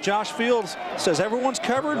the ball. Josh Fields says everyone's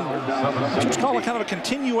covered. It's called kind of a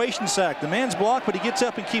continuation sack. The man's blocked, but he gets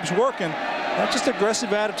up and keeps working. That's just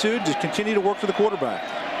aggressive attitude, just continue to work for the quarterback.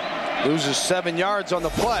 Loses 7 yards on the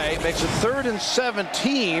play. Makes it 3rd and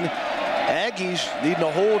 17. Aggies needing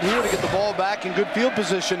a hold here to get the ball back in good field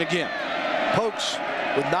position again. Pokes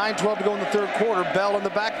with 9:12 to go in the 3rd quarter. Bell in the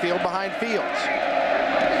backfield behind Fields.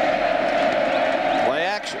 Play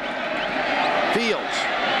action. Fields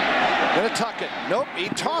gonna tuck it. Nope, he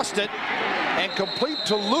tossed it and complete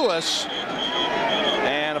to Lewis.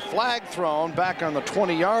 And a flag thrown back on the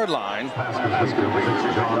 20-yard line.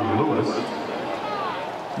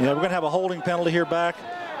 Yeah, we're going to have a holding penalty here back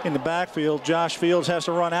in the backfield. Josh Fields has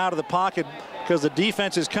to run out of the pocket because the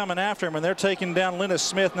defense is coming after him, and they're taking down Linus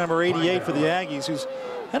Smith, number 88 for the Aggies, who's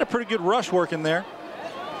had a pretty good rush working there.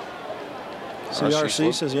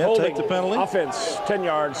 CRC says, yeah, take the penalty. Offense, 10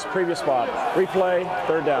 yards, previous spot. Replay,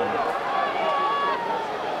 3rd down.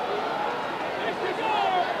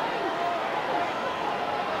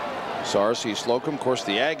 Sarcy Slocum, of course,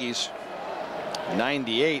 the Aggies,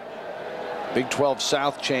 98. Big 12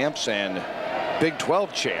 South champs and Big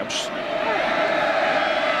 12 champs. Well,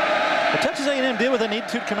 Texas A&M did what they needed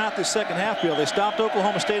to come out this second half, Bill. They stopped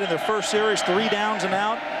Oklahoma State in their first series, 3 downs and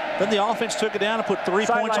out. Then the offense took it down and put 3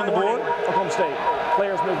 points on the board. Oklahoma State.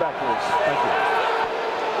 Players move back, please. Thank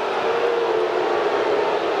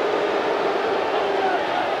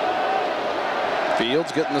you.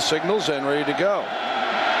 Fields getting the signals and ready to go.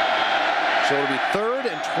 So it'll be 3rd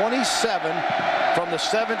and 27 from the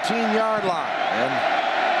 17-yard line. And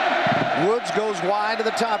Woods goes wide to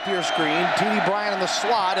the top of your screen. T.D. Bryant in the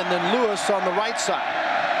slot, and then Lewis on the right side.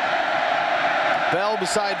 Bell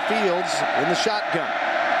beside Fields in the shotgun.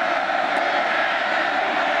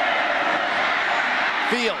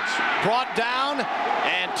 Fields brought down,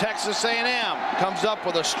 and Texas A&M comes up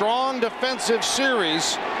with a strong defensive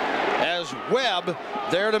series as Webb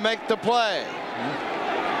there to make the play.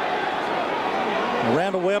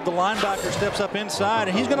 Randall Webb, the linebacker, steps up inside,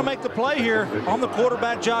 and he's going to make the play here on the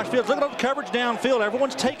quarterback, Josh Fields. Look at the coverage downfield.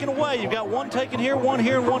 Everyone's taken away. You've got one taken here, one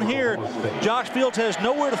here, and one here. Josh Fields has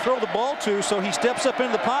nowhere to throw the ball to, so he steps up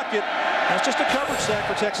in the pocket. That's just a coverage sack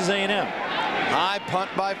for Texas A&M. High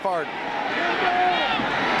punt by Farden.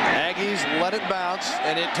 Aggies let it bounce,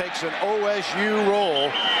 and it takes an OSU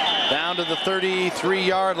roll down to the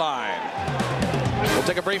 33-yard line. We'll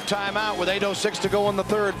take a brief timeout with 8:06 to go in the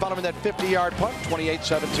 3rd, following that 50-yard punt,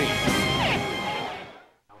 28-17.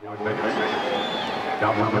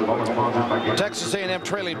 Texas A&M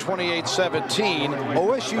trailing 28-17.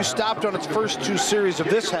 OSU stopped on its first 2 series of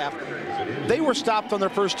this half. They were stopped on their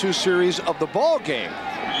first 2 series of the ball game.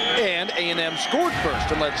 And A&M scored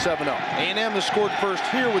first and led 7-0. A&M has scored first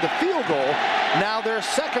here with a field goal. Now their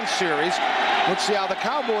 2nd series. Let's see how the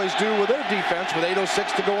Cowboys do with their defense with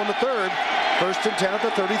 8:06 to go in the 3rd. 1st and 10 at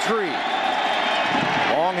the 33.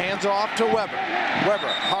 Long hands off to Weber. Weber,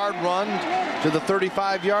 hard run to the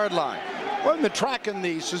 35-yard line. Well, we've been tracking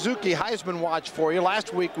the Suzuki Heisman Watch for you.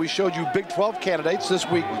 Last week we showed you Big 12 candidates. This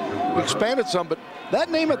week we expanded some, but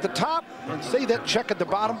that name at the top and say that check at the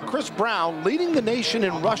bottom, Chris Brown leading the nation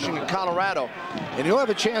in rushing in Colorado. And he'll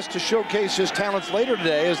have a chance to showcase his talents later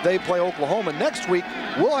today as they play Oklahoma. Next week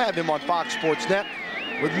we'll have him on Fox Sports Net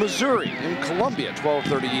with Missouri in Columbia,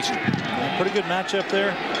 12:30 Eastern. Yeah, pretty good matchup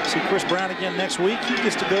there. See Chris Brown again next week. He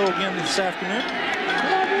gets to go again this afternoon.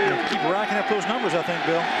 Keep racking up those numbers, I think,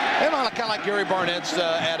 Bill. And kind of like Gary Barnett's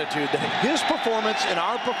attitude. His performance and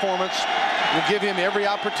our performance will give him every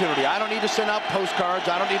opportunity. I don't need to send out postcards.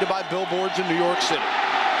 I don't need to buy billboards in New York City.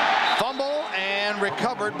 Fumble and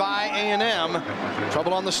recovered by A&M.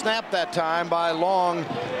 Trouble on the snap that time by Long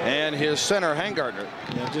and his center, Hangartner.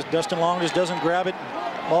 Yeah, just Dustin Long just doesn't grab it.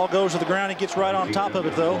 Ball goes to the ground. He gets right on top of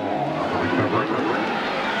it, though.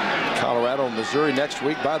 Colorado and Missouri next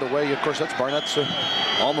week. By the way, of course, that's Barnett's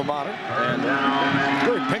alma mater. And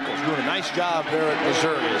Gary Pinkel's doing a nice job there at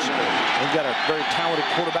Missouri. They've got a very talented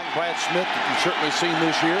quarterback, Brad Smith, that you've certainly seen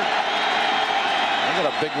this year. They got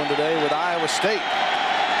a big one today with Iowa State.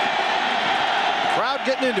 Crowd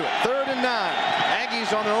getting into it. 3rd and 9.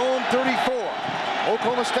 Aggies on their own 34.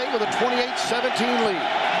 Oklahoma State with a 28-17 lead.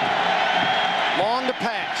 Long to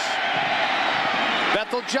pass.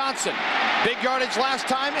 Bethel Johnson. Big yardage last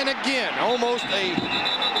time, and again, almost a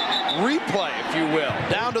replay, if you will,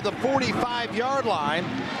 down to the 45-yard line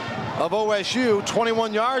of OSU,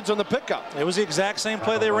 21 yards on the pickup. It was the exact same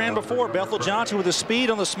play they ran before. Bethel Johnson with the speed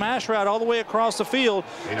on the smash route all the way across the field.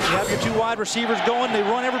 You have your 2 wide receivers going. They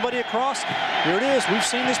run everybody across. Here it is. We've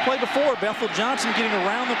seen this play before. Bethel Johnson getting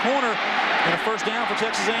around the corner and a 1st down for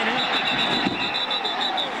Texas A&M.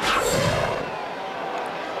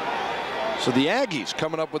 So the Aggies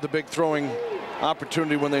coming up with a big throwing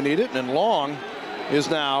opportunity when they need it, and Long is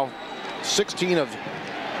now 16 of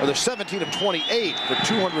or they're 17 of 28 for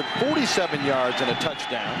 247 yards and a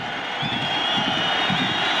touchdown.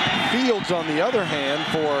 Fields, on the other hand,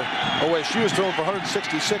 for OSU is throwing for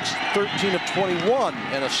 166, 13 of 21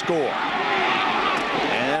 and a score.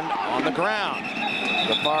 And on the ground,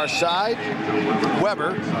 the far side,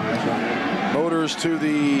 Weber motors to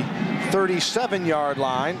the 37-yard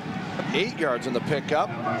line. 8 yards in the pickup.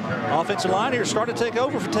 Offensive line here starting to take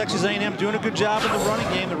over for Texas A&M, doing a good job in the running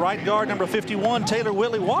game. The right guard, number 51, Taylor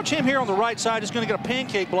Whitley. Watch him here on the right side. He's going to get a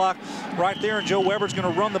pancake block right there, and Joe Weber's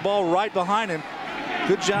going to run the ball right behind him.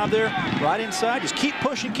 Good job there, right inside. Just keep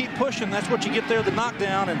pushing, keep pushing. That's what you get there, the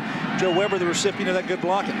knockdown, and Joe Weber, the recipient of that good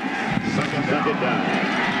blocking. Second down.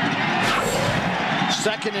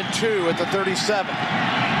 2nd and 2 at the 37.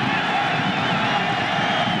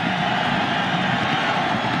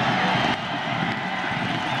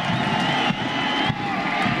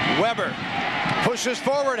 Weber pushes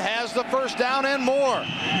forward, has the first down and more.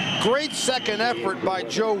 Great second effort by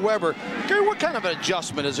Joe Weber. Gary, what kind of an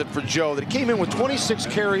adjustment is it for Joe that he came in with 26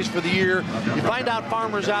 carries for the year? You find out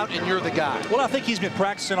Farmer's out and you're the guy. Well, I think he's been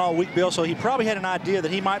practicing all week, Bill, so he probably had an idea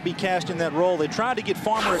that he might be cast in that role. They tried to get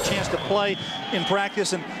Farmer a chance to play in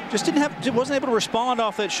practice and just wasn't able to respond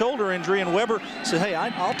off that shoulder injury, and Weber said, hey,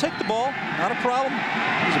 I'll take the ball, not a problem.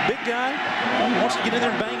 He's a big guy. He wants to get in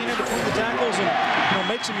there and bang in between the tackles and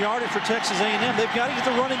make some yardage for Texas A&M. They've got to get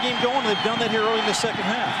the running game going. They've done that here early in the second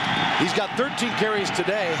half. He's got 13 carries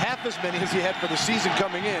today, half as many as he had for the season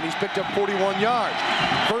coming in. He's picked up 41 yards.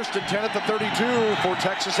 1st and 10 at the 32 for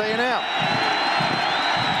Texas A&M.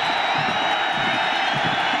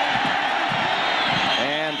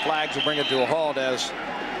 And flags will bring it to a halt as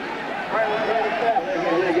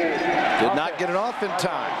did not get it off in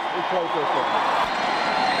time.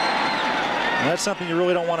 And that's something you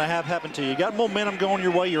really don't want to have happen to you. You got momentum going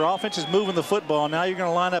your way. Your offense is moving the football. Now you're going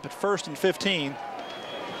to line up at 1st and 15.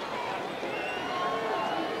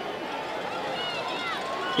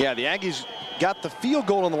 Yeah, the Aggies got the field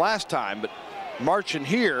goal in the last time, but marching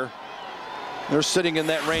here, they're sitting in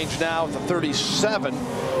that range now at the 37.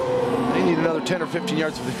 They need another 10 or 15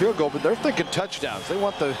 yards of the field goal, but they're thinking touchdowns. They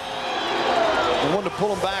want to pull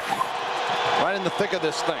them back right in the thick of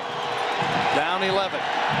this thing. Down 11.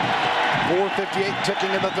 4:58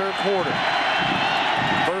 ticking in the 3rd quarter.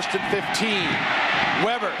 1st and 15.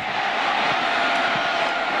 Weber.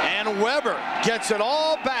 And Weber gets it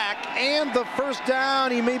all back and the first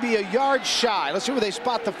down. He may be a yard shy. Let's see where they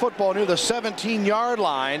spot the football near the 17-yard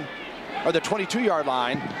line or the 22-yard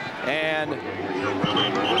line. And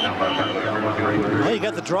well, you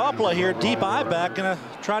got the draw play here. Deep eye back, gonna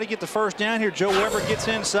try to get the first down here. Joe Weber gets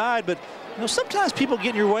inside, but sometimes people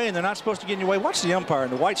get in your way and they're not supposed to get in your way. Watch the umpire in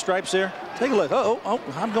the white stripes there. Take a look. Oh,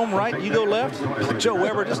 I'm going right, you go left. Joe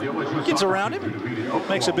Weber just gets around him,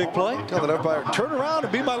 makes a big play. Tell the umpire, turn around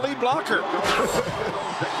and be my lead blocker.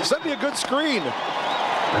 Send me a good screen.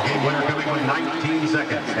 The game winner coming with 19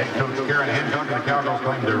 seconds. Head coach Karen Hancock and the Cowboys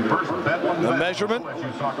claim their first Bedlam the measurement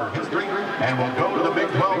OSU soccer history and will go to the Big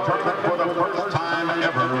 12 tournament for the first time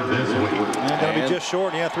ever this week. And going to be just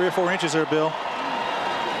short. Yeah, 3 or 4 inches there, Bill.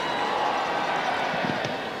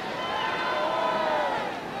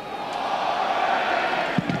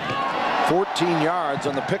 $14 yards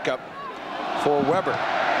on the pickup for Weber.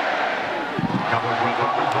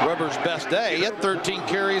 Weber's best day. He had 13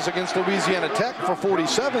 carries against Louisiana Tech for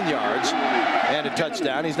 47 yards and a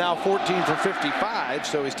touchdown. He's now 14 for 55,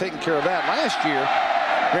 so he's taking care of that. Last year,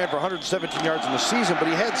 ran for 117 yards in the season, but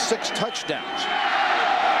he had 6 touchdowns.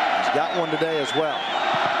 He's got one today as well.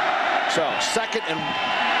 So 2nd and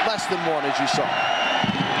less than 1, as you saw.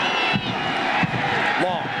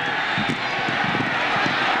 Long.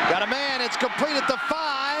 Got a man. It's complete at the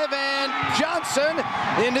 5, and Johnson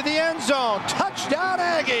into the end zone. Touchdown,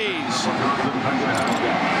 Aggies.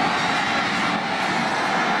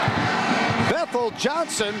 Bethel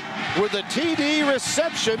Johnson with a TD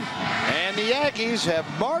reception, and the Aggies have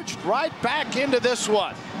marched right back into this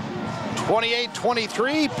one.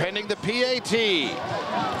 28-23, pending the PAT.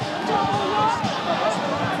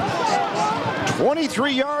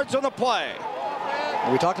 23 yards on the play.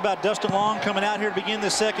 We talked about Dustin Long coming out here to begin the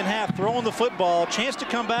second half, throwing the football. Chance to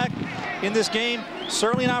come back in this game.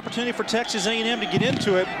 Certainly an opportunity for Texas A&M to get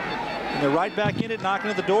into it. And they're right back in it, knocking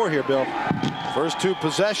at the door here, Bill. First 2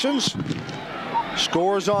 possessions.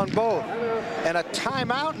 Scores on both. And a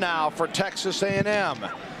timeout now for Texas A&M.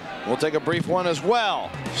 We'll take a brief one as well.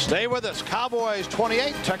 Stay with us. Cowboys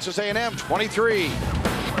 28, Texas A&M 23.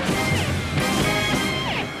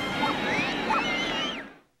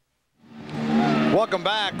 Welcome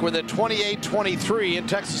back with a 28-23, and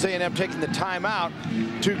Texas A&M taking the timeout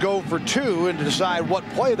to go for 2 and to decide what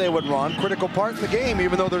play they would run. Critical part in the game,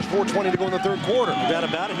 even though there's 4:20 to go in the third quarter. No doubt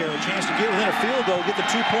about it here. A chance to get within a field goal, get the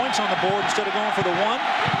 2 points on the board instead of going for the 1.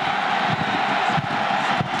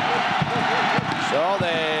 So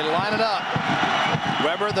they line it up.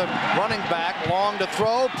 Weber, the running back, long to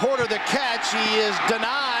throw. Porter, the catch. He is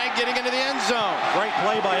denied, getting into the end zone. Great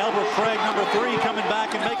play by Albert Craig, number 3, coming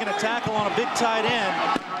back and making a tackle on a big tight end.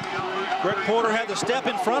 Greg Porter had the step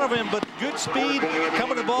in front of him, but good speed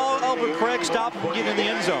coming to the ball. Albert Craig stopped him from getting in the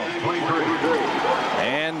end zone.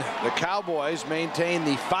 And the Cowboys maintain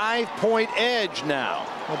the 5-point edge now.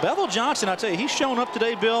 Well, Bethel Johnson, I tell you, he's shown up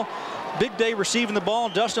today, Bill. Big day receiving the ball.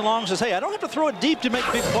 Dustin Long says, hey, I don't have to throw it deep to make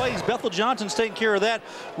big plays. Bethel Johnson's taking care of that.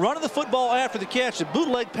 Running the football after the catch. The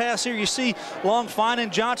bootleg pass here, you see Long finding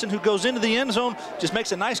Johnson, who goes into the end zone, just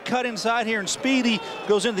makes a nice cut inside here, and Speedy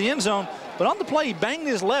goes into the end zone. But on the play, he banged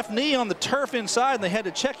his left knee on the turf inside, and they had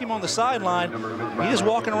to check him on the sideline. He is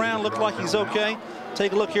walking around, looked like he's okay.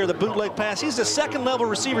 Take a look here, the bootleg pass. He's the second-level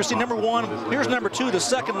receiver. See, number 1. Here's number 2, the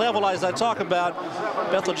second level, as I talk about.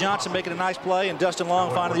 Bethel Johnson making a nice play, and Dustin Long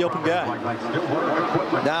finding the open guy.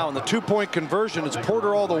 Now, in the 2-point conversion, it's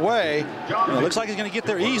Porter all the way. It looks like he's going to get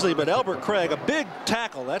there easily, but Albert Craig, a big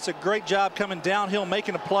tackle. That's a great job coming downhill,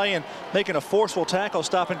 making a play, and making a forceful tackle,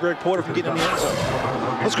 stopping Greg Porter from getting in the end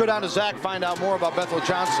zone. Let's go down to Zach, find out more about Bethel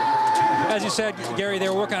Johnson. As you said, Gary, they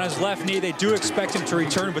were working on his left knee. They do expect him to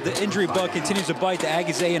return, but the injury bug continues to bite the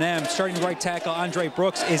Aggies A&M. Starting right tackle Andre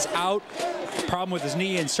Brooks is out. Problem with his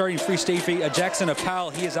knee, and starting free safety Jackson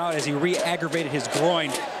Appel, he is out as he re-aggravated his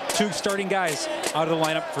groin. 2 starting guys out of the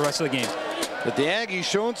lineup for the rest of the game. But the Aggies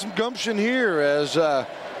showing some gumption here as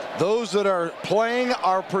those that are playing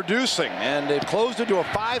are producing, and they've closed it to a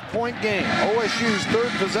 5-point game. OSU's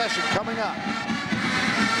 3rd possession coming up.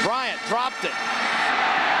 Bryant dropped it.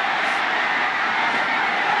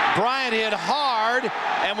 Bryant hit hard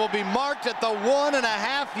and will be marked at the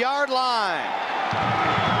 1.5-yard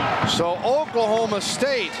line. So Oklahoma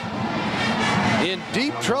State in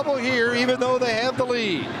deep trouble here, even though they have the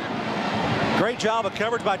lead. Great job of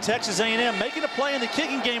coverage by Texas A&M, making a play in the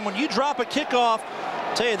kicking game. When you drop a kickoff,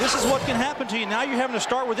 I tell you, this is what can happen to you. Now you're having to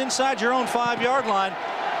start with inside your own 5-yard line.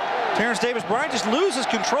 Terrence Davis Bryant just loses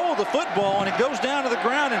control of the football, and it goes down to the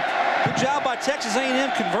ground. And good job by Texas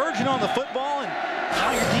A&M converging on the football. And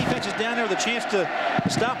now your defense is down there with a chance to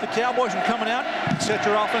stop the Cowboys from coming out and set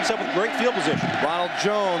your offense up with great field position. Ronald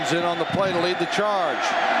Jones in on the play to lead the charge.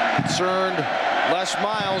 Concerned Les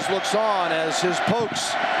Miles looks on as his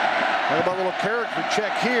pokes. How about a little character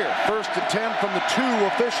check here? 1st and 10 from the 2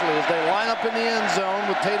 officially as they line up in the end zone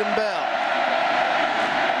with Tatum Bell.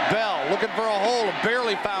 Bell looking for a hole,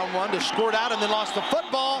 barely found one to squirt out and then lost the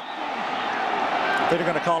football. They're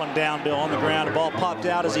going to call him down, Bill, on the ground. The ball popped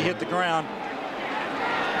out as he hit the ground.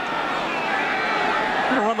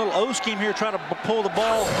 We're going to run a little O scheme here, try to pull the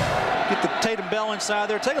ball, get the Tatum Bell inside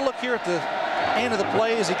there. Take a look here at the end of the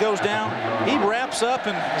play as he goes down. He wraps up,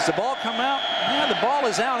 and does the ball come out? Yeah, the ball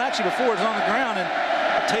is out actually before it's on the ground, and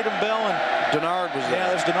Tatum Bell and Denard was there. Yeah,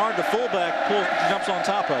 there's Denard, the fullback, jumps on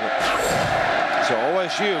top of it. So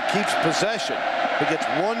OSU keeps possession. He gets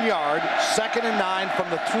 1 yard, 2nd and 9 from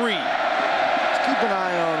the 3. Let's keep an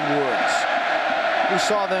eye on Woods. We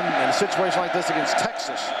saw them in a situation like this against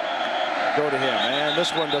Texas. Go to him, and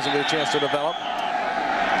this one doesn't get a chance to develop.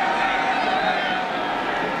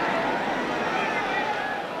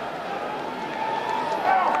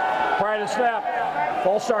 Prior to the snap,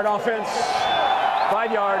 false start offense,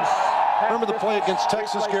 5 yards. Remember the play against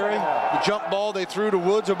Texas, Gary? The jump ball they threw to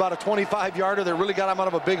Woods, about a 25-yarder. They really got him out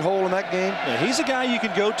of a big hole in that game. Yeah, he's a guy you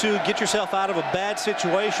can go to, get yourself out of a bad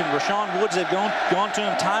situation. Rashawn Woods, they've gone to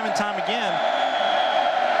him time and time again.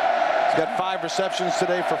 He's got 5 receptions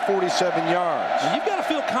today for 47 yards. And you've got to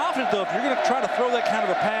feel confident, though, if you're going to try to throw that kind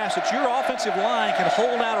of a pass, that your offensive line can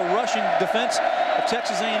hold out a rushing defense of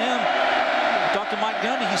Texas A&M. Dr. Mike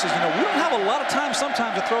Gundy, he says, you know, we don't have a lot of time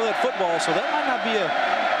sometimes to throw that football, so that might not be a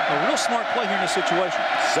real smart play here in this situation.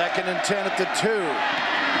 2nd and 10 at the 2.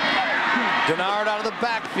 Denard out of the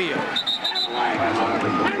backfield.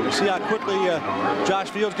 You see how quickly Josh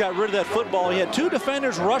Fields got rid of that football. He had 2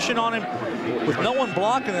 defenders rushing on him with no one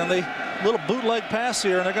blocking them. They little bootleg pass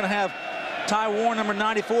here, and they're going to have Ty Warren, number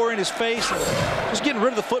 94, in his face, and just getting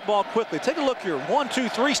rid of the football quickly. Take a look here. 1, 2,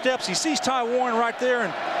 3 steps. He sees Ty Warren right there,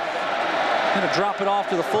 and going to drop it off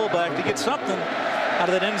to the fullback to get something out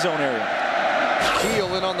of that end zone area.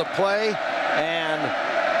 Keel in on the play, and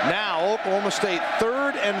now Oklahoma State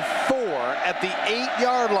 3rd and 4 at the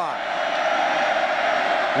 8-yard line.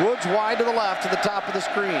 Woods wide to the left to the top of the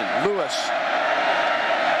screen. Lewis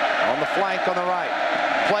on the flank on the right.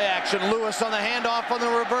 Play action, Lewis on the handoff on the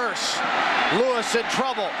reverse. Lewis in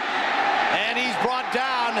trouble, and he's brought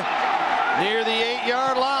down near the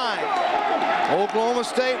 8-yard line. Oklahoma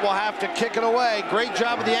State will have to kick it away. Great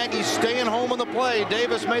job of the Aggies staying home on the play.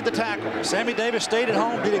 Davis made the tackle. Sammy Davis stayed at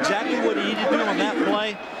home, did exactly what he needed to do on that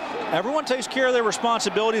play. Everyone takes care of their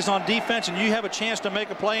responsibilities on defense, and you have a chance to make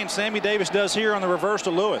a play, and Sammy Davis does here on the reverse to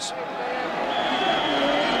Lewis.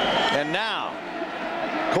 And now,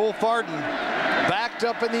 Cole Farden backed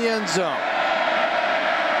up in the end zone.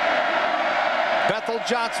 Bethel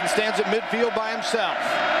Johnson stands at midfield by himself.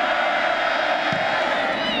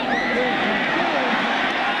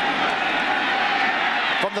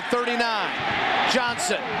 From the 39,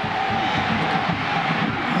 Johnson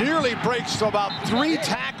nearly breaks to about 3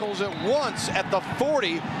 tackles at once at the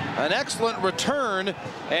 40. An excellent return,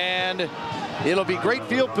 and it'll be great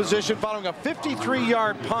field position following a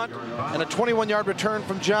 53-yard punt and a 21-yard return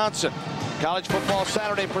from Johnson. College Football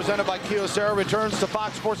Saturday presented by Kyocera returns to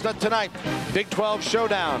Fox Sports Net tonight. Big 12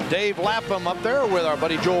 showdown. Dave Lapham up there with our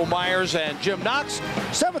buddy Joel Myers and Jim Knox.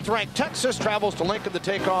 7th-ranked Texas travels to Lincoln to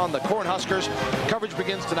take on the Cornhuskers. Coverage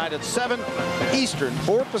begins tonight at 7 Eastern,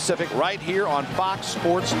 4 Pacific, right here on Fox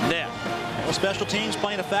Sports Net. Well, special teams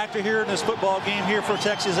playing a factor here in this football game here for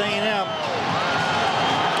Texas A&M.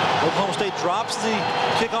 Oklahoma State drops the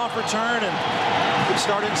kickoff return and could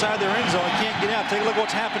start inside their end zone. They can't get out. Take a look at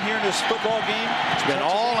what's happened here in this football game. It's been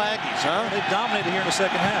all Aggies, huh? They've dominated here in the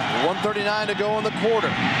second half. 1:39 to go in the quarter.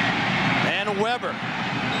 And Weber,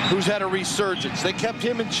 who's had a resurgence. They kept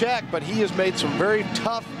him in check, but he has made some very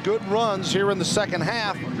tough, good runs here in the second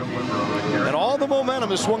half. And all the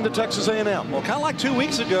momentum has swung to Texas A&M. Well, kind of like 2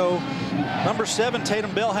 weeks ago, number 7,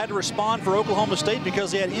 Tatum Bell, had to respond for Oklahoma State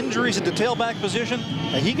because they had injuries at the tailback position.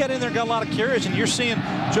 And he got in there and got a lot of carries, and you're seeing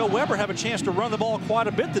Joe Weber have a chance to run the ball quite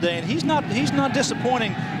a bit today, and he's not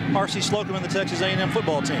disappointing R.C. Slocum and the Texas A&M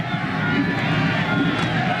football team.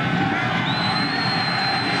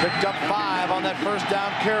 Picked up 5 on that first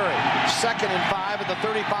down carry. 2nd and 5 at the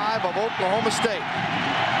 35 of Oklahoma State.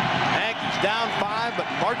 Aggies down 5, but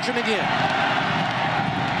marching again.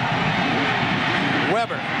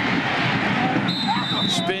 Weber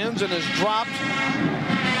spins and is dropped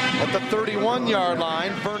at the 31-yard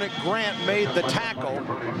line. Vernon Grant made the tackle.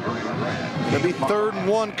 It'll be 3rd and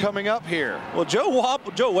 1 coming up here. Well,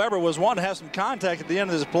 Joe Weber was one to have some contact at the end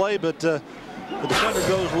of this play, but the defender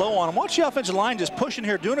goes low on him. Watch the offensive line just pushing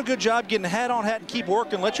here, doing a good job getting hat on hat and keep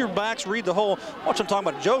working. Let your backs read the hole. Watch what I'm talking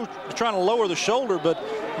about. Joe is trying to lower the shoulder, but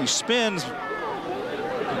he spins.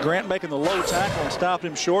 Grant making the low tackle and stopped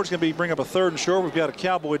him short. It's going to bring up a 3rd and short. We've got a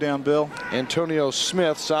Cowboy down, Bill. Antonio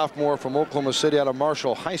Smith, sophomore from Oklahoma City out of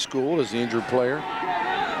Marshall High School, is the injured player.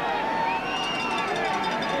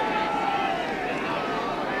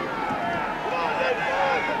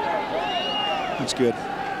 That's good.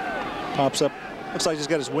 Pops up. Looks like he's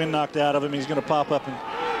got his wind knocked out of him. He's going to pop up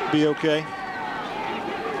and be okay.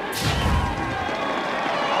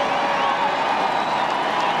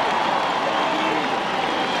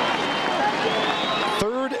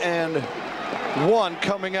 And 1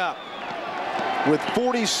 coming up with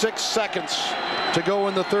 46 seconds to go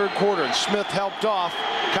in the 3rd quarter. And Smith helped off.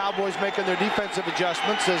 Cowboys making their defensive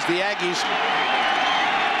adjustments as the Aggies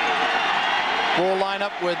will line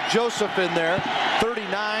up with Joseph in there.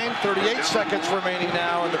 38 seconds remaining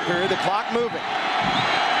now in the period. The clock moving.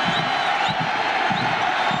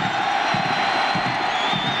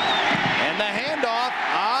 And the handoff,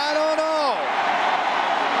 I don't know.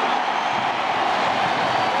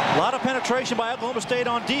 A lot of penetration by Oklahoma State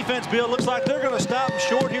on defense, Bill. Looks like they're going to stop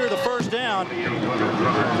short here of the 1st down.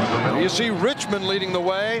 You see Richmond leading the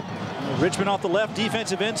way. Richmond off the left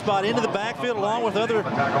defensive end spot into the backfield along with other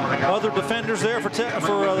defenders there for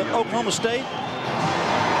Oklahoma State.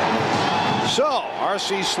 So,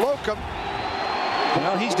 R.C. Slocum.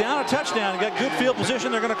 Well, he's down a touchdown. He got good field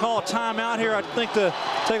position. They're going to call a timeout here, I think, to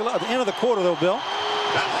take a look at the end of the quarter, though, Bill.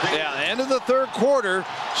 Yeah, the end of the 3rd quarter,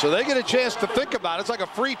 so they get a chance to think about it. It's like a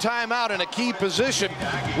free timeout in a key position.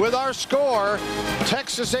 With our score,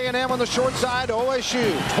 Texas A&M on the short side,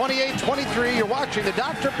 OSU 28-23. You're watching the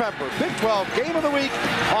Dr. Pepper Big 12 Game of the Week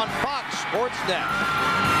on Fox Sports Net.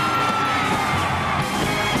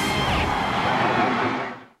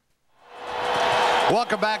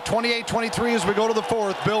 Welcome back, 28-23 as we go to the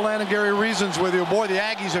 4th. Bill Land and Gary Reasons with you. Boy, the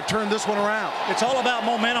Aggies have turned this one around. It's all about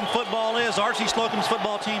momentum. Football is. R.C. Slocum's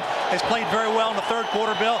football team has played very well in the 3rd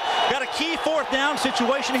quarter, Bill. Got a key 4th down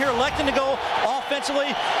situation here, electing to go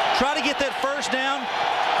offensively, try to get that 1st down.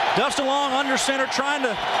 Dustin Long under center, trying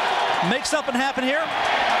to make something happen here.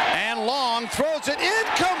 And Long throws it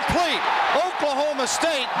incomplete. Oklahoma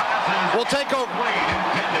State will take over.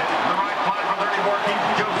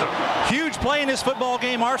 Huge play in this football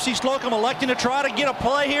game. R.C. Slocum electing to try to get a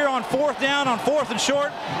play here on 4th down, on 4th and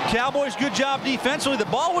short. Cowboys, good job defensively. The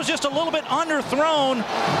ball was just a little bit underthrown,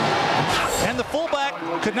 and the fullback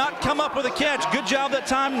could not come up with a catch. Good job that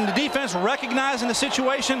time, and the defense recognizing the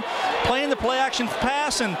situation, playing the play-action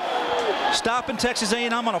pass, and stopping Texas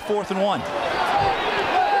A&M on a 4th and 1.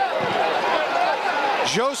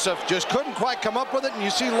 Joseph just couldn't quite come up with it, and you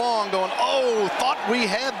see Long going, oh, thought we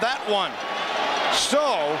had that one.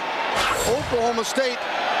 So Oklahoma State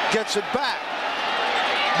gets it back.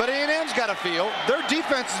 But A&M's got to feel their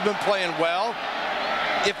defense has been playing well.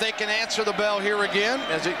 If they can answer the bell here again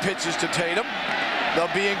as it pitches to Tatum,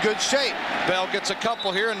 they'll be in good shape. Bell gets a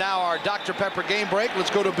couple here, and now our Dr. Pepper game break. Let's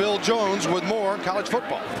go to Bill Jones with more college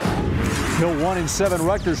football. Still 1-7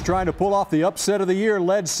 Rutgers trying to pull off the upset of the year.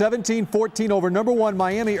 Led 17-14 over #1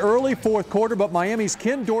 Miami early 4th quarter, but Miami's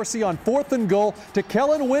Ken Dorsey on 4th and goal to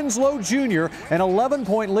Kellen Winslow Jr. An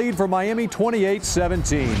 11-point lead for Miami,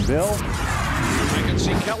 28-17. Bill? I can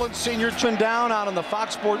see Kellen Sr. down out in the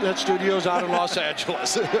Fox Sports Net studios out in Los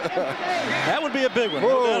Angeles. That would be a big one.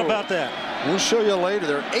 No doubt about that. We'll show you later.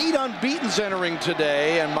 There are 8 unbeatens entering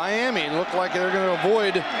today, and Miami look like they're going to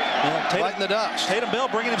avoid biting the dust. Tatum Bell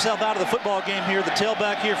bringing himself out of the football game here, the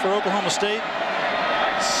tailback here for Oklahoma State.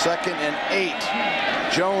 2nd and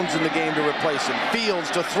 8. Jones in the game to replace him. Fields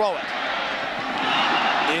to throw it.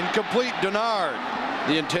 Incomplete. Denard,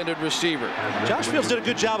 the intended receiver. Josh Fields did a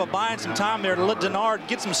good job of buying some time there to let Denard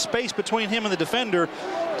get some space between him and the defender.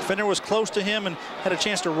 The defender was close to him and had a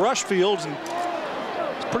chance to rush Fields, and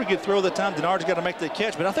it's a pretty good throw that time. Denard's got to make the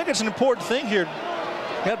catch, but I think it's an important thing here.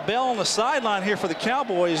 Got Bell on the sideline here for the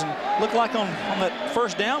Cowboys, and looked like on that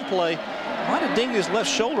 1st down play, might have dinged his left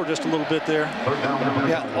shoulder just a little bit there.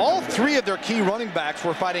 Yeah, all 3 of their key running backs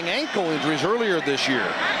were fighting ankle injuries earlier this year.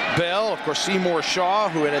 Bell, of course, Seymour Shaw,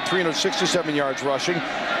 who had 367 yards rushing,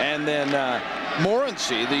 and then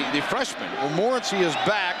Morency, the freshman. Well, Morency is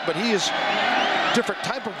back, but he is a different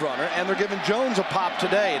type of runner, and they're giving Jones a pop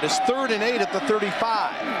today. It is 3rd and 8 at the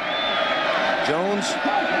 35. Jones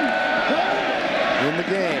in the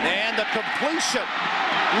game, and the completion.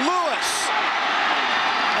 Lewis.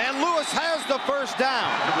 Lewis has the 1st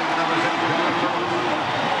down.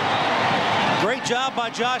 Great job by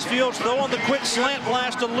Josh Fields throwing the quick slant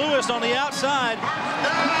blast to Lewis on the outside.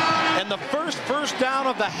 And the first down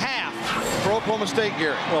of the half for Oklahoma State,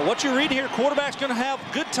 Gary. Well, what you read here, quarterback's going to have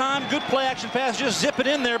good time, good play action pass, just zip it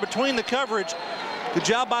in there between the coverage. Good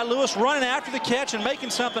job by Lewis running after the catch and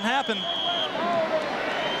making something happen.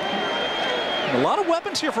 A lot of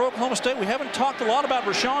weapons here for Oklahoma State. We haven't talked a lot about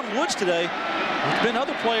Rashawn Woods today. There's been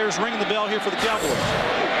other players ringing the bell here for the Cowboys.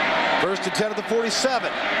 1st and 10 at the 47.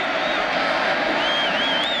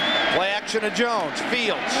 Play action to Jones.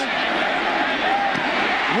 Fields.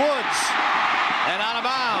 Woods. And out of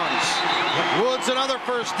bounds. Woods another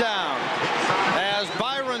 1st down. As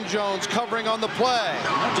Byron Jones covering on the play.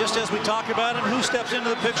 Just as we talk about him, who steps into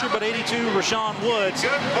the picture but 82, Rashawn Woods.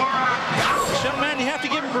 Young man, you have to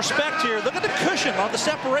give him respect here. Look at the cushion on the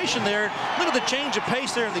separation there. Look at the change of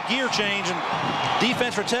pace there and the gear change. And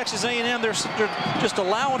defense for Texas A&M, they're just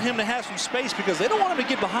allowing him to have some space because they don't want him to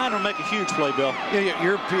get behind and make a huge play, Bill. Yeah,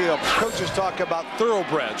 your coaches talk about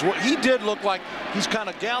thoroughbreds. What he did look like he's kind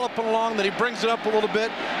of galloping along, then he brings it up a little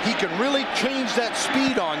bit. He can really change that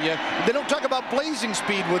speed on you. They don't talk about blazing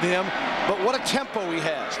speed with him, but what a tempo he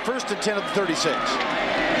has. 1st and 10 at the 36.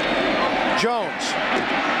 Jones.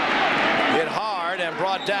 Hit hard and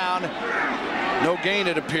brought down. No gain,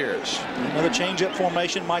 it appears. Another change-up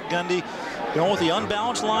formation. Mike Gundy going with the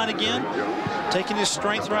unbalanced line again. Taking his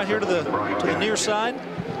strength right here to the near side.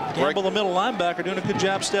 Gamble, the middle linebacker, doing a good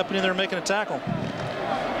job stepping in there and making a tackle.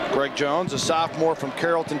 Greg Jones, a sophomore from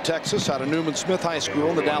Carrollton, Texas, out of Newman Smith High School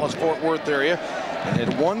in the Dallas-Fort Worth area, and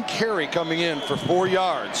had 1 carry coming in for 4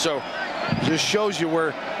 yards. So just shows you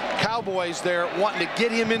where Cowboys there wanting to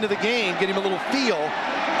get him into the game, get him a little feel,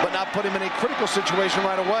 but not put him in a critical situation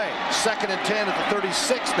right away. 2nd and 10 at the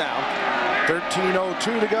 36 now.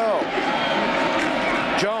 13:02 to go.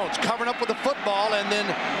 Jones covering up with the football and then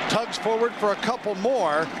tugs forward for a couple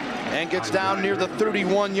more and gets down near the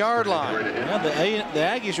 31-yard line. Yeah, the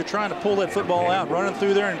Aggies are trying to pull that football out, running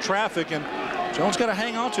through there in traffic, and Jones got to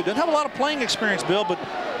hang on to it. Doesn't have a lot of playing experience, Bill, but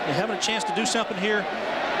you're having a chance to do something here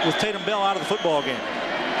with Tatum Bell out of the football game.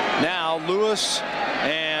 Now Lewis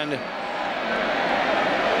and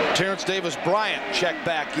Terrence Davis Bryant check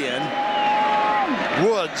back in.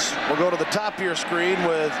 Woods will go to the top of your screen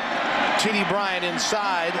with T.D. Bryant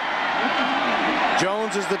inside.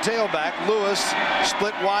 Jones is the tailback. Lewis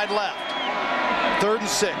split wide left. 3rd and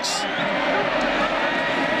 6.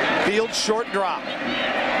 Field short drop.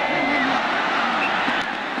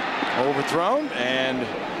 Overthrown, and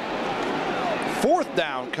 4th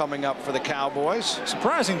down coming up for the Cowboys.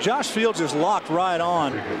 Surprising, Josh Fields is locked right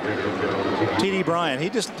on T.D. Bryant. He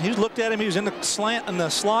looked at him. He was in the slot and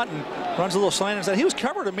runs a little slant inside. He was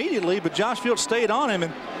covered immediately, but Josh Fields stayed on him,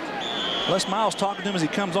 and Les Miles talking to him as he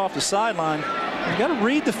comes off the sideline. You got to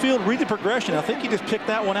read the field, read the progression. I think he just picked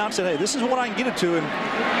that one out and said, hey, this is what I can get it to, and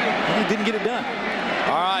he didn't get it done.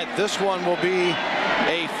 All right, this one will be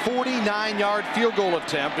a 49-yard field goal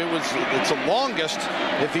attempt. It's the longest,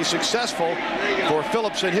 if he's successful, for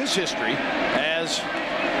Phillips in his history, as he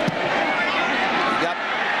got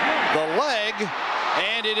the leg,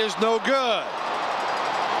 and it is no good.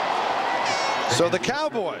 So the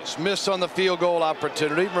Cowboys miss on the field goal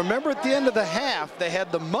opportunity. Remember, at the end of the half, they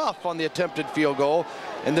had the muff on the attempted field goal,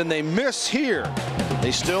 and then they miss here.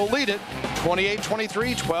 They still lead it,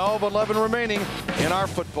 28-23, 12-11 remaining in our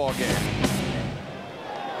football game.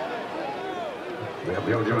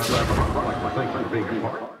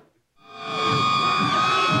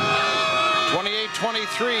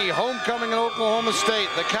 28-23, homecoming in Oklahoma State.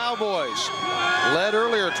 The Cowboys led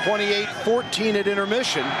earlier 28-14 at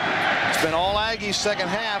intermission. It's been all Aggies second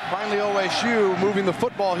half. Finally OSU moving the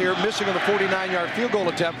football here, missing on the 49-yard field goal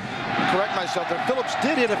attempt. Correct myself there. Phillips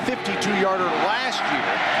did hit a 52-yarder last year.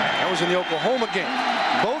 That was in the Oklahoma game.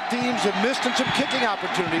 Both teams have missed in some kicking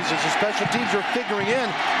opportunities as the special teams are figuring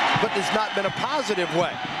in, but it's not been a positive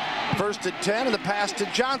way. 1st and 10, and the pass to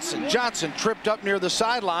Johnson. Johnson tripped up near the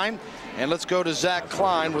sideline. And let's go to Zach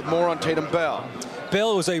Klein with more on Tatum Bell.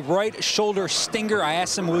 Bill, it was a right shoulder stinger. I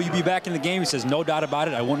asked him, will you be back in the game? He says, no doubt about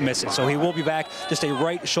it, I won't miss it. So he will be back. Just a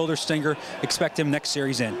right shoulder stinger. Expect him next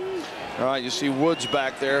series in. All right, you see Woods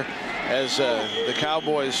back there as the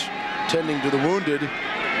Cowboys tending to the wounded.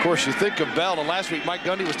 Of course, you think of Bell, and last week Mike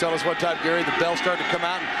Gundy was telling us one time, Gary, the Bell started to come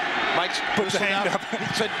out, and Mike's put his hand up. He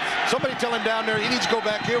said, somebody tell him down there he needs to go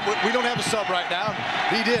back here. We don't have a sub right now.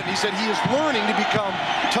 He did. He said he is learning to become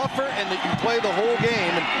tougher and that you play the whole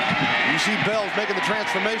game. And you see Bell's making the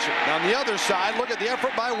transformation. Now, on the other side, look at the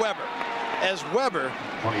effort by Weber. As Weber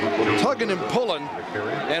tugging and pulling,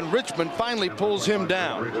 and Richmond finally pulls him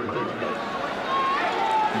down.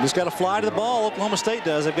 You just got to fly to the ball. Oklahoma State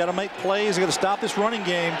does. They've got to make plays. They've got to stop this running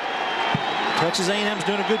game. Texas A&M's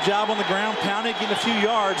doing a good job on the ground, pounding, getting a few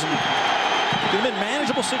yards, and getting them in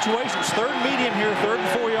manageable situations. 3rd and medium here, 3rd and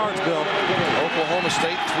 4 yards, Bill. Oklahoma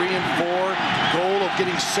State 3 and 4. Goal of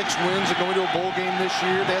getting 6 wins and going to a bowl game this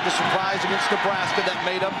year. They had the surprise against Nebraska that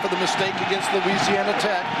made up for the mistake against Louisiana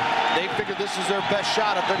Tech. They figured this is their best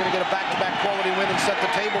shot if they're going to get a back-to-back quality win and set the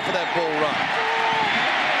table for that bowl run.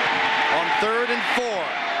 On 3rd and 4.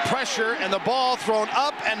 Pressure, and the ball thrown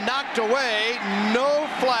up and knocked away. No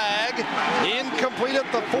flag. Incomplete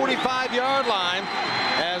at the 45-yard line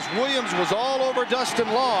as Williams was all over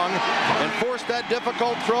Dustin Long and forced that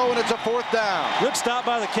difficult throw, and it's a 4th down. Good stop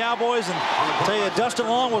by the Cowboys, and I'll tell you, Dustin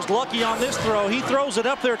Long was lucky on this throw. He throws it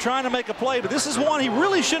up there trying to make a play, but this is one he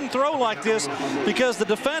really shouldn't throw like this because the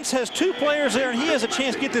defense has 2 players there, and he has a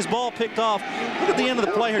chance to get this ball picked off. Look at the end of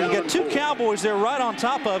the play here. You got 2 Cowboys there right on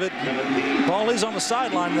top of it. Ball is on the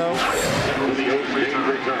sideline, though.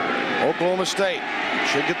 Oklahoma State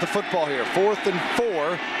should get the football here. 4th and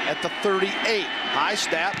 4 at the 38. High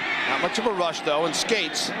snap, not much of a rush though, and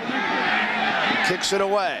Skates kicks it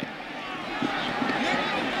away.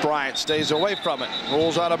 Bryant stays away from it,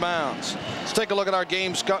 rolls out of bounds. Let's take a look at our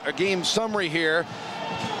game summary here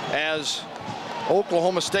as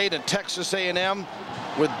Oklahoma State and Texas A&M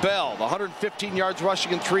with Bell, 115 yards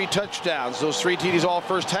rushing and 3 touchdowns. Those 3 TDs all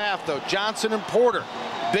first half though. Johnson and Porter,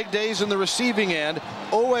 big days in the receiving end.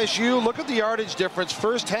 OSU, look at the yardage difference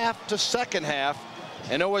first half to second half,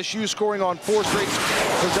 and OSU scoring on 4 straight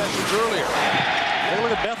possessions earlier. Hey,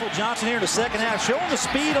 look at Bethel Johnson here in the second half, showing the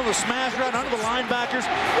speed on the smash right under the linebackers,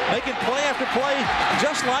 making play after play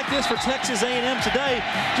just like this for Texas A&M today,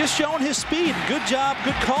 just showing his speed. Good job,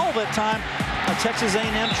 good call that time. Texas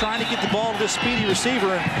A&M trying to get the ball to this speedy receiver,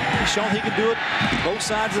 and he's shown he can do it both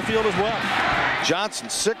sides of the field as well. Johnson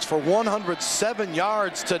 6 for 107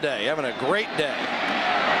 yards today, having a great day.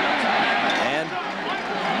 And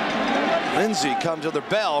Lindsey comes to the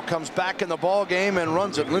Bell, comes back in the ball game and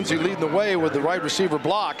runs it. Lindsey leading the way with the right receiver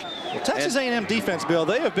block. Well, Texas A&M defense, Bill,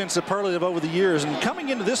 they have been superlative over the years, and coming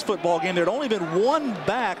into this football game, there had only been 1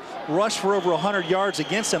 back rush for over 100 yards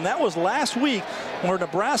against them. That was last week where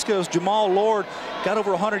Nebraska's Jamal Lord got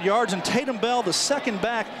over 100 yards, and Tatum Bell, the second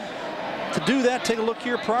back, to do that, take a look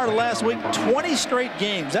here. Prior to last week, 20 straight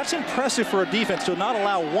games. That's impressive for a defense to not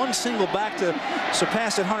allow one single back to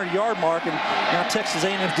surpass that 100-yard mark. And now Texas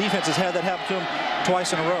A&M's defense has had that happen to them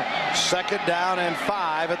twice in a row. 2nd down and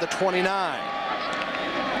 5 at the 29.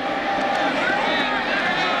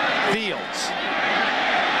 Fields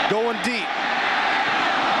going deep.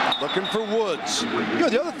 Looking for Woods. You know,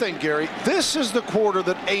 the other thing, Gary, this is the quarter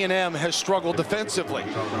that A&M has struggled defensively.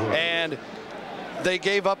 And they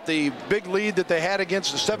gave up the big lead that they had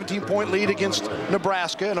against the 17-point lead against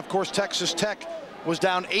Nebraska. And, of course, Texas Tech was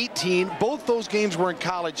down 18. Both those games were in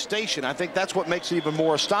College Station. I think that's what makes it even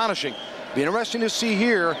more astonishing. Be interesting to see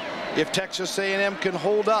here if Texas A&M can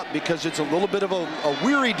hold up, because it's a little bit of a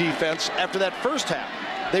weary defense after that first half.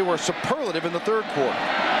 They were superlative in the 3rd quarter.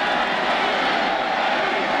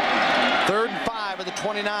 3rd and 5 at the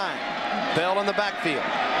 29. Bell in the backfield.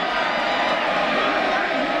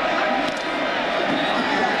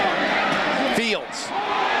 Fields.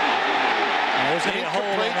 There's a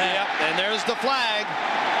hole in that. Yep, and there's the flag.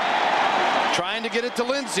 Trying to get it to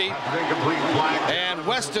Lindsey. And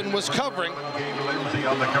Weston was covering.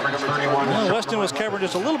 Well, Weston was covering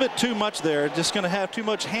just a little bit too much there. Just going to have too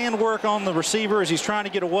much handwork on the receiver as he's trying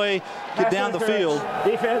to get away, get down the field.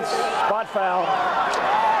 Defense, spot foul.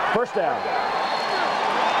 1st down.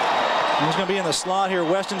 He's going to be in the slot here.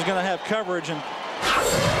 Weston's going to have coverage and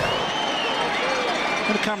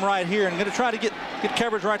going to come right here and going to try to get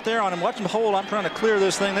coverage right there on him. Watch him hold. I'm trying to clear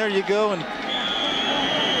this thing. There you go. And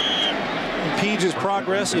impedes his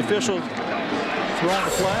progress. The official throwing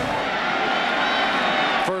the flag.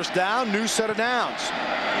 1st down, new set of downs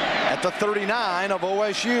at the 39 of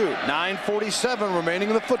OSU. 9:47 remaining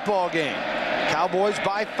in the football game. Cowboys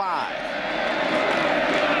by 5.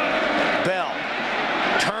 Bell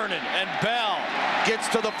turning, and Bell gets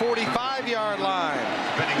to the 45-yard line.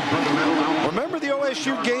 Remember the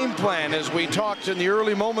OSU game plan as we talked in the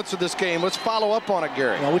early moments of this game. Let's follow up on it,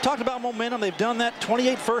 Gary. Well, we talked about momentum. They've done that.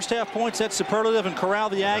 28 first-half points. That's superlative, and corral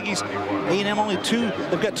the Aggies. A&M only 2.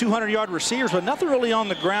 They've got 200-yard receivers, but nothing really on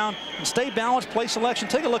the ground. And stay balanced, play selection.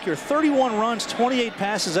 Take a look here. 31 runs, 28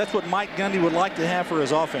 passes. That's what Mike Gundy would like to have for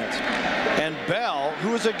his offense. And Bell,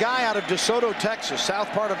 who is a guy out of DeSoto, Texas, south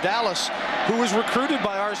part of Dallas, who was recruited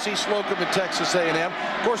by R.C. Slocum at Texas A&M.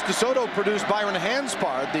 Of course, DeSoto produced Byron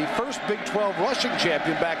Hanspard, the first Big 12 rushing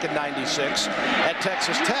champion back in '96 at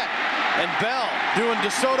Texas Tech. And Bell doing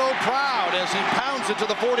DeSoto proud as he pounds it to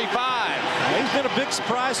the 45. He's been a big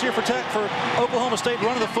surprise here for Oklahoma State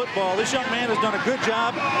running the football. This young man has done a good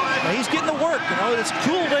job. He's getting the work. You know, it's a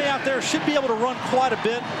cool day out there. Should be able to run quite a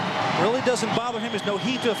bit. Really doesn't bother him. There's no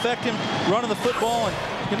heat to affect him running the football, and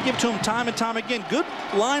going to give it to him time and time again. Good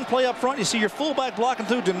line play up front. You see your fullback blocking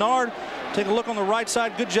through Denard. Take a look on the right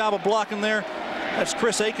side. Good job of blocking there. That's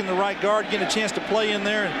Chris Aiken, the right guard, getting a chance to play in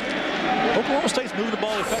there. And Oklahoma State's moving the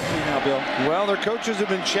ball effectively now, Bill. Well, their coaches have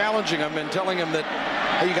been challenging them and telling them that,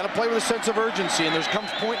 hey, you got to play with a sense of urgency, and there's comes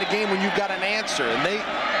a point in the game when you've got an answer, and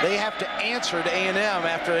they have to answer to A&M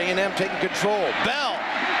after A&M taking control. Bell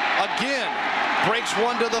again breaks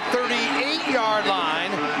one to the 38-yard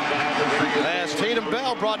line as Tatum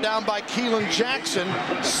Bell brought down by Keelan Jackson.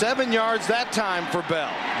 7 yards that time for Bell.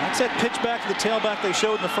 That's that pitch back to the tailback they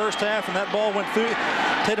showed in the first half, and that ball went through.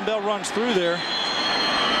 Tatum Bell runs through there.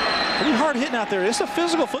 Pretty hard hitting out there. It's a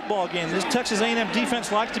physical football game. This Texas A&M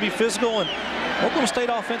defense likes to be physical, and Oklahoma State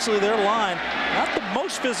offensively, their line, not the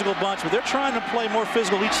most physical bunch, but they're trying to play more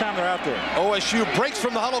physical each time they're out there. OSU breaks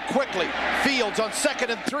from the huddle quickly. Fields on 2nd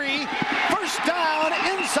and 3. 1st down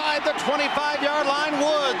inside the 25-yard line.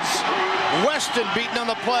 Woods. Weston beaten on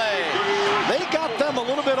the play. They got them a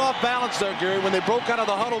little bit off balance there, Gary, when they broke out of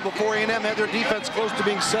the huddle before A&M had their defense close to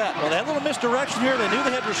being set. Well, they had a little misdirection here. They knew they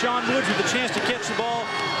had Rashawn Woods with a chance to catch the ball.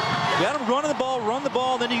 You got him running the ball, run the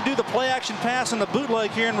ball, then you do the play-action pass and the bootleg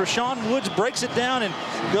here, and Rashawn Woods breaks it down and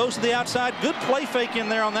goes to the outside. Good play fake in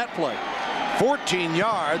there on that play. 14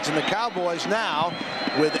 yards, and the Cowboys now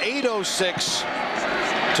with 8:06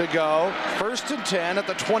 to go. 1st and 10 at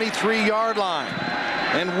the 23-yard line.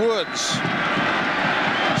 And Woods,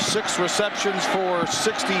 6 receptions for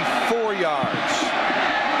 64 yards.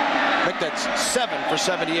 I think that's 7 for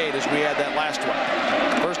 78 as we had that last one.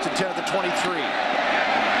 1st and 10 at the 23.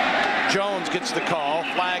 Jones gets the call.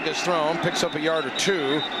 Flag is thrown. Picks up a yard or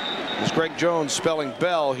 2. There's Greg Jones spelling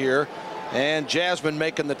Bell here. And Jasmine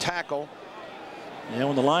making the tackle. Yeah,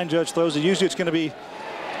 when the line judge throws it, usually it's going to be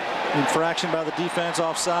infraction by the defense,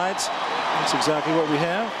 offsides. That's exactly what we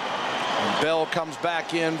have. And Bell comes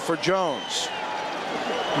back in for Jones.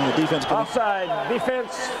 And the defense offside.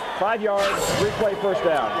 Defense, 5 yards. Replay, 1st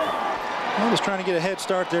down. Well, just trying to get a head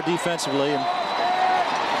start there defensively. And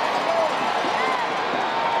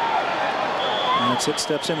That's it.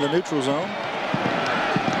 Steps into the neutral zone.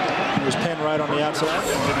 There's Penn right on the outside.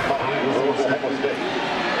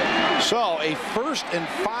 So a 1st and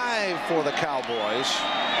 5 for the Cowboys.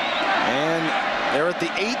 And they're at the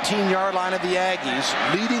 18-yard line of the Aggies,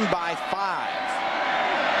 leading by 5.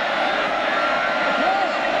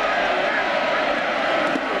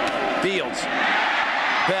 Fields.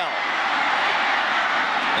 Bell.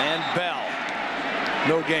 And Bell.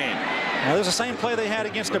 No gain. Now, there's the same play they had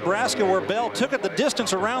against Nebraska where Bell took it the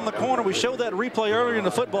distance around the corner. We showed that replay earlier in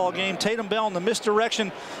the football game. Tatum Bell in the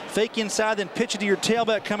misdirection, fake inside, then pitch it to your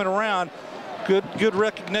tailback coming around. Good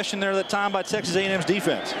recognition there that time by Texas A&M's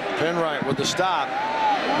defense. Penwright with the stop.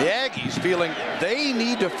 The Aggies feeling they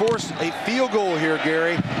need to force a field goal here,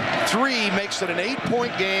 Gary. 3 makes it an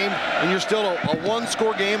 8-point game, and you're still a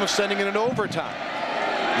 1-score game of sending it into overtime,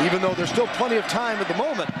 even though there's still plenty of time at the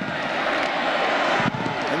moment.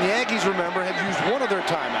 And the Aggies, remember, have used one of their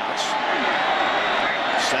timeouts.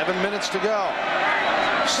 7 minutes to go.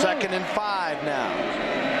 2nd and 5 now.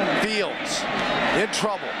 Fields in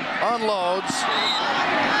trouble. Unloads.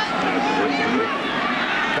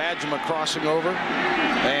 Badgema crossing over.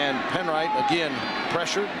 And Penwright again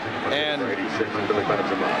pressured. And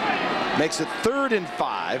makes it 3rd and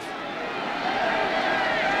 5.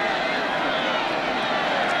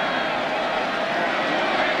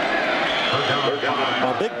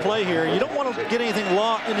 A big play here. You don't want to get any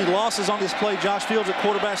losses on this play. Josh Fields at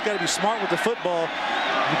quarterback's got to be smart with the football.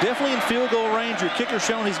 You're definitely in field goal range. Your kicker's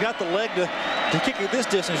showing he's got the leg to kick at this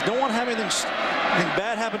distance. You don't want to have anything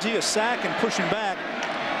bad happen to you, a sack and pushing back.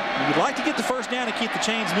 You'd like to get the 1st down and keep the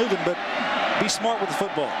chains moving, but be smart with the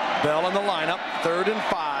football. Bell in the lineup, 3rd and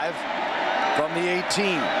 5 from the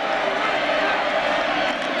 18.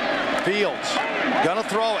 Fields gonna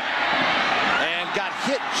throw it. Got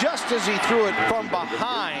hit just as he threw it from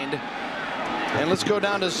behind. And let's go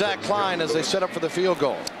down to Zach Klein as they set up for the field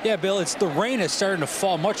goal. Yeah, Bill, the rain is starting to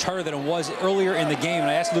fall much harder than it was earlier in the game. And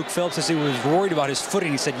I asked Luke Phillips if he was worried about his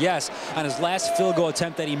footing. He said yes. On his last field goal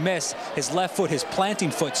attempt that he missed, his left foot, his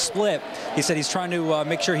planting foot split. He said he's trying to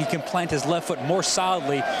make sure he can plant his left foot more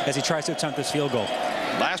solidly as he tries to attempt this field goal.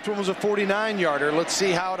 Last one was a 49-yarder. Let's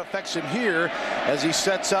see how it affects him here as he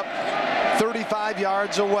sets up 35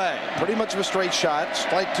 yards away. Pretty much of a straight shot.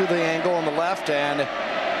 Slight to the angle on the left, and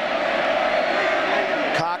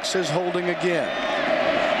Cox is holding again.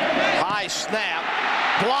 High snap,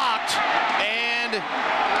 blocked, and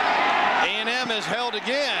A&M is held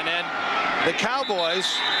again, and the Cowboys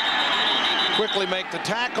quickly make the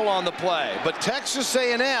tackle on the play. But Texas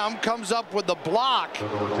A&M comes up with the block.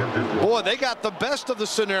 Boy, they got the best of the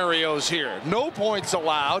scenarios here. No points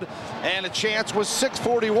allowed, and a chance with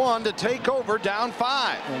 6:41 to take over down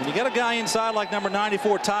 5. When you got a guy inside like number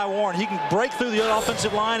 94, Ty Warren, he can break through the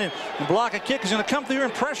offensive line and block a kick. He's going to come through here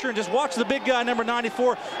and pressure and just watch the big guy, number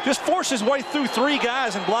 94, just force his way through 3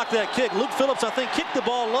 guys and block that kick. Luke Phillips, I think, kicked the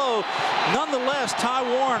ball low. Nonetheless, Ty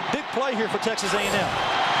Warren, big play here for Texas A&M.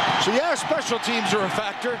 So yeah, special teams are a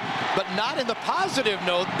factor, but not in the positive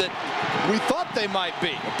note that we thought they might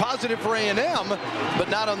be. Positive for A&M, but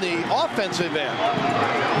not on the offensive end.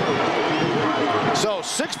 So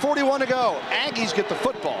 6:41 to go. Aggies get the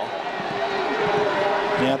football.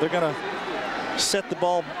 Yeah, they're going to set the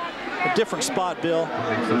ball a different spot, Bill.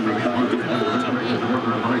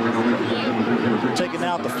 Taking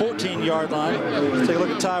out the 14-yard line. Take a look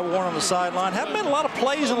at Ty Warren on the sideline. Haven't been a lot of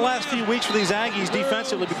plays in the last few weeks for these Aggies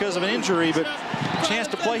defensively because of an injury, but chance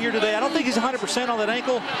to play here today. I don't think he's 100% on that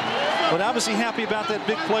ankle, but obviously happy about that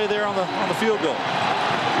big play there on the field goal.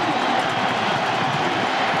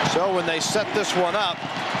 So when they set this one up,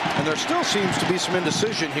 and there still seems to be some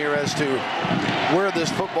indecision here as to where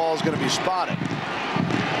this football is going to be spotted.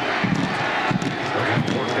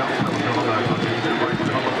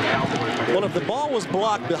 Well, if the ball was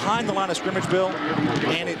blocked behind the line of scrimmage, Bill,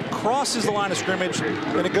 and it crosses the line of scrimmage,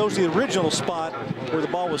 then it goes to the original spot where the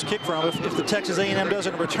ball was kicked from if the Texas A&M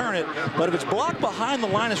doesn't return it. But if it's blocked behind the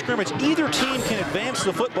line of scrimmage, either team can advance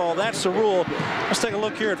the football. That's the rule. Let's take a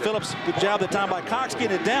look here at Phillips. Good job that time by Cox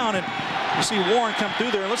getting it down, and you see Warren come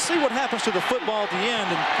through there. Let's see what happens to the football at the end.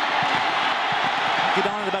 And get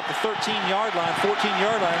on at about the 13-yard line,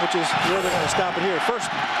 14-yard line, which is where they're going to stop it here. First,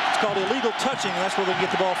 it's called illegal touching, and that's where they can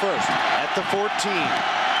get the ball first. At the 14,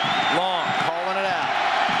 Long calling it out.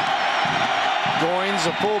 Goins,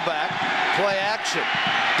 a fullback, play action.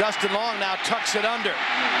 Dustin Long now tucks it under.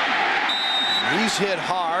 He's hit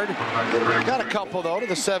hard. Got a couple, though, to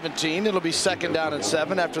the 17. It'll be 2nd down and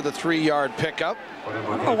 7 after the 3-yard pickup. I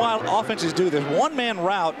don't know why offenses do this. One-man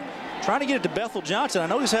route, trying to get it to Bethel Johnson. I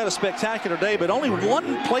know he's had a spectacular day, but only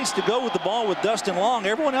one place to go with the ball with Dustin Long.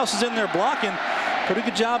 Everyone else is in there blocking. Pretty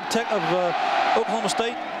good job of Oklahoma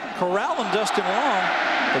State corralling Dustin Long.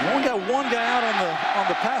 They've only got one guy out on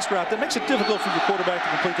the pass route. That makes it difficult for your quarterback to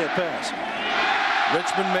complete that pass.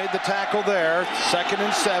 Richmond made the tackle there. 2nd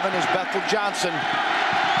and 7 as Bethel Johnson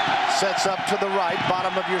sets up to the right,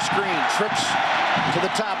 bottom of your screen. Trips to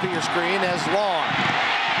the top of your screen as Long.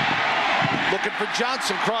 Looking for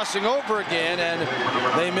Johnson crossing over again, and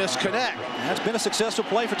they misconnect. That's been a successful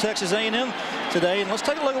play for Texas A&M today. And let's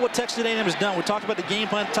take a look at what Texas A&M has done. We talked about the game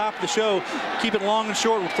plan at the top of the show. Keep it long and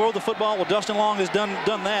short. We'll throw the football. Well, Dustin Long has done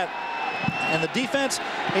that. And the defense,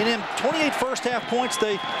 A&M 28 first half points.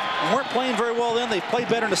 They weren't playing very well then. They played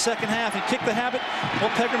better in the second half and kicked the habit.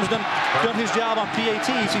 Well, Peckham's done his job on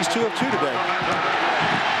PATs. He's 2 of 2 today.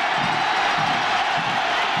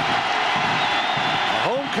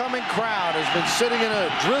 Homecoming crowd has been sitting in a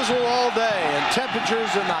drizzle all day, and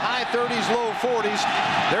temperatures in the high 30s, low 40s.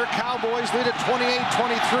 Their Cowboys lead at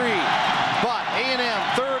 28-23. But A&M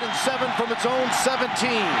 3rd and 7 from its own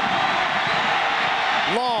 17.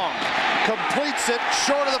 Long completes it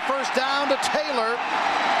short of the first down to Taylor,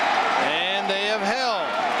 and they have held.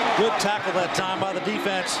 Good tackle that time by the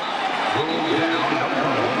defense.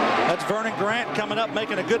 That's Vernon Grant coming up,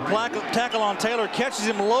 making a good tackle on Taylor. Catches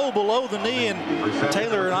him low below the knee, and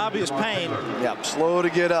Taylor in obvious pain. Yep, slow to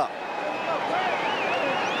get up.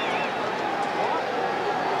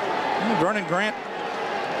 Vernon Grant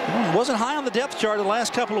wasn't high on the depth chart the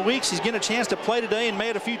last couple of weeks. He's getting a chance to play today and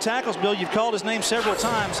made a few tackles. Bill, you've called his name several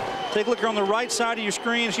times. Take a look on the right side of your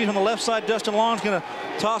screen. Excuse me, on the left side, Dustin Long's going to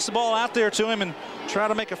toss the ball out there to him and try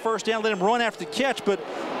to make a first down, let him run after the catch. But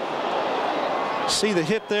see the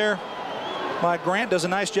hit there by Grant. Does a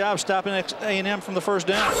nice job stopping A&M from the first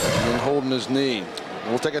down. And holding his knee.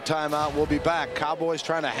 We'll take a timeout. We'll be back. Cowboys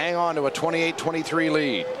trying to hang on to a 28-23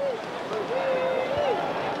 lead.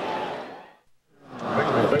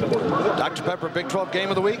 Dr. Pepper Big 12 game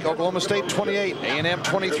of the week. Oklahoma State 28, A&M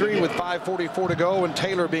 23 with 5:44 to go, and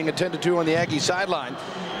Taylor being attended to on the Aggie sideline.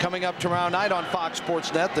 Coming up tomorrow night on Fox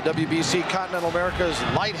Sports Net, the WBC Continental America's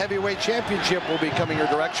Light Heavyweight Championship will be coming your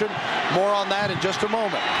direction. More on that in just a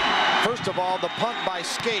moment. First of all, the punt by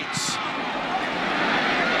Skates.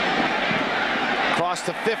 Across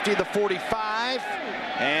the 50, the 45,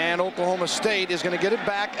 and Oklahoma State is going to get it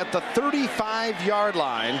back at the 35-yard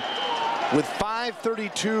line with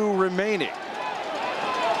 5:32 remaining.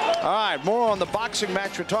 All right, more on the boxing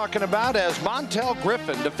match we're talking about as Montel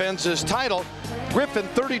Griffin defends his title. Griffin,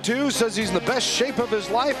 32, says he's in the best shape of his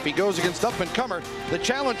life. He goes against up-and-comer, the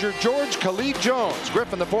challenger George Khalid Jones.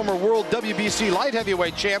 Griffin, the former world WBC light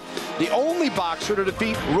heavyweight champ, the only boxer to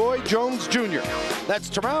defeat Roy Jones Jr. That's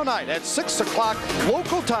tomorrow night at 6 o'clock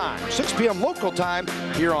local time, 6 p.m. local time,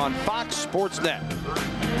 here on Fox Sports Net.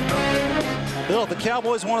 Bill, if the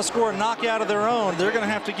Cowboys want to score a knockout of their own, they're going to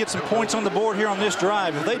have to get some points on the board here on this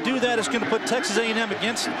drive. If they do that, it's going to put Texas A&M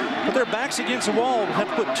put their backs against the wall, have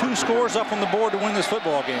to put 2 scores up on the board to win this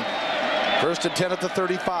football game. 1st and 10 at the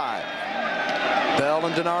 35. Bell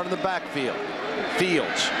and Denard in the backfield.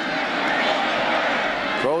 Fields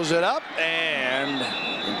throws it up and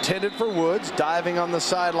intended for Woods, diving on the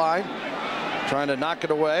sideline, trying to knock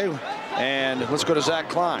it away. And let's go to Zach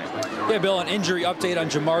Klein. Yeah, Bill, an injury update on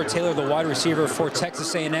Jamar Taylor, the wide receiver for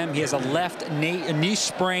Texas A&M. He has a left knee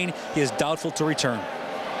sprain. He is doubtful to return.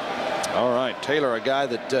 All right, Taylor, a guy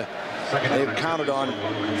that they've counted on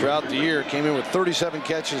throughout the year, came in with 37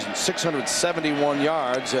 catches and 671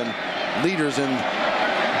 yards, and leaders in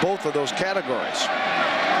both of those categories.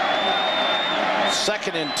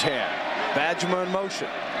 2nd and 10. Badgema in motion.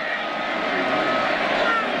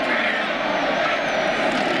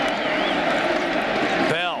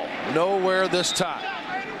 Nowhere this time.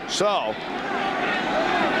 So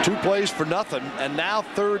 2 plays for nothing, and now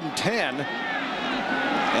 3rd and 10,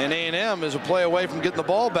 and A&M is a play away from getting the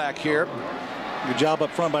ball back here. Good job up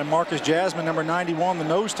front by Marcus Jasmine, number 91, the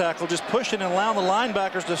nose tackle, just pushing and allowing the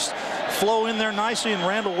linebackers to flow in there nicely, and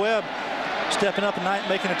Randall Webb stepping up and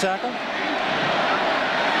making a tackle.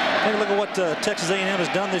 Take a look at what Texas A&M has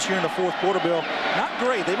done this year in the 4th quarter, Bill. Not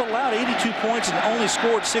great. They've allowed 82 points and only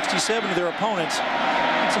scored 67 to their opponents.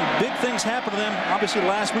 Some big things happened to them, obviously,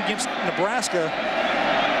 last week against Nebraska.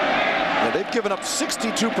 Yeah, they've given up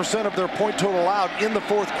 62% of their point total allowed in the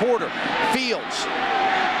 4th quarter. Fields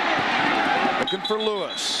looking for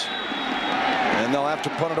Lewis, and they'll have to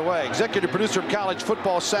punt it away. Executive producer of College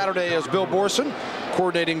Football Saturday is Bill Borson.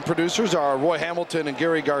 Coordinating producers are Roy Hamilton and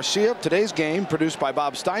Gary Garcia. Today's game produced by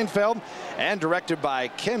Bob Steinfeld and directed by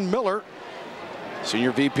Ken Miller.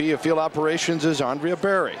 Senior VP of Field Operations is Andrea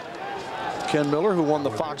Berry. Ken Miller, who won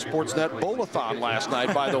the Fox Sports Net Bowl-a-thon last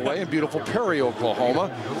night, by the way, in beautiful Perry, Oklahoma,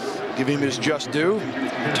 Give him his just due.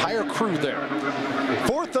 Entire crew there.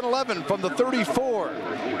 4th and 11 from the 34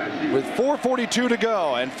 with 4:42 to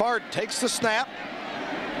go. And Fart takes the snap.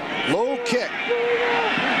 Low kick.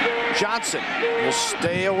 Johnson will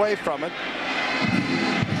stay away from it.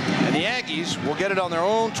 And the Aggies will get it on their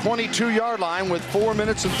own 22-yard line with 4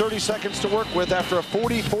 minutes and 30 seconds to work with after a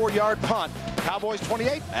 44-yard punt. Cowboys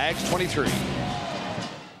 28, Ags 23.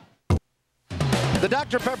 The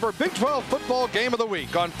Dr. Pepper Big 12 Football Game of the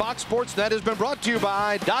Week on Fox Sports Net has been brought to you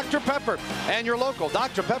by Dr. Pepper and your local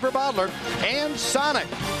Dr. Pepper bottler and Sonic,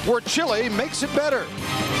 where chili makes it better.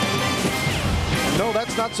 No,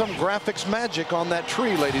 that's not some graphics magic on that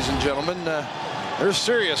tree, ladies and gentlemen. They're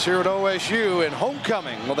serious here at OSU in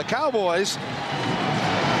homecoming. Well, the Cowboys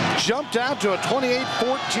jumped out to a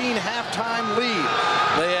 28-14 halftime lead.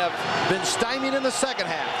 They have been stymied in the second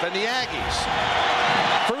half, and the Aggies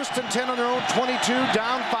 1st and 10 on their own 22,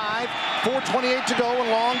 down 5, 4:28 to go, and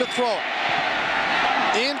Long to throw it.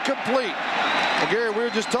 Incomplete. Well, Gary, we were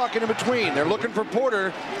just talking in between. They're looking for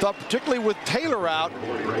Porter. Thought particularly with Taylor out,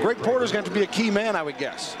 Greg Porter's going to be a key man, I would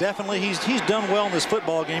guess. Definitely. He's done well in this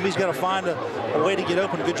football game. He's got to find a way to get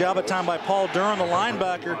open. Good job at time by Paul Duran, the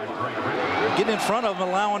linebacker, getting in front of him,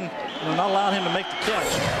 not allowing him to make the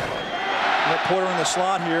catch. Got Porter in the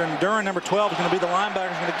slot here, and Duran, number 12, is going to be the linebacker.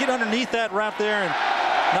 He's going to get underneath that right there and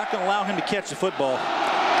not going to allow him to catch the football.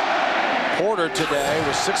 Porter today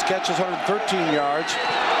with 6 catches, 113 yards.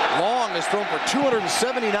 Long has thrown for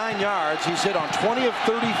 279 yards. He's hit on 20 of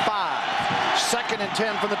 35. 2nd and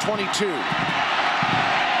 10 from the 22.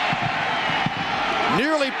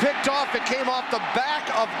 Nearly picked off. It came off the back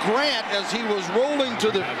of Grant as he was rolling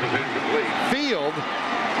to the field.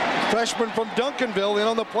 Freshman from Duncanville in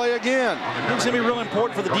on the play again. It's going to be real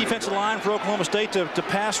important for the defensive line for Oklahoma State to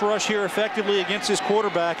pass rush here effectively against this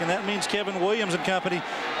quarterback, and that means Kevin Williams and company.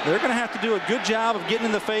 They're going to have to do a good job of getting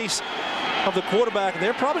in the face of the quarterback.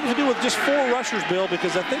 They're probably going to do with just 4 rushers, Bill,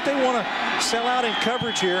 because I think they want to sell out in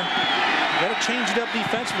coverage here. Got to change it up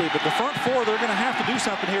defensively, but the front 4, they're going to have to do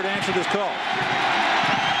something here to answer this call.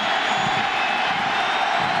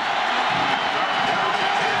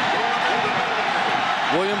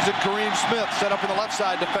 Williams and Kareem Smith set up on the left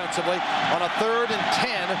side defensively on a 3rd and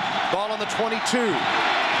 10. Ball on the 22.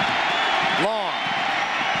 Long.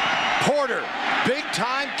 Porter. Big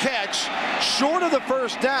time catch. Short of the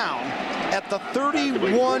first down at the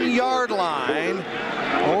 31-yard line.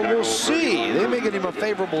 Oh, we'll see. They may get him a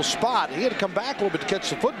favorable spot. He had to come back a little bit to catch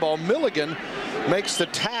the football. Milligan makes the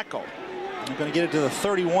tackle. They're going to get it to the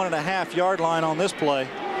 31.5-yard line on this play.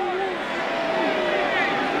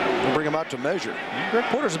 We'll bring him out to measure. Greg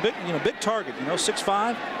Porter's a big target,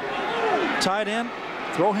 6'5", tight end.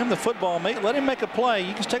 Throw him the football, let him make a play.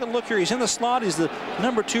 You can take a look here. He's in the slot. He's the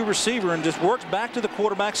number 2 receiver and just works back to the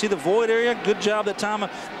quarterback. See the void area. Good job that time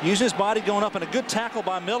of using his body going up, and a good tackle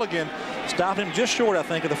by Milligan. Stopped him just short, I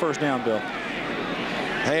think, of the first down, Bill.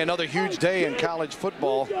 Hey, another huge day in college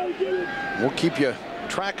football. We'll keep you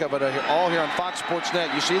track of it all here on Fox Sports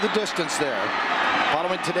Net. You see the distance there.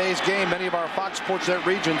 Following today's game, many of our Fox Sports Net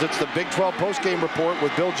regions, it's the Big 12 postgame report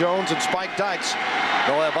with Bill Jones and Spike Dykes.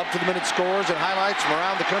 They'll have up-to-the-minute scores and highlights from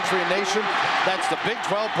around the country and nation. That's the Big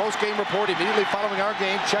 12 postgame report immediately following our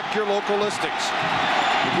game. Check your local listings.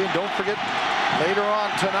 Again, don't forget, later on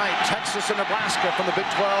tonight, Texas and Nebraska from the Big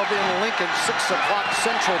 12 in Lincoln, 6 o'clock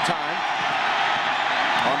Central Time.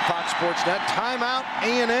 On Fox Sports Net, timeout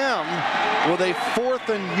A&M with a 4th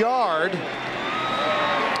and yard.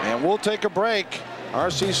 And we'll take a break.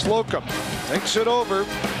 R.C. Slocum takes it over,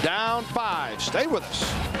 down 5. Stay with us.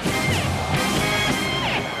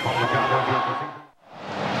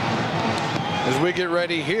 As we get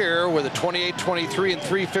ready here with a 28-23 and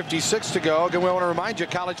 3:56 to go. Again, we want to remind you,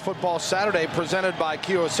 College Football Saturday presented by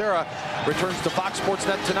Kyocera returns to Fox Sports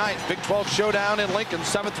Net tonight. Big 12 showdown in Lincoln.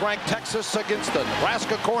 7th-ranked Texas against the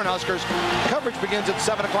Nebraska Cornhuskers. Coverage begins at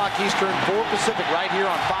 7 o'clock Eastern, 4 Pacific, right here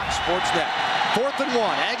on Fox Sports Net. 4th and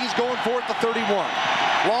 1. Aggies going for it at the 31.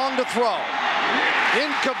 Long to throw.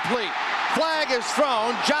 Incomplete. Flag is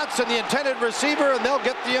thrown. Johnson, the intended receiver, and they'll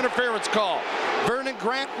get the interference call. Vernon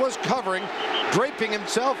Grant was covering, draping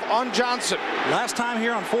himself on Johnson. Last time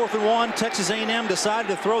here on 4th and 1, Texas A&M decided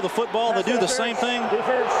to throw the football. They do the same thing.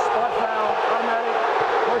 Defense, spot foul, automatic,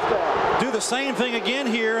 first down. Do the same thing again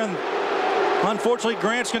here, and unfortunately,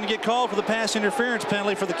 Grant's going to get called for the pass interference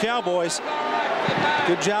penalty for the Cowboys.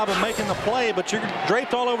 Good job of making the play, but you're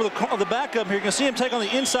draped all over the backup here. You can see him take on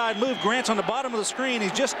the inside move. Grant's on the bottom of the screen.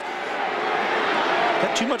 He's just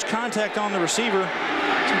got too much contact on the receiver.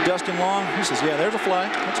 See Dustin Long. He says, yeah, there's a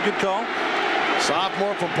flag. That's a good call.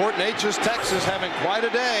 Sophomore from Port Neches, Texas, having quite a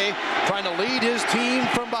day, trying to lead his team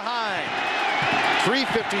from behind.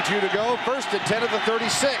 3:52 to go. First and 10 at the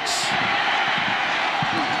 36.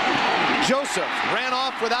 Joseph ran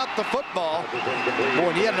off without the football. Boy,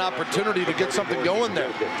 and he had an opportunity to get something going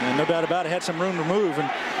there. And no doubt about it, had some room to move, and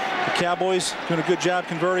the Cowboys doing a good job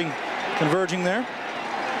converging there.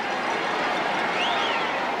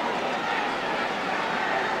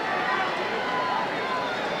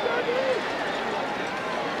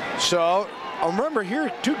 So, remember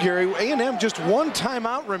here too, Gary, A&M just one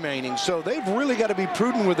timeout remaining, so they've really got to be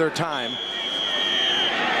prudent with their time.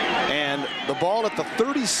 And the ball at the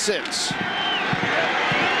 36.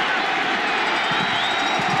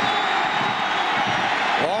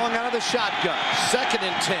 Long out of the shotgun, 2nd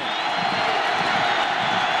and 10.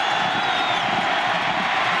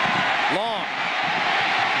 Long.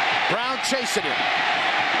 Brown chasing him.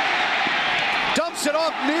 Dumps it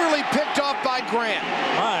off, nearly picked off by Grant.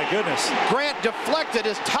 My goodness. Grant deflected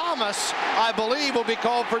as Thomas, I believe, will be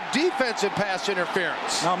called for defensive pass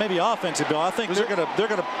interference. No, maybe offensive, Bill. I think they're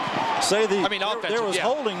gonna say there was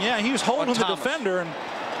holding. Yeah, he was holding the defender, and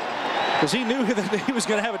because he knew that he was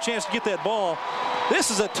going to have a chance to get that ball. This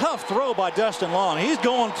is a tough throw by Dustin Long. He's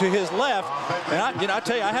going to his left, and I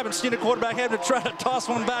tell you, I haven't seen a quarterback have to try to toss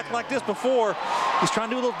one back like this before. He's trying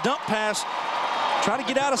to do a little dump pass, try to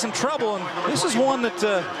get out of some trouble, and this is one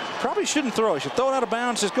that probably shouldn't throw. You should throw it out of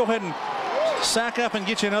bounds, just go ahead and sack up and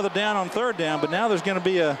get you another down on 3rd down. But now there's going to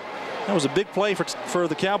be that was a big play for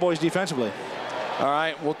the Cowboys defensively. All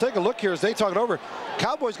right, we'll take a look here as they talk it over.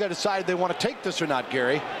 Cowboys got to decide if they want to take this or not,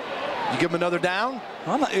 Gary. You give them another down?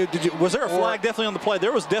 Was there a flag definitely on the play?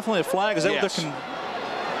 There was definitely a flag. Is that what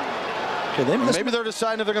they're maybe they're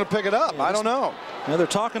deciding if they're going to pick it up. I don't know. Now they're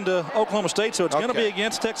talking to Oklahoma State, so it's going to be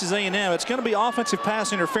against Texas A&M. It's going to be offensive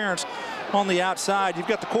pass interference on the outside. You've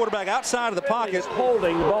got the quarterback outside of the pocket.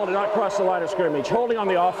 Holding. The ball did not cross the line of scrimmage. Holding on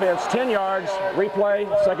the offense. 10 yards. Replay.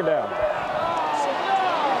 2nd down.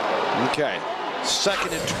 Okay.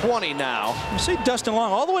 2nd and 20 now. You see Dustin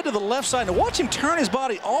Long all the way to the left side. Now watch him turn his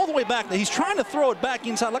body all the way back. He's trying to throw it back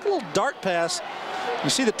inside like a little dart pass. You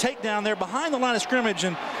see the takedown there behind the line of scrimmage,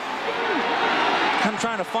 and I'm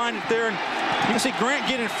trying to find it there. And you can see Grant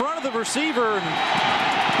get in front of the receiver, and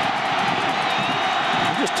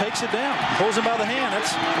he just takes it down, pulls him by the hand.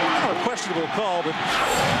 That's kind of a questionable call, but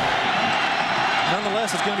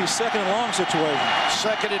nonetheless, it's going to be 2nd and long situation.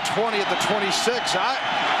 2nd and 20 at the 26.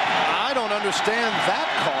 I don't understand that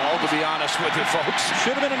call, to be honest with you, folks.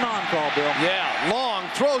 Should have been a non-call, Bill. Yeah, Long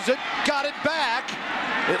throws it, got it back,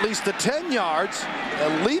 at least the 10 yards. A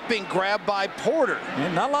leaping grab by Porter.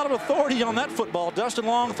 And not a lot of authority on that football. Dustin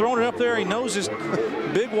Long throwing it up there. He knows his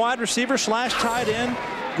big wide receiver / tight end.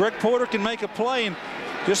 Greg Porter can make a play, and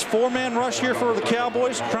just 4-man rush here for the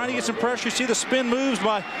Cowboys, trying to get some pressure. You see the spin moves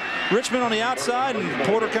by Richmond on the outside, and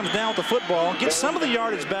Porter comes down with the football. Gets some of the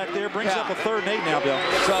yardage back there, brings up a 3rd and 8 now, Bill.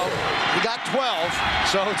 So he got 12,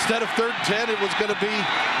 so instead of 3rd and 10, it was going to be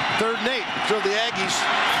 3rd and 8. So the Aggies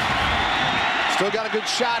still got a good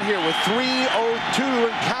shot here with 3:02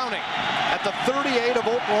 and counting at the 38 of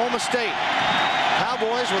Oklahoma State.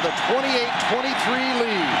 Cowboys with a 28-23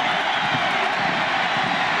 lead.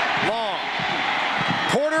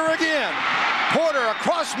 Porter again. Porter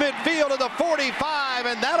across midfield to the 45,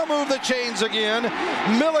 and that'll move the chains again.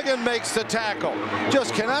 Milligan makes the tackle.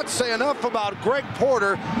 Just cannot say enough about Greg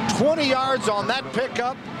Porter. 20 yards on that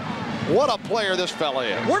pickup. What a player this fella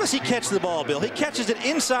is. Where does he catch the ball, Bill? He catches it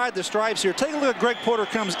inside the stripes here. Take a look at Greg Porter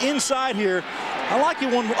comes inside here. I like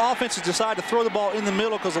it when offenses decide to throw the ball in the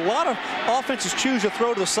middle, because a lot of offenses choose to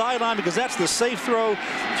throw to the sideline because that's the safe throw.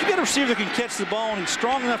 If you get a receiver that can catch the ball and he's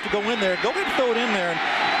strong enough to go in there, go ahead and throw it in there. And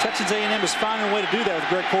Texas A&M is finding a way to do that with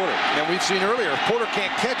Greg Porter. And we've seen earlier, if Porter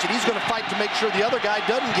can't catch it, he's going to fight to make sure the other guy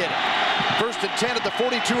doesn't get it. 1st and 10 at the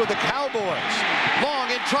 42 of the Cowboys. Long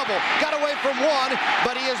in trouble. Got away from one,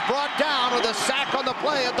 but he is brought down with a sack on the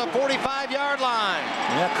play at the 45-yard line.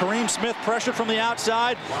 Yeah, Kareem Smith pressure from the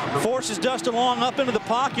outside, forces Dustin Long up into the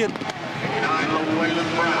pocket.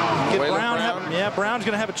 Brown's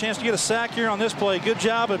going to have a chance to get a sack here on this play. Good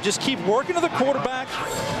job of just keep working to the quarterback.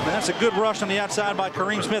 And that's a good rush on the outside by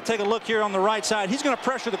Kareem Smith. Take a look here on the right side. He's going to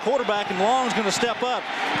pressure the quarterback, and Long's going to step up.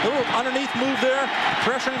 A little underneath move there,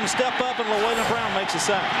 pressuring him to step up, and Llewellyn Brown makes a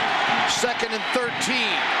sack. 2nd and 13,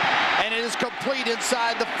 and it is complete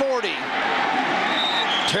inside the 40.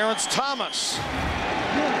 Terrence Thomas.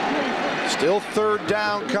 Still 3rd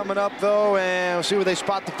down coming up, though, and we'll see where they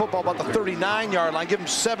spot the football, about the 39-yard line. Give them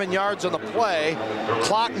 7 yards on the play.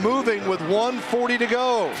 Clock moving with 1:40 to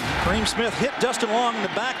go. Kareem Smith hit Dustin Long in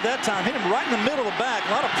the back that time, hit him right in the middle of the back.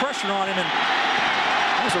 A lot of pressure on him, and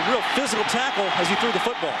that was a real physical tackle as he threw the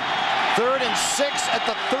football. 3rd and 6 at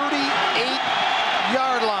the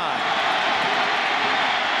 38-yard line.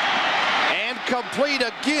 incomplete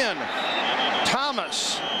again.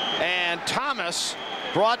 Thomas, and Thomas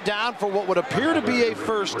brought down for what would appear to be a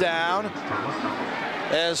first down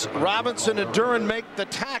as Robinson and Duran make the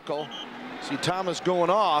tackle. See Thomas going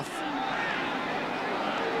off.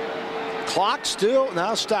 Clock still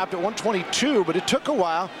now stopped at 1:22, but it took a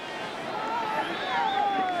while.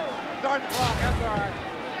 Start the clock, that's all right.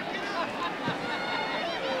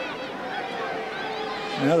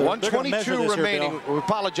 1:22 remaining. We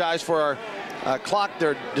apologize for our clock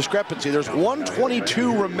there discrepancy. There's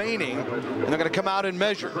 1:22 remaining, and they're going to come out and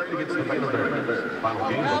measure.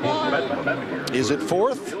 Is it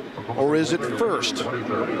fourth or is it first?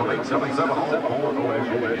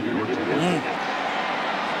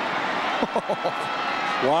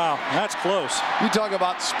 Wow, that's close. You talk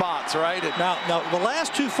about spots, right? Now, the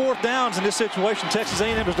last 2 fourth downs in this situation, Texas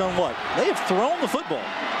A&M has done what? They have thrown the football.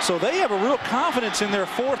 So they have a real confidence in their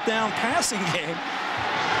fourth down passing game.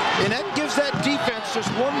 And that gives that defense just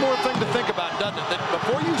one more thing to think about, doesn't it? That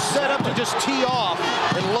before you set up to just tee off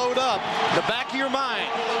and load up, the back of your mind.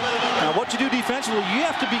 Now, what you do defensively, you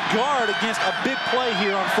have to be guard against a big play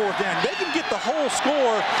here on fourth down. They can get the whole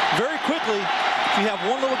score very quickly if you have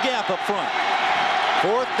one little gap up front.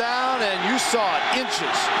 Fourth down, and you saw it,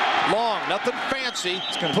 inches long, nothing fancy.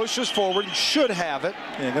 It's going to push us forward. You should have it.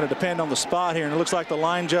 Yeah, going to depend on the spot here, and it looks like the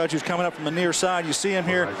line judge who's coming up from the near side. You see him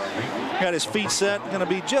here, got his feet set, going to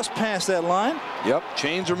be just past that line. Yep,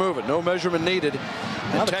 chains are moving, no measurement needed.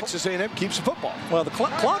 And Texas A&M keeps the football. Well, the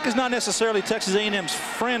clock is not necessarily Texas A&M's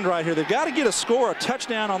friend right here. They've got to get a score, a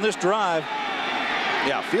touchdown on this drive.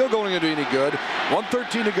 Yeah, field goal ain't going to do any good.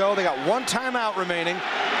 1:13 to go. They got one timeout remaining.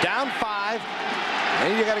 Down 5.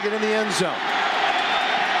 And you got to get in the end zone.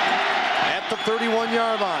 At the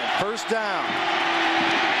 31-yard line. First down.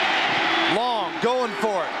 Long going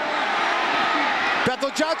for it. Bethel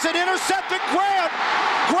Johnson intercepted Grant.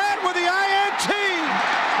 Grant with the INT.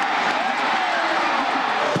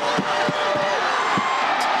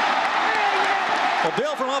 Well,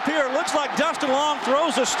 Bill, from up here, it looks like Dustin Long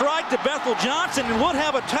throws a strike to Bethel Johnson and would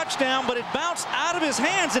have a touchdown, but it bounced out of his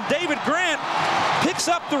hands, and David Grant picks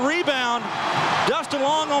up the rebound. Dustin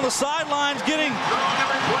Long on the sidelines getting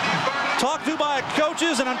talked to by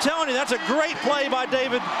coaches, and I'm telling you, that's a great play by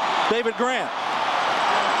David Grant.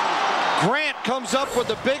 Grant comes up with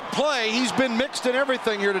the big play. He's been mixed in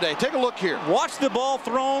everything here today. Take a look here. Watch the ball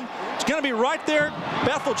thrown. It's going to be right there.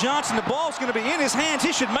 Bethel Johnson, the ball's going to be in his hands.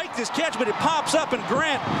 He should make this catch, but it pops up, and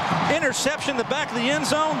Grant, interception, the back of the end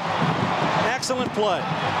zone. Excellent play.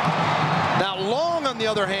 Now Long, on the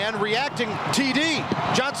other hand, reacting TD.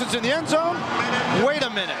 Johnson's in the end zone. Wait a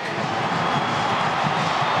minute.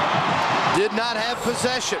 Did not have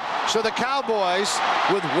possession. So the Cowboys,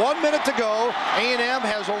 with 1 minute to go, A&M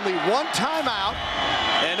has only one timeout,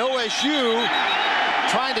 and OSU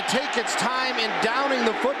trying to take its time in downing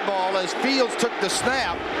the football as Fields took the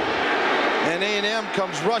snap, and A&M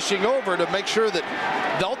comes rushing over to make sure that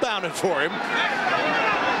they'll down it for him.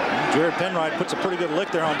 Jared Penrite puts a pretty good lick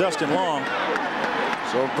there on Dustin Long.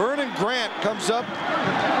 So Vernon Grant comes up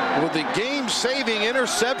with the game-saving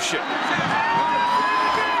interception.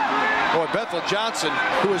 Boy, Bethel Johnson,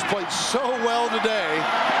 who has played so well today,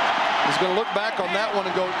 is going to look back on that one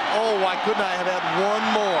and go, oh, why couldn't I have had one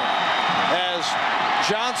more? As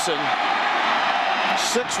Johnson,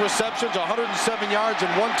 6 receptions, 107 yards,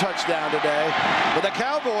 and 1 touchdown today. But the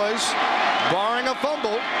Cowboys, barring a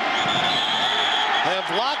fumble, have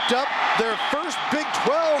locked up their first Big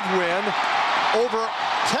 12 win over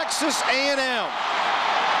Texas A&M.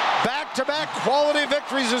 Back-to-back quality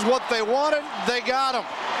victories is what they wanted. They got them.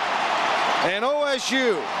 And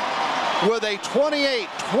OSU with a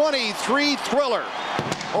 28-23 thriller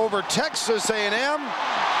over Texas A&M.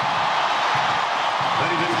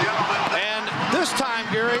 And this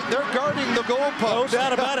time, Gary, they're guarding the goalpost. No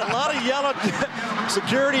doubt about it. A lot of yellow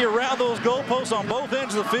security around those goalposts on both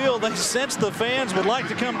ends of the field. They sense the fans would like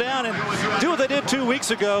to come down and do what they did 2 weeks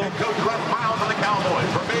ago.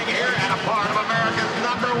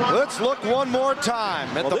 Let's look one more time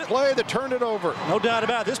at the play that turned it over. No doubt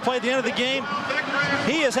about it. This play at the end of the game.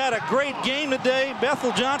 He has had a great game today.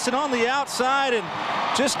 Bethel Johnson on the outside and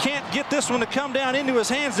just can't get this one to come down into his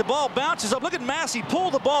hands. The ball bounces up. Look at Massey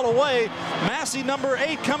pull the ball away. Massey, number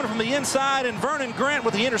 8, coming from the inside, and Vernon Grant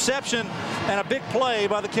with the interception and a big play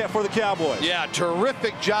by for the Cowboys. Yeah,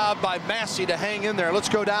 terrific job by Massey to hang in there. Let's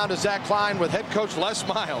go down to Zach Klein with head coach Les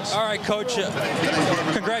Miles. All right, Coach.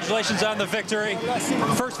 Congratulations on the victory.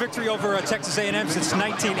 First victory over Texas A&M since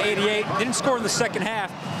 1988. Didn't score in the second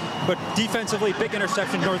half. but defensively, big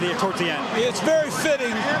interception towards the end. It's very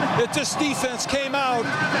fitting that this defense came out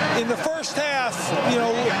in the first half,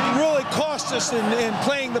 really cost us in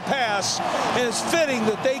playing the pass, and it's fitting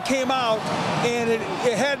that they came out, and it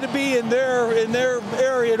had to be in their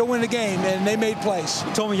area to win the game, and they made plays.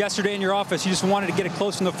 You told me yesterday in your office you just wanted to get it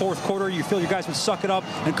close in the fourth quarter. You feel you guys would suck it up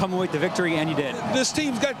and come away with the victory, and you did. This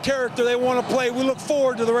team's got character. They want to play. We look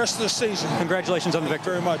forward to the rest of the season. Congratulations on the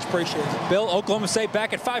victory. Very much. Appreciate it. Bill, Oklahoma State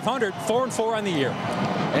back at 500, 4-4 on the year.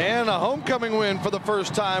 And a homecoming win for the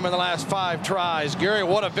first time in the last 5 tries. Gary,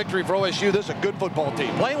 what a victory for OSU. This is a good football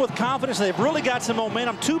team. Playing with confidence. They've really got some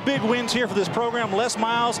momentum. 2 big wins here for this program. Les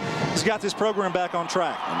Miles has got this program back on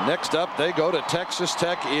track. And next up, they go to Texas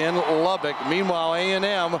Tech in Lubbock. Meanwhile,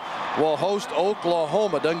 A&M will host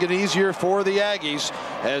Oklahoma. Doesn't get easier for the Aggies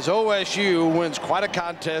as OSU wins quite a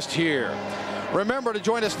contest here. Remember to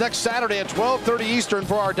join us next Saturday at 12:30 Eastern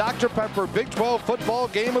for our Dr. Pepper Big 12 football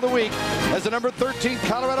game of the week as the number 13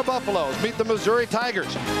 Colorado Buffaloes meet the Missouri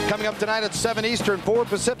Tigers. Coming up tonight at 7 Eastern, 4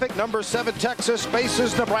 Pacific, number 7 Texas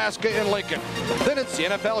faces Nebraska in Lincoln. Then it's the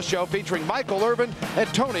NFL show featuring Michael Irvin and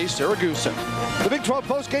Tony Siragusa. The Big 12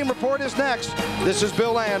 post-game report is next. This is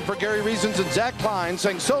Bill Land for Gary Reasons and Zach Klein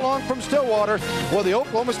saying so long from Stillwater, while the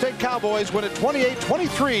Oklahoma State Cowboys win at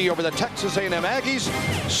 28-23 over the Texas A&M Aggies.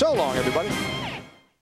 So long, everybody.